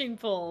fishing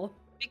pole?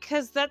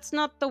 Because that's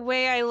not the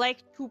way I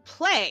like to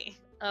play.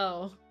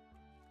 Oh.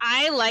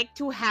 I like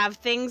to have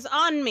things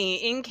on me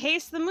in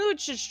case the mood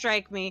should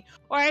strike me,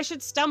 or I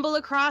should stumble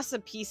across a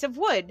piece of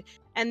wood,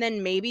 and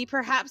then maybe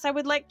perhaps I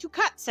would like to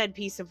cut said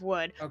piece of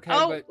wood. Okay,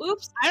 Oh, but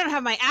oops, I don't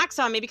have my axe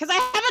on me because I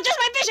haven't just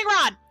my fishing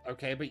rod!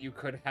 okay, but you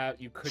could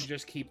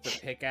just keep the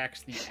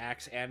pickaxe, the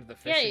axe, and the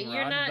Yeah, fishing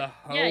you're rod. not. The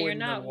hoe Yeah, you're and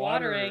not the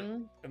water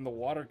watering. and the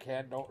water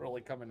can don't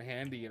really come in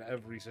handy in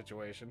every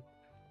situation.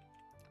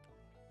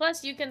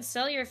 Plus, you can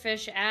sell your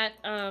fish at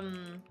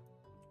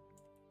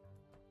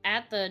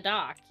the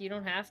dock. You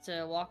don't have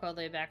to walk all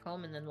the way back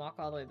home and then walk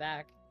all the way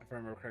back. If I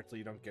remember correctly,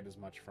 you don't get as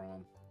much from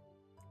them.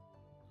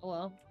 Oh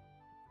well.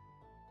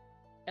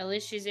 At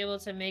least she's able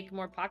to make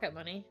more pocket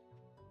money.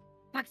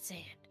 Pocket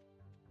sand.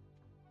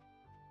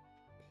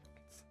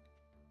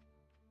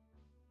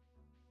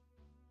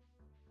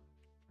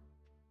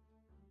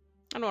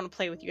 I don't want to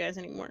play with you guys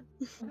anymore.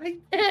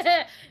 I'm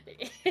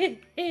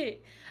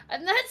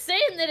not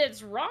saying that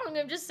it's wrong.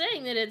 I'm just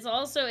saying that it's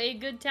also a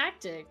good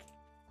tactic.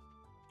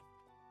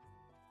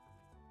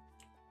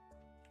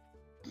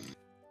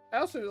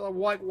 Also,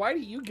 why do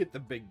you get the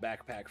big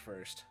backpack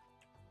first?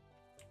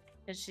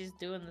 Because she's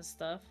doing the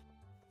stuff.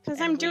 Because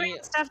And I'm doing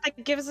we- stuff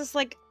that gives us,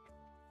 like,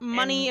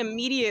 money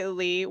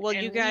immediately while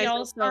you And guys we are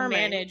also farming.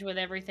 manage with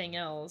everything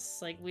else.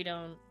 Like we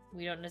don't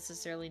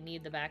necessarily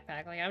need the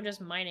backpack. Like I'm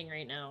just mining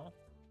right now.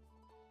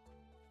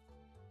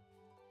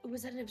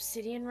 Was that an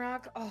obsidian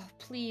rock? Oh,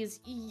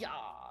 please.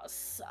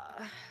 Yes.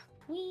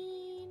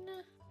 Queen.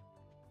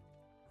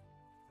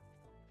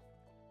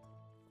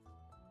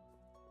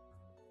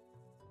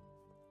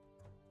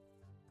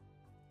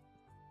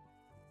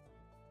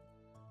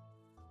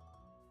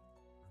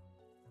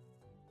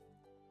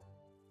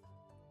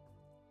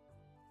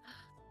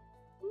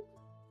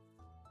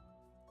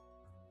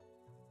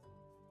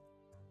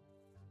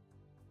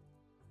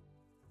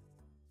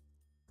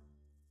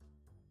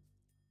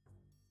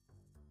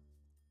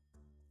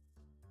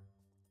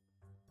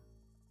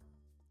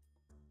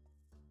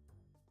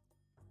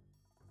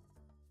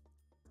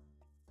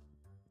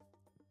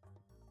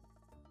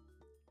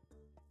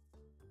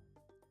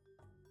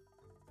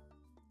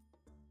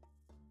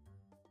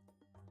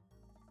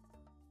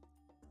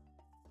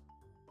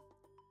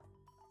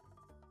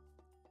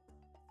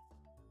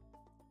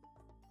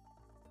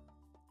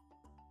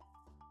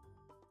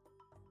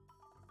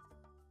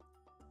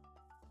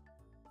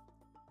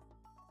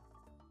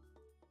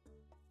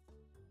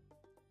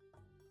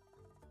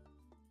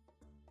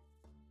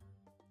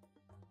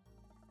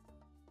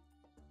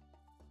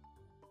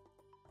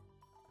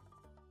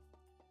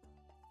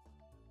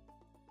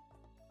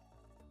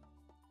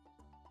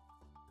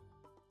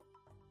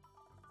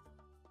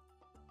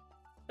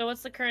 So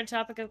what's the current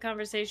topic of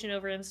conversation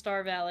over in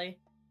Star Valley?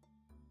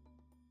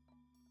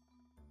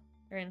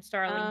 Or in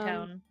Starling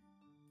Town?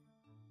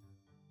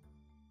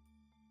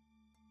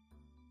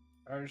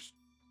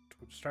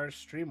 Star's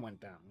stream went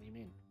down. What do you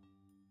mean?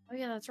 Oh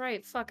yeah, that's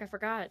right. Fuck, I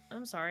forgot.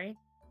 I'm sorry.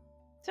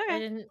 It's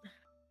okay.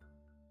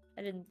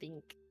 I didn't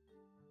think.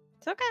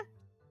 It's okay.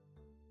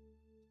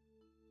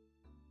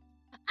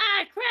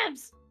 Ah,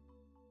 crabs!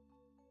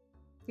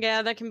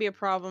 Yeah, that can be a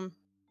problem.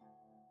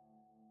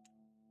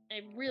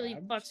 It really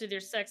Crabs? fucks with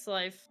your sex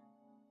life.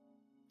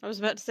 I was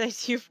about to say,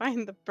 do you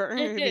find the burn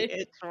or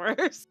the itch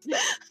worse?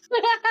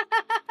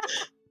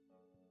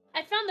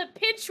 I found the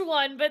pitch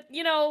one, but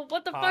you know,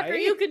 what the fuck are Hi?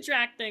 you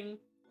contracting?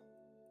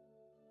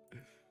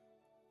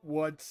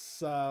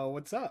 What's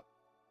up?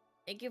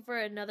 Thank you for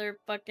another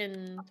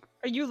fucking.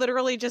 Are you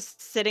literally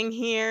just sitting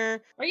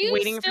here Are you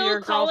waiting for still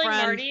your calling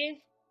girlfriend?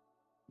 Marty?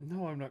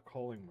 No, I'm not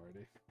calling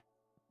Marty.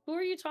 Who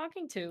are you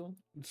talking to?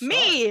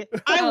 Me!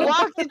 I Oh.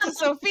 walked into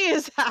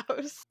Sophia's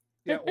house.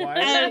 Yeah, why are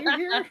And- you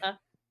here?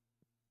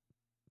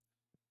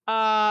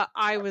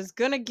 I was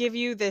gonna give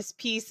you this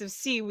piece of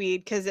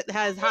seaweed because it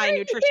has high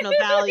nutritional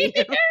value.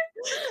 His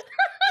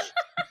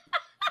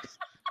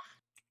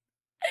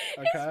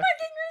Okay. fucking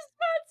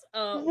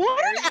response. What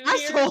Why an are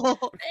you here?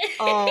 asshole!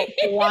 Oh,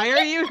 why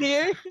are you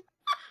here?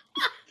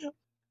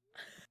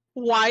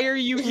 Why are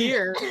you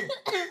here?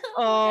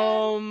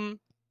 Oh,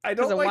 I 'Cause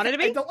don't I like. wanted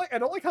to I be?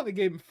 don't like how the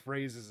game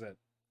phrases it.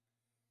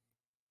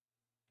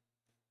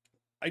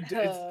 what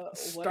are you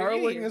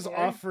Starling here is for?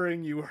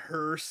 offering you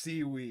her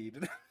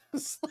seaweed.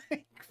 It's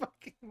like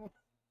fucking.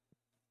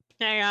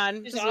 Hang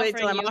on, She's just wait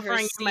till I'm offering you her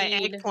offering you my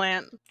seed.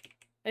 eggplant.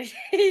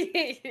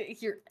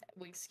 You're.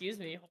 Wait, excuse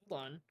me.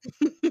 Hold on.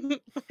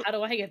 How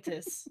do I get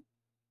this?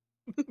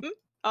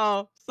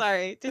 Oh,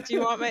 sorry. Did you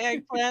want my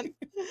eggplant?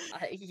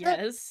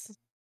 Yes,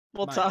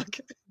 We'll Mine. talk.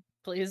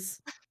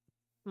 please,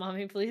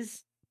 mommy,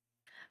 please.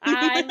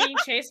 I'm being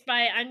chased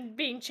by. I'm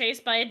being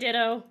chased by a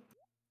ditto.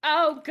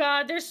 Oh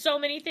god, there's so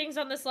many things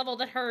on this level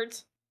that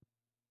hurt.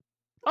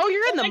 Oh,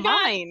 you're in Oh the my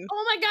God. mine.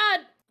 Oh my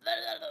god.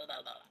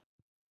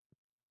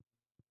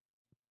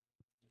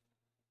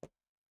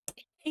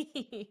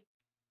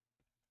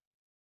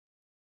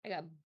 I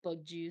got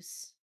bug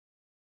juice.